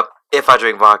wakes me up if I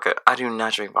drink vodka. I do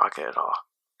not drink vodka at all,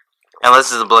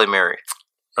 unless it's a Bloody Mary.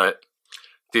 Right.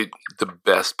 Dude, the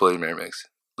best Bloody Mary mix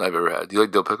I've ever had. Do you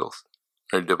like dill pickles?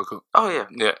 Or dill pickle? Oh yeah.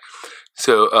 Yeah.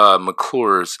 So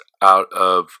McClure's out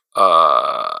of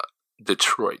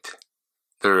Detroit.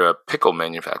 They're a pickle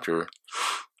manufacturer.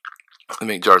 They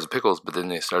make jars of pickles, but then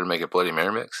they started making Bloody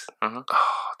Mary mix. Mm-hmm.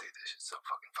 Oh, dude, this shit's so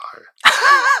fucking fire.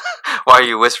 Why are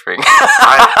you whispering?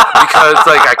 Because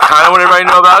I kind of want everybody to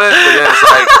know about it, but then it's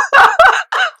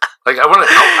like I want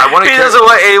to. He doesn't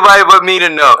want anybody but me to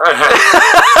know.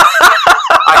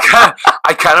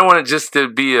 I kind of want it just to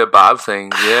be a Bob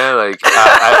thing. Yeah,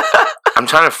 I'm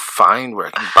trying to find where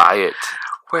I can buy it.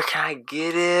 Where can I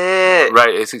get it?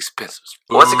 Right, it's expensive.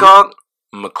 What's it called?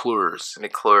 McClure's.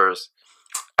 McClure's.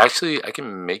 Actually, I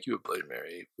can make you a Bloody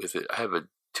Mary with it. I have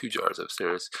 2 jars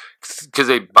upstairs because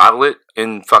they bottle it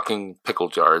in fucking pickle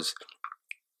jars.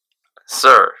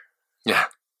 Sir. Yeah.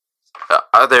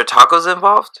 Are there tacos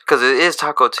involved? Because it is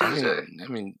Taco Tuesday. I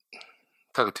mean,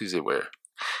 Taco Tuesday where?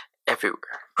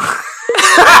 Everywhere.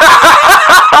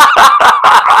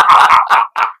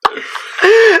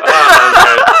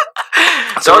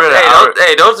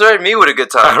 Don't threaten me with a good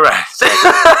time. All right.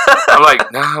 I'm like,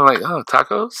 oh,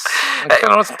 tacos? I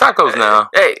kind of want some tacos now.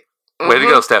 Hey. Way to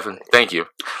go, Steffen. Thank you.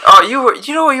 Oh, you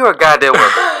were a goddamn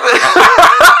worker.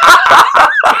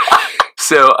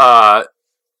 So,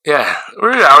 yeah,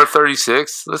 we're at hour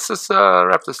 36. Let's just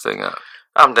wrap this thing up.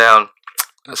 I'm down.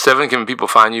 Steffen, can people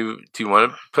find you? Do you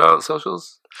want to put out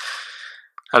socials?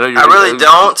 I really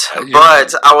don't,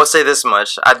 but I will say this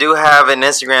much. I do have an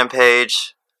Instagram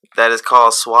page that is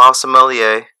called Suave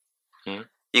Sommelier.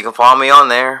 You can follow me on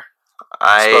there.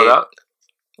 Spell it out?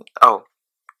 Oh.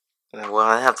 Well,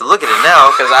 I have to look at it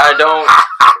now because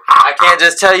I can't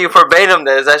just tell you verbatim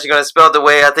that it's actually going to spell the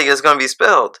way I think it's going to be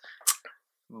spelled.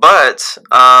 But,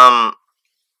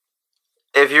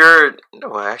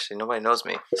 actually, nobody knows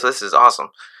me, so this is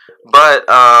awesome. But,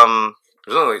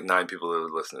 there's only 9 people that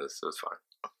would listen to this, so it's fine.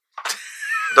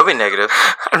 Don't be negative.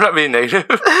 I'm not being negative.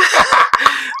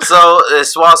 So,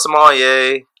 it's Suave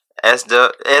Sommelier,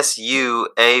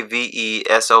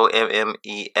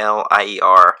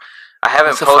 SuaveSommelier. I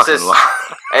haven't posted.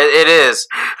 It is,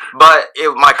 but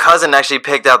my cousin actually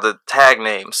picked out the tag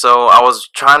name, so I was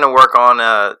trying to work on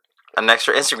an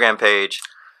extra Instagram page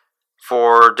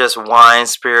for just wine,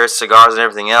 spirits, cigars, and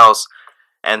everything else.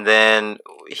 And then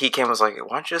he came and was like,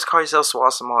 "Why don't you just call yourself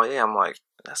Suave Sommelier?" I'm like,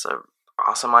 "That's an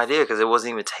awesome idea," because it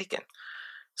wasn't even taken.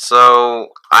 So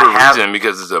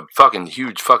because it's a fucking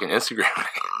huge fucking Instagram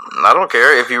name. I don't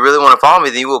care. If you really want to follow me,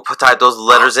 then you will type those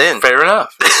letters in. Fair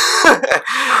enough.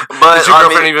 But does your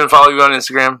girlfriend even follow you on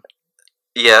Instagram?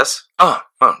 Yes. Oh,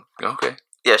 okay.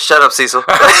 Yeah, shut up, Cecil.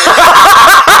 I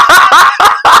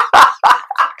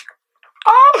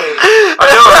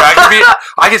know her.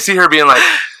 I can see her being like,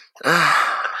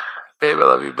 babe, I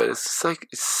love you, but it's just like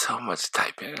it's so much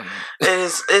typing.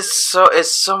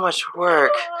 It's so much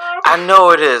work. I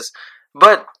know it is,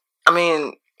 but I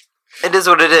mean, it is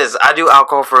what it is. I do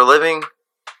alcohol for a living.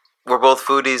 We're both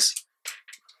foodies.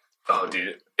 Oh,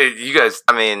 dude, you guys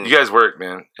work,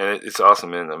 man, and it's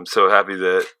awesome, man. I'm so happy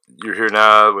that you're here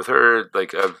now with her.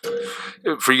 Like,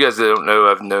 for you guys that don't know,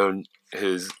 I've known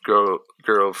his girl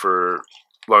for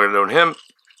longer than I've known him.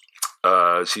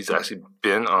 She's actually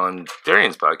been on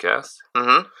Darian's podcast.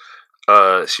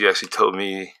 Mm-hmm. She actually told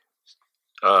me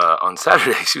on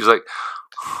Saturday, she was like,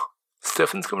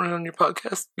 Steffen's coming on your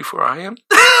podcast before I am?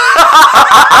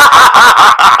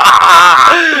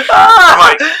 I'm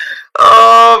like,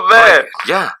 oh, man.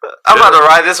 Yeah. I'm about to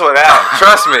ride this one out.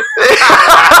 Trust me.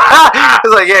 Because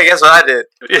was like, yeah, guess what I did?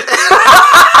 Yeah.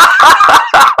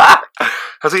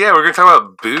 I was like, yeah, we're going to talk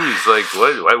about booze. Like,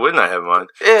 why wouldn't I have one?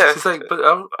 Yeah. She's like, but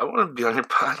I want to be on your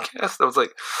podcast. I was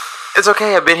like, it's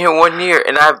okay. I've been here 1 year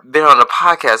and I've been on a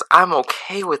podcast. I'm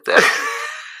okay with that.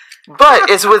 But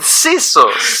it's with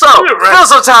Cecil. So, feel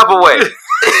some type of way.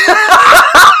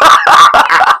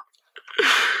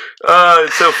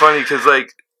 It's so funny because,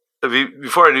 like,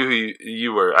 before I knew who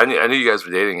you were, I knew you guys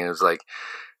were dating, and it was like,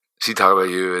 she talked about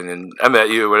you, and then I met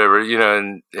you or whatever,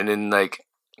 and then, like,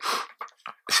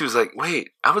 she was like,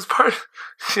 wait, I was part of,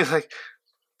 she was like,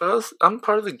 I'm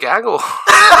part of the gaggle.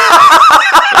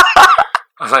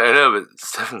 I was like, I know, but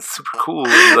Steffen's super cool,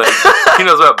 and, like, he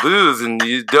knows about booze, and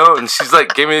you don't, and she's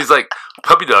like, gave me these, like,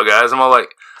 puppy dog eyes. I'm all like,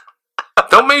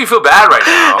 don't make me feel bad right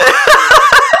now.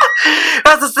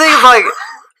 That's the thing, like,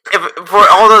 for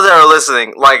all those that are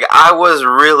listening, like, I was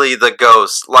really the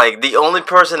ghost. Like, the only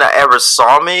person that ever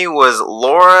saw me was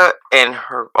Laura and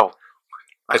her. Oh,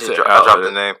 I dropped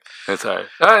the name. That's all right.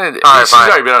 She's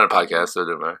already been on a podcast, so it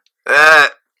doesn't matter.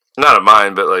 Not of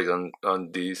mine, but like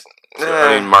on D's. So,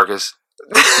 I mean, Marcus.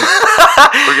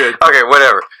 We're good. Okay,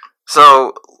 whatever.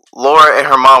 So Laura and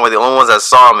her mom were the only ones that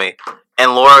saw me.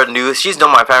 And Laura knew, she's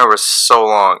known my family for so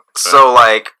long. So,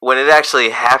 like, when it actually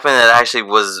happened, it actually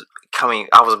was coming,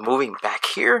 I was moving back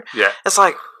here. Yeah. It's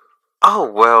like, oh,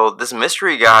 well, this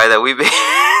mystery guy that we've been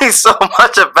hearing so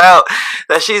much about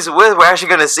that she's with, we're actually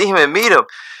going to see him and meet him.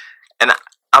 And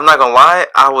I'm not going to lie,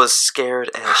 I was scared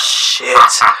as shit.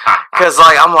 Because,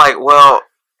 like, I'm like, well,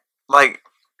 like,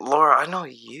 Laura, I know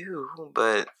you,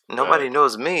 but nobody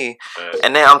knows me.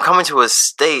 And then I'm coming to a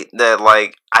state that,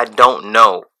 like, I don't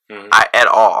know. At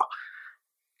all.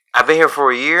 I've been here for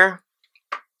a year.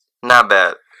 Not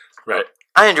bad. Right.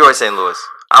 I enjoy St. Louis.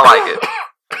 I like it.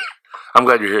 I'm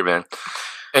glad you're here, man.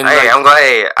 And hey, like, I'm glad.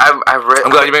 Hey, I'm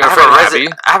glad you make my friend happy.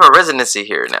 I have a residency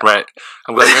here now. Right.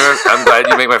 I'm glad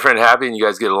you make my friend happy, and you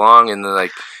guys get along. And then,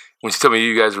 like, when she told me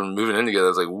you guys were moving in together, I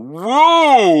was like,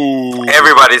 whoa!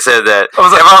 Everybody said that. I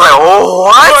was like, oh,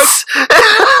 what?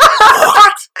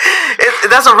 What?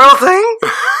 That's a real thing?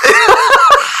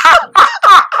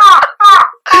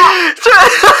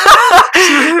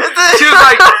 She was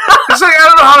like, I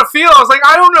don't know how to feel. I was like,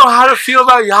 I don't know how to feel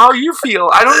about how you feel.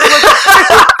 I don't know what to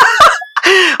feel.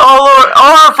 Oh, Lord.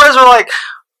 All our friends were like,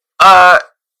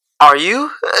 are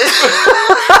you?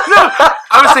 No,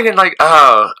 I was thinking like,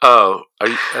 are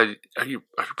you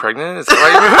pregnant? Is that why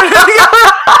you're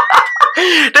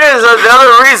There's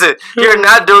another reason you're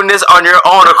not doing this on your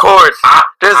own accord.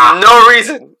 There's no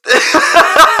reason.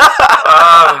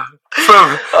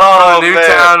 From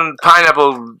Newtown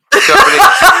Pineapple Company.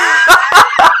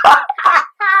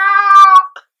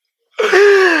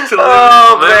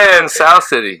 Man, South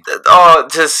City. Oh,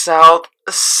 to South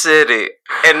City,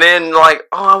 and then like,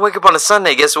 I wake up on a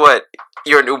Sunday. Guess what?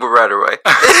 You're an Uber right away.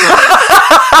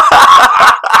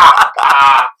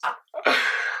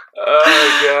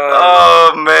 Oh god.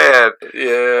 Oh man.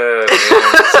 Yeah. Man.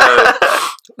 So,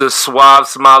 the Suave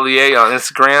Sommelier on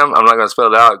Instagram. I'm not gonna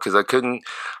spell it out because I couldn't.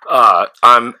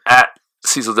 I'm at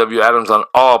Cecil W. Adams on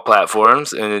all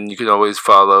platforms, and then you can always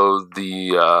follow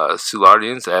the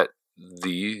Soulardians at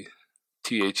the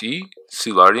THE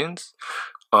Soulardians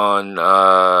on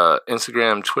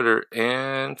Instagram, Twitter,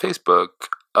 and Facebook.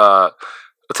 I'll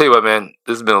tell you what, man,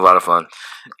 this has been a lot of fun.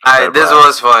 This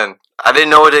was fun. I didn't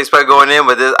know what to expect going in,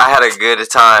 but I had a good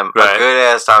time, a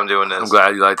good ass time doing this. I'm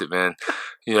glad you liked it, man.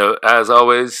 You know, as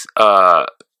always, what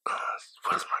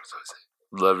does Marcus always say?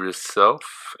 Love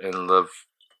yourself and love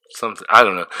something. I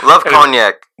don't know. Love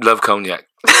cognac. Love cognac.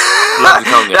 Love the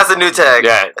cognac. That's a new tag.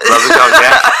 Yeah, love the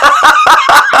cognac.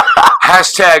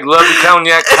 Hashtag love the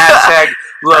cognac. Hashtag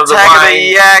love the wine. The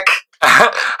yak.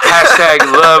 Hashtag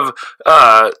love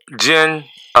gin.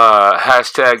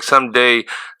 Hashtag someday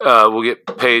we'll get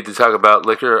paid to talk about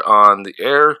liquor on the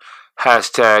air.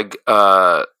 Hashtag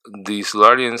the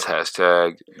Soulardians.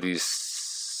 Hashtag the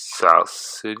South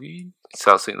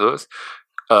St. Louis.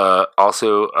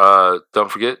 Also,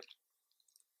 don't forget,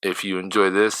 if you enjoy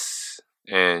this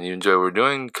and you enjoy what we're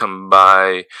doing, come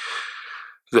by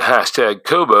the hashtag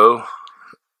Kobo.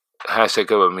 Hashtag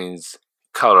Kobo means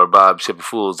Collar Bob Ship of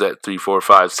Fools at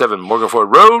 3457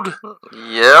 Morganford Road.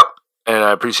 Yep. And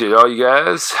I appreciate all you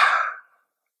guys.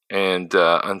 And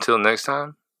until next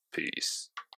time, peace.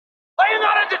 Are you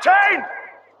not entertained?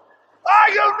 Are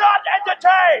you not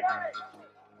entertained?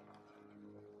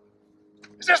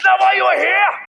 Is this not why you are here?